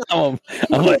 I'm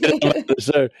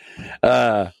so,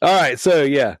 all right. So,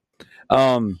 yeah.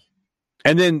 And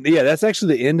then, that's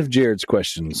actually the end of Jared's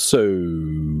questions. So,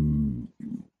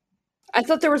 I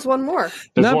thought there was one more.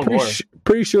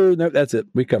 Pretty sure. No, that's it.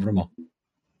 We covered them all.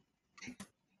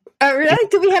 Really?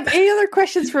 Do we have any other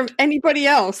questions from anybody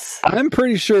else? I'm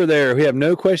pretty sure we have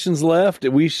no questions left.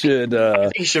 We should. I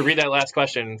think you should read that last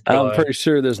question. I'm pretty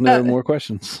sure there's no more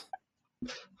questions.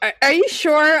 Are you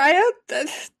sure? I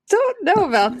don't know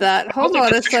about that. Hold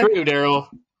on a second. True, Daryl.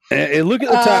 And look at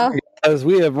the time. guys,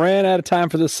 we have ran out of time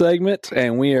for this segment,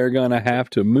 and we are going to have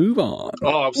to move on.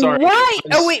 Oh, I'm sorry. Why?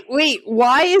 Oh, wait.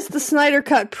 Why is the Snyder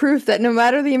Cut proof that no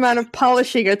matter the amount of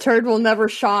polishing, a turd will never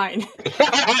shine?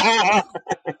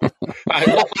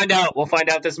 We'll find out. We'll find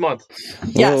out this month.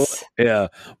 Yes. Well, yeah,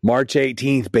 March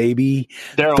 18th, baby.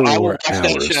 Daryl, I will 4 watch that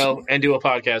hours. show and do a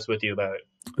podcast with you about it.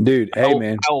 Dude, hey,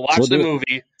 man. I will watch we'll the do it.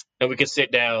 movie, and we can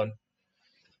sit down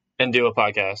and do a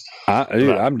podcast.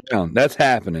 Dude, I'm down. That's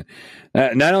happening.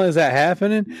 Not only is that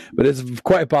happening, but it's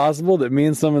quite possible that me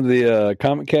and some of the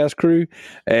Comic Cast crew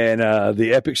and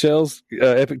the Epic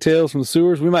Tales from the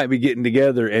Sewers, we might be getting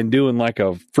together and doing like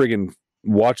a friggin'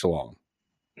 watch along.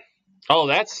 Oh,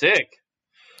 that's sick.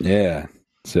 Yeah.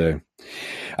 So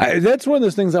that's one of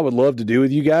those things I would love to do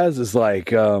with you guys is like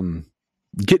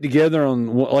get together on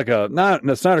like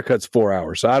Snyder Cut's 4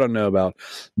 hours. So I don't know about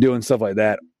doing stuff like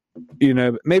that. You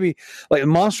know, maybe like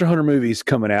Monster Hunter movies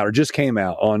coming out or just came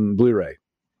out on Blu-ray.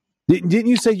 Didn't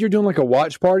you say you're doing like a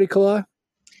watch party, Kalai?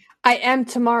 I am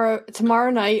tomorrow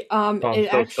night. I'm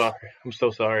so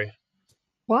sorry.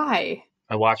 Why?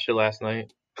 I watched it last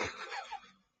night.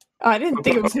 I didn't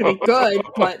think it was going to be good,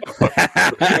 but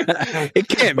it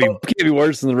can't be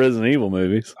worse than the Resident Evil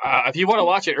movies. If you want to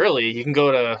watch it early, you can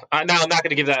go to. No, I'm not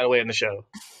going to give that away on the show.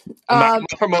 I'm not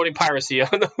promoting piracy on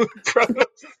the.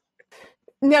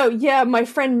 No, yeah, my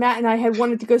friend Matt and I had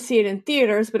wanted to go see it in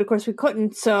theaters, but of course we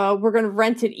couldn't. So we're going to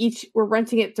rent it we're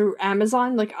renting it through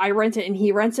Amazon. Like I rent it and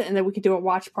he rents it, and then we could do a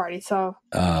watch party. So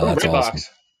that's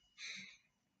awesome.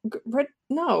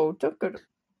 No, don't go to.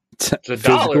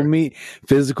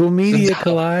 Physical media,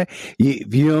 Kalai.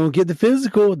 If you don't get the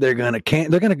physical, they're gonna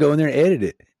go in there and edit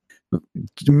it.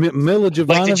 Mila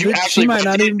Jovanovic, she might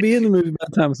not even be in the movie by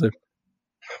the time. So,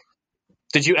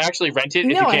 did you actually rent it?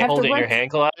 No, if you I can't have hold to it in your rent-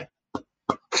 hand, Kalai?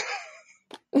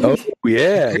 oh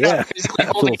yeah. Physically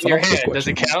hold it in your hand. Does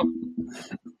it count?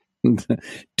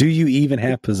 Do you even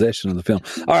have possession of the film?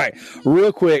 All right,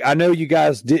 real quick. I know you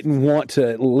guys didn't want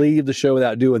to leave the show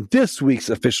without doing this week's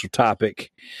official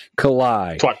topic.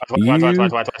 Kalai,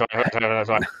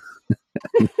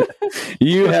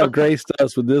 you have graced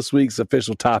us with this week's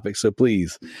official topic. So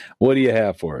please, what do you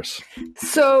have for us?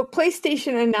 So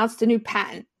PlayStation announced a new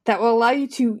patent that will allow you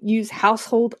to use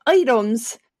household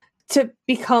items to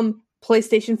become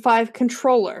PlayStation 5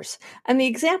 controllers. And the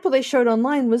example they showed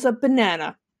online was a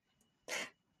banana.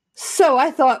 So I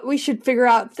thought we should figure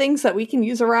out things that we can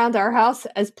use around our house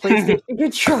as PlayStation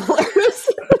controllers.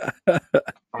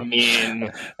 I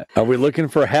mean, are we looking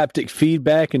for haptic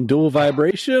feedback and dual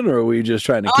vibration, or are we just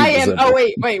trying to keep it simple? Oh,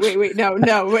 wait.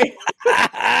 No, wait.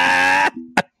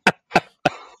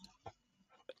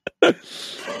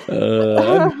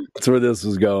 That's where this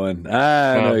was going.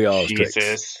 I know y'all.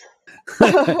 Jesus.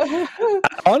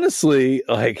 Honestly,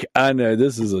 like I know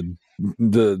this is the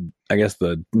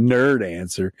nerd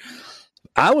answer.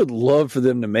 I would love for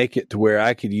them to make it to where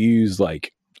I could use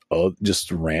like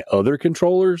just other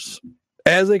controllers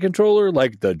as a controller,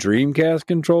 like the Dreamcast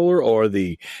controller or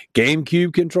the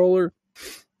GameCube controller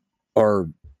or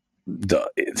the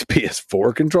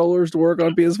PS4 controllers to work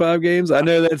on PS5 games. I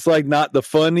know that's like not the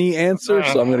funny answer,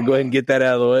 so I'm going to go ahead and get that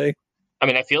out of the way. I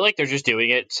mean, I feel like they're just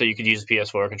doing it so you could use a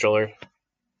PS4 controller.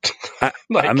 I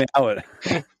would.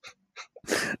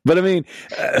 But I mean,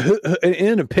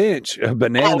 in a pinch, a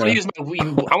banana. I want to use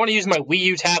my Wii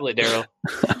U tablet, Daryl.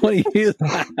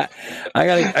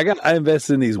 I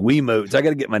invested in these Wiimotes. I got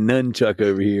to get my nunchuck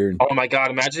over here. Oh my god!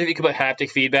 Imagine if you could put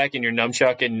haptic feedback in your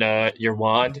nunchuck and your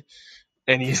wand,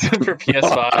 and use it for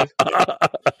PS5.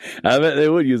 I bet they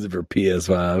would use it for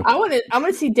PS5. I want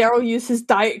to see Daryl use his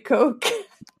Diet Coke.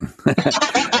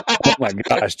 Oh my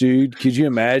gosh, dude. Could you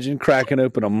imagine cracking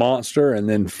open a Monster and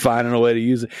then finding a way to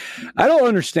use it? I don't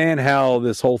understand how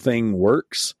this whole thing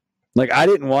works. Like, I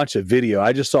didn't watch a video.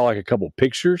 I just saw like a couple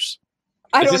pictures.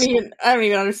 I don't even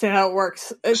understand how it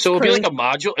works. So it'd be like a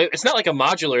module. It's not like a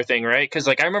modular thing, right? Because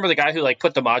like I remember the guy who like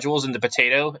put the modules in the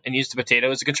potato and used the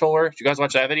potato as a controller. Did you guys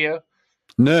watch that video?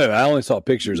 No, I only saw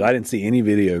pictures. I didn't see any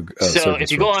video. So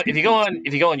if you go on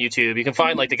YouTube, you can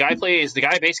find like the guy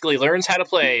basically learns how to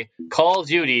play Call of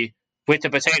Duty with the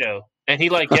potato, and he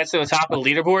like gets to the top of the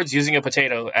leaderboards using a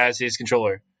potato as his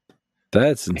controller.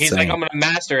 That's insane. He's like, I'm gonna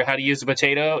master how to use a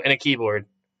potato and a keyboard.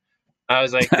 I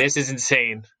was like, this is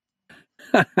insane.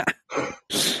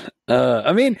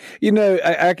 I mean, you know,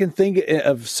 I can think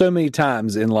of so many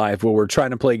times in life where we're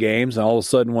trying to play games and all of a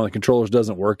sudden one of the controllers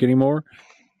doesn't work anymore.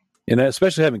 You know,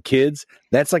 especially having kids,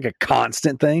 that's like a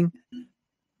constant thing.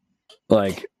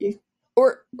 Like,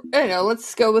 or I don't know,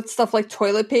 let's go with stuff like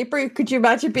toilet paper. Could you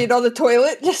imagine being on the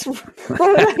toilet just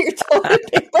rolling out your toilet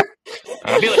paper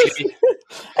I'd be like,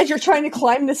 as you're trying to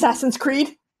climb an Assassin's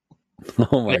Creed?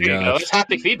 Oh my There you go. gosh. It's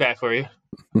haptic feedback for you.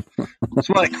 It's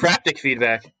more like craptic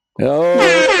feedback. Oh,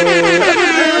 that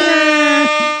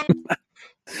is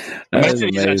Imagine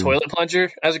using a amazing. toilet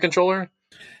plunger as a controller.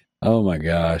 Oh my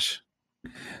gosh.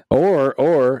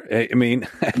 Or I mean,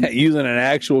 using an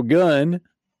actual gun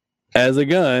as a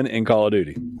gun in Call of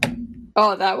Duty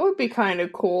Oh, that would be kind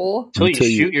of cool. Until you Until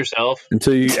you- shoot yourself.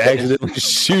 until you accidentally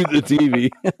shoot the TV.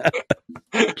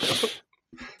 It's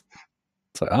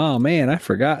like, oh man, I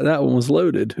forgot that one was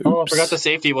loaded. Oh, I Oops. forgot the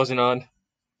safety wasn't on.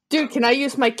 Dude, can I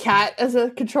use my cat as a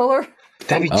controller?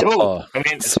 That'd be Oh. dope. I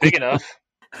mean, it's big enough.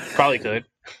 Probably could.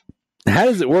 How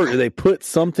does it work? Do they put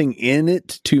something in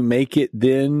it to make it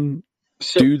then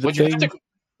So do the would you thing?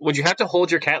 would you have to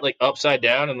hold your cat like upside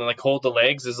down and then like hold the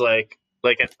legs as like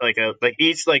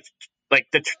each like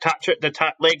the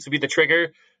top legs would be the trigger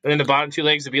and then the bottom two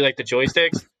legs would be like the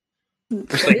joysticks?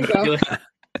 Just, There you go.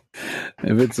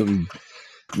 If it's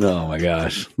oh my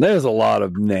gosh, there's a lot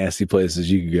of nasty places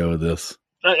you could go with this.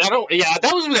 I don't. Yeah,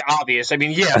 that was really obvious. I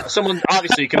mean, yeah, someone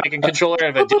obviously could make a controller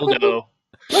out of a dildo,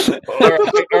 or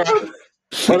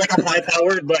like a high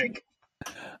powered like.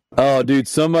 Oh, dude,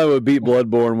 somebody would beat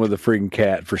Bloodborne with a freaking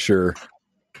cat for sure.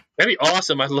 That'd be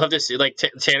awesome. I'd love to see like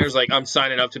Tanner's like I'm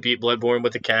signing up to beat Bloodborne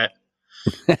with a cat.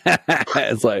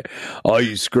 It's like, all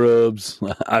you scrubs,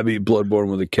 I beat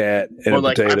Bloodborne with a cat and Or a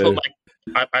like potato.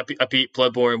 I beat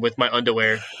Bloodborne with my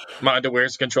underwear. My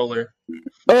underwear's controller.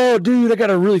 Oh, dude, I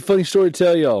got a really funny story to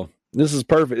tell y'all. This is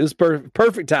perfect. This is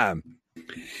perfect time.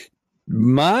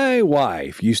 My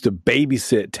wife used to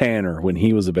babysit Tanner when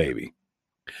he was a baby.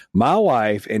 My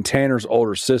wife and Tanner's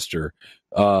older sister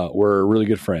were really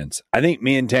good friends. I think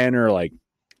me and Tanner are like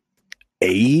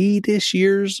 8-ish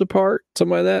years apart,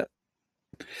 something like that.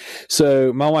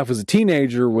 So my wife was a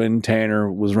teenager when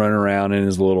Tanner was running around in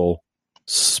his little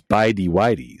Spidey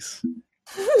Whiteys.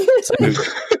 So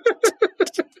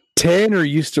Tanner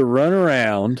used to run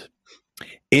around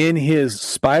in his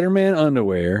Spider-Man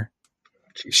underwear,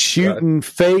 shooting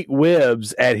fake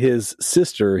webs at his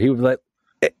sister. He would be like,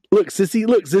 look,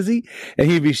 sissy,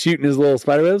 and he'd be shooting his little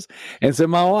spider webs. And so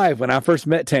my wife, when I first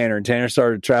met Tanner and Tanner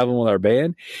started traveling with our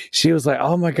band, she was like,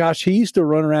 oh my gosh, he used to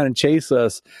run around and chase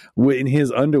us in his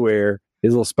underwear,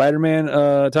 his little Spider-Man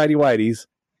tidy whities,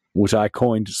 which I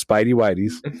coined Spidey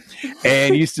Whiteys,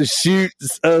 and used to shoot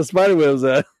spider webs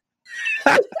at.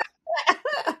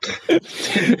 Tanner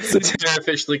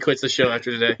officially quits the show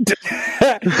after today.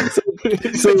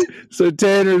 so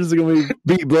Tanner's gonna be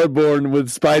beat Bloodborne with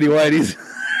Spidey Whiteys.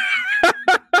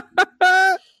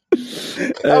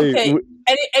 Okay.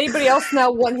 Anybody else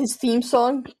now want his theme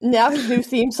song? Now his new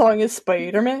theme song is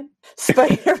Spider-Man.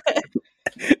 Spider-Man.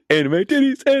 Anime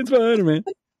titties and Spider-Man.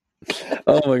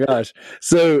 Oh my gosh.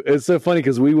 So it's so funny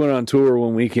because we went on tour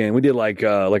one weekend. We did like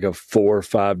a 4 or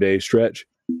 5 day stretch.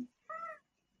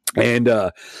 And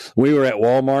we were at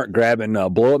Walmart grabbing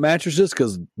blow-up mattresses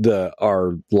because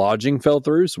our lodging fell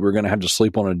through, so we were going to have to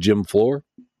sleep on a gym floor.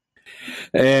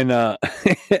 And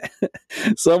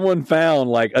someone found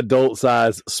like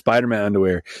adult-size Spider-Man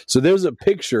underwear. So there's a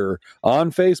picture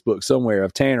on Facebook somewhere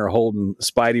of Tanner holding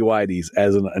Spidey Whiteys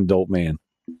as an adult man.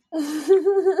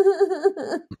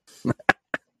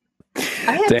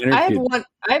 I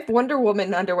have Wonder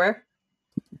Woman underwear.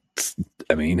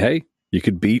 I mean, hey, you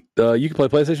could play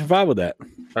PlayStation 5 with that.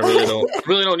 I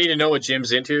really don't need to know what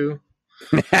Jim's into.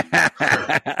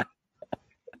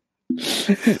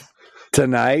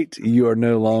 Tonight, you are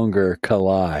no longer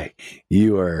Kalai.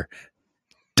 You are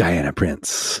Diana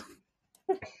Prince.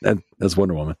 That's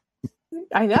Wonder Woman.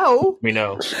 I know. We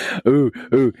know. Ooh,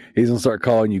 he's gonna start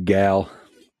calling you gal.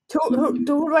 Who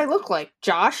do I look like?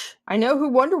 Josh? I know who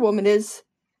Wonder Woman is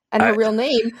and her real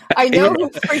name. I know who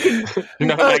freaking...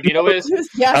 No, like, you know what it is?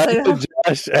 Yes, I know.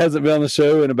 Josh hasn't been on the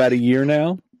show in about a year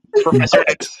now. Professor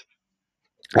X.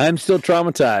 I'm still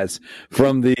traumatized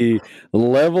from the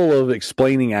level of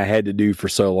explaining I had to do for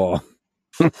so long.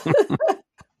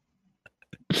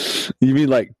 You mean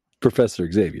like Professor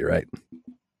Xavier, right?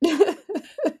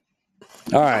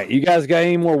 All right. You guys got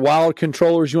any more wild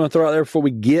controllers you want to throw out there before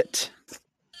we get?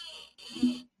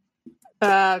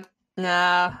 Nah,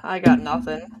 I got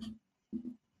nothing.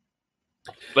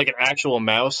 Like an actual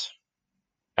mouse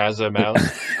as a mouse.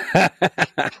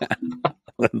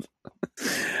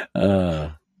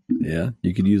 Yeah,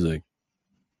 you could use a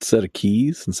set of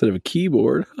keys instead of a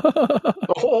keyboard.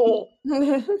 Oh.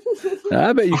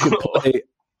 I bet you could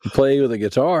play with a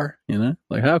guitar, you know?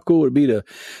 Like how cool would it be to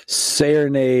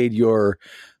serenade your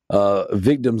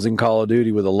victims in Call of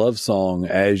Duty with a love song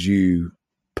as you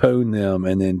pwn them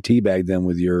and then teabag them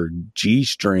with your G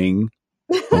string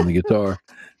on the guitar.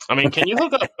 I mean, can you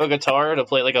hook up a guitar to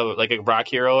play like a Rock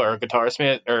Hero or a Guitar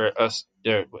Smith or is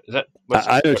that?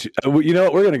 I know. You know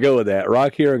what? We're gonna go with that.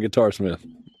 Rock Hero and Guitar Smith.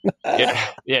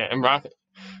 yeah, and Rock.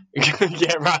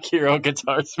 Yeah, Rock Hero,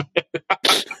 Guitar Smith.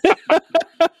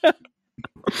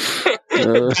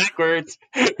 Backwards.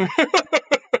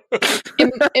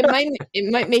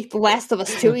 It might make The Last of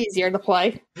Us 2 easier to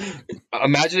play.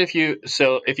 Imagine if you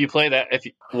play that.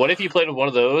 What if you played with one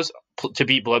of those to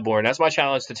beat Bloodborne? That's my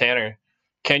challenge to Tanner.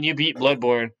 Can you beat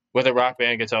Bloodborne with a Rock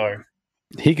Band guitar?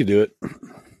 He could do it.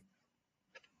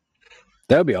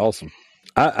 That would be awesome.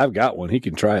 I've got one. He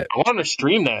can try it. I want to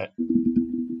stream that.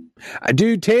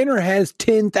 Dude, Tanner has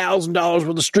 $10,000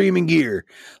 worth of streaming gear.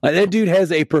 Like, that dude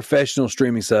has a professional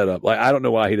streaming setup. Like, I don't know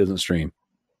why he doesn't stream.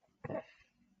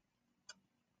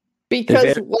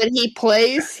 Because when he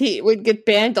plays, he would get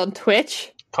banned on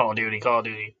Twitch. Call of Duty.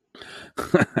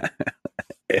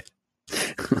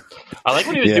 I like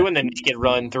when he was doing the naked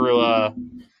run through.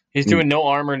 He's doing no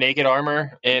armor, naked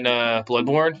armor in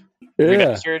Bloodborne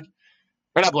remastered,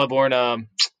 or not Bloodborne.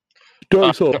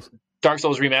 Dark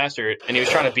Souls remastered, and he was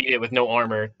trying to beat it with no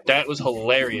armor. That was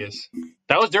hilarious.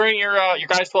 That was during your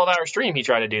guys' 12-hour stream. He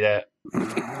tried to do that.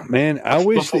 Man, I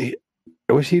wish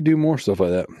he'd do more stuff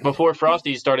like that. Before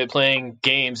Frosty started playing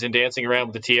games and dancing around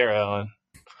with the tiara on.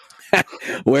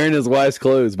 Wearing his wife's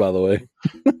clothes, by the way.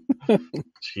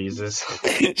 Jesus.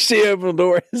 She opened the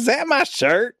door. Is that my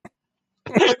shirt?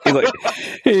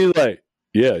 He's like,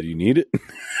 yeah, you need it?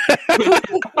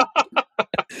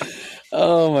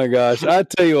 Oh my gosh. I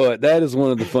tell you what, that is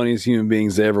one of the funniest human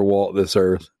beings to ever walk this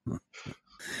earth.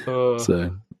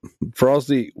 So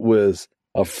Frosty was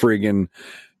a friggin'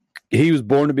 he was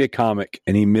born to be a comic,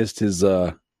 and he missed his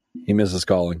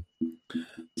calling.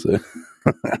 So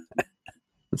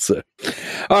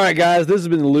all right, guys, this has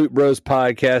been the Loot Bros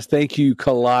podcast. Thank you,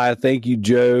 Kalai. Thank you,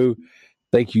 Joe.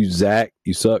 Thank you, Zach.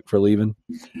 You suck for leaving.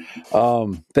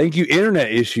 Thank you,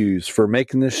 Internet Issues, for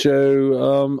making this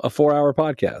show a 4-hour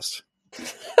podcast.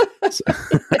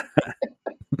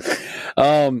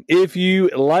 If you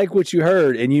like what you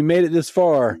heard and you made it this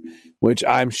far, which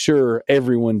I'm sure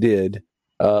everyone did,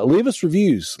 leave us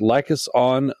reviews, like us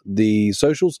on the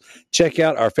socials, check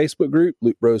out our Facebook group,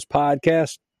 Loot Bros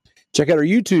Podcast, check out our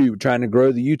YouTube, trying to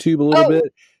grow the YouTube a little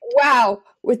bit. Wow.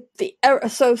 With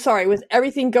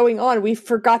everything going on, we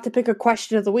forgot to pick a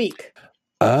question of the week.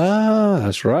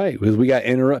 That's right. Because we got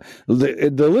the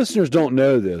listeners don't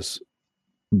know this,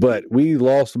 but we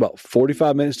lost about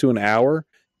 45 minutes to an hour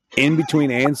in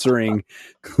between answering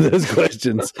those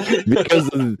questions because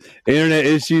of internet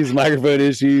issues, microphone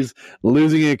issues,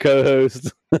 losing a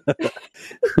co-host.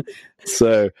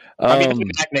 So he'll be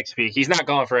back next week. He's not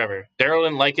gone forever. Daryl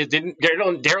didn't like it.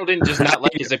 Daryl didn't just not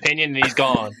like his opinion, and he's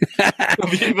gone.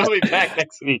 He'll be back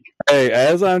next week. Hey,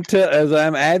 as I'm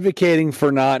advocating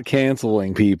for not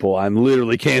canceling people, I'm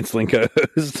literally canceling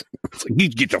co-hosts. It's like, you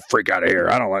get the freak out of here.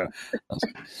 I don't like.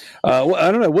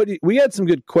 I don't know. We had some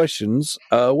good questions.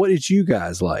 What did you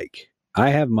guys like?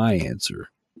 I have my answer.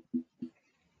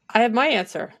 I have my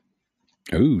answer.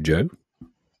 Ooh, Joe.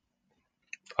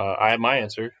 I have my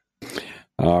answer.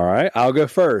 All right, I'll go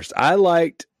first. I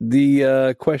liked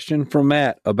the question from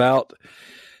Matt about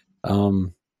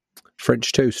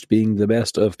French toast being the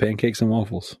best of pancakes and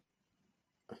waffles.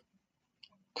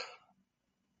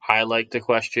 I like the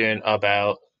question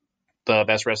about the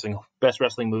best wrestling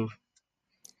move.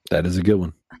 That is a good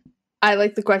one. I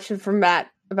like the question from Matt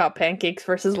about pancakes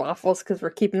versus waffles because we're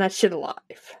keeping that shit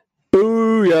alive.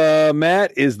 Booyah!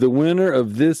 Matt is the winner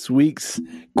of this week's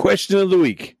question of the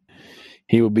week.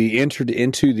 He will be entered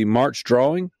into the March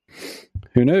drawing.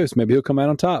 Who knows? Maybe he'll come out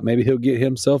on top. Maybe he'll get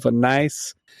himself a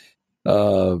nice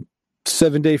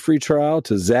 7-day free trial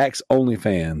to Zach's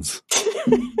OnlyFans.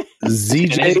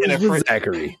 ZJ with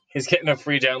Zachary. He's getting a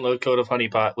free download code of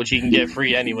Honeypot, which he can get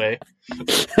free anyway.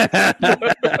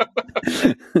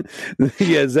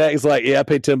 Yeah, Zach's like, I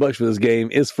paid $10 for this game.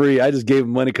 It's free. I just gave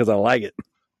him money because I like it.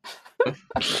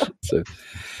 So,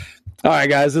 all right,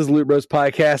 guys, this is Loot Bros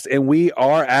Podcast, and we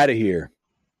are out of here.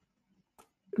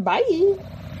 Bye.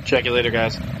 Check you later,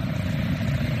 guys.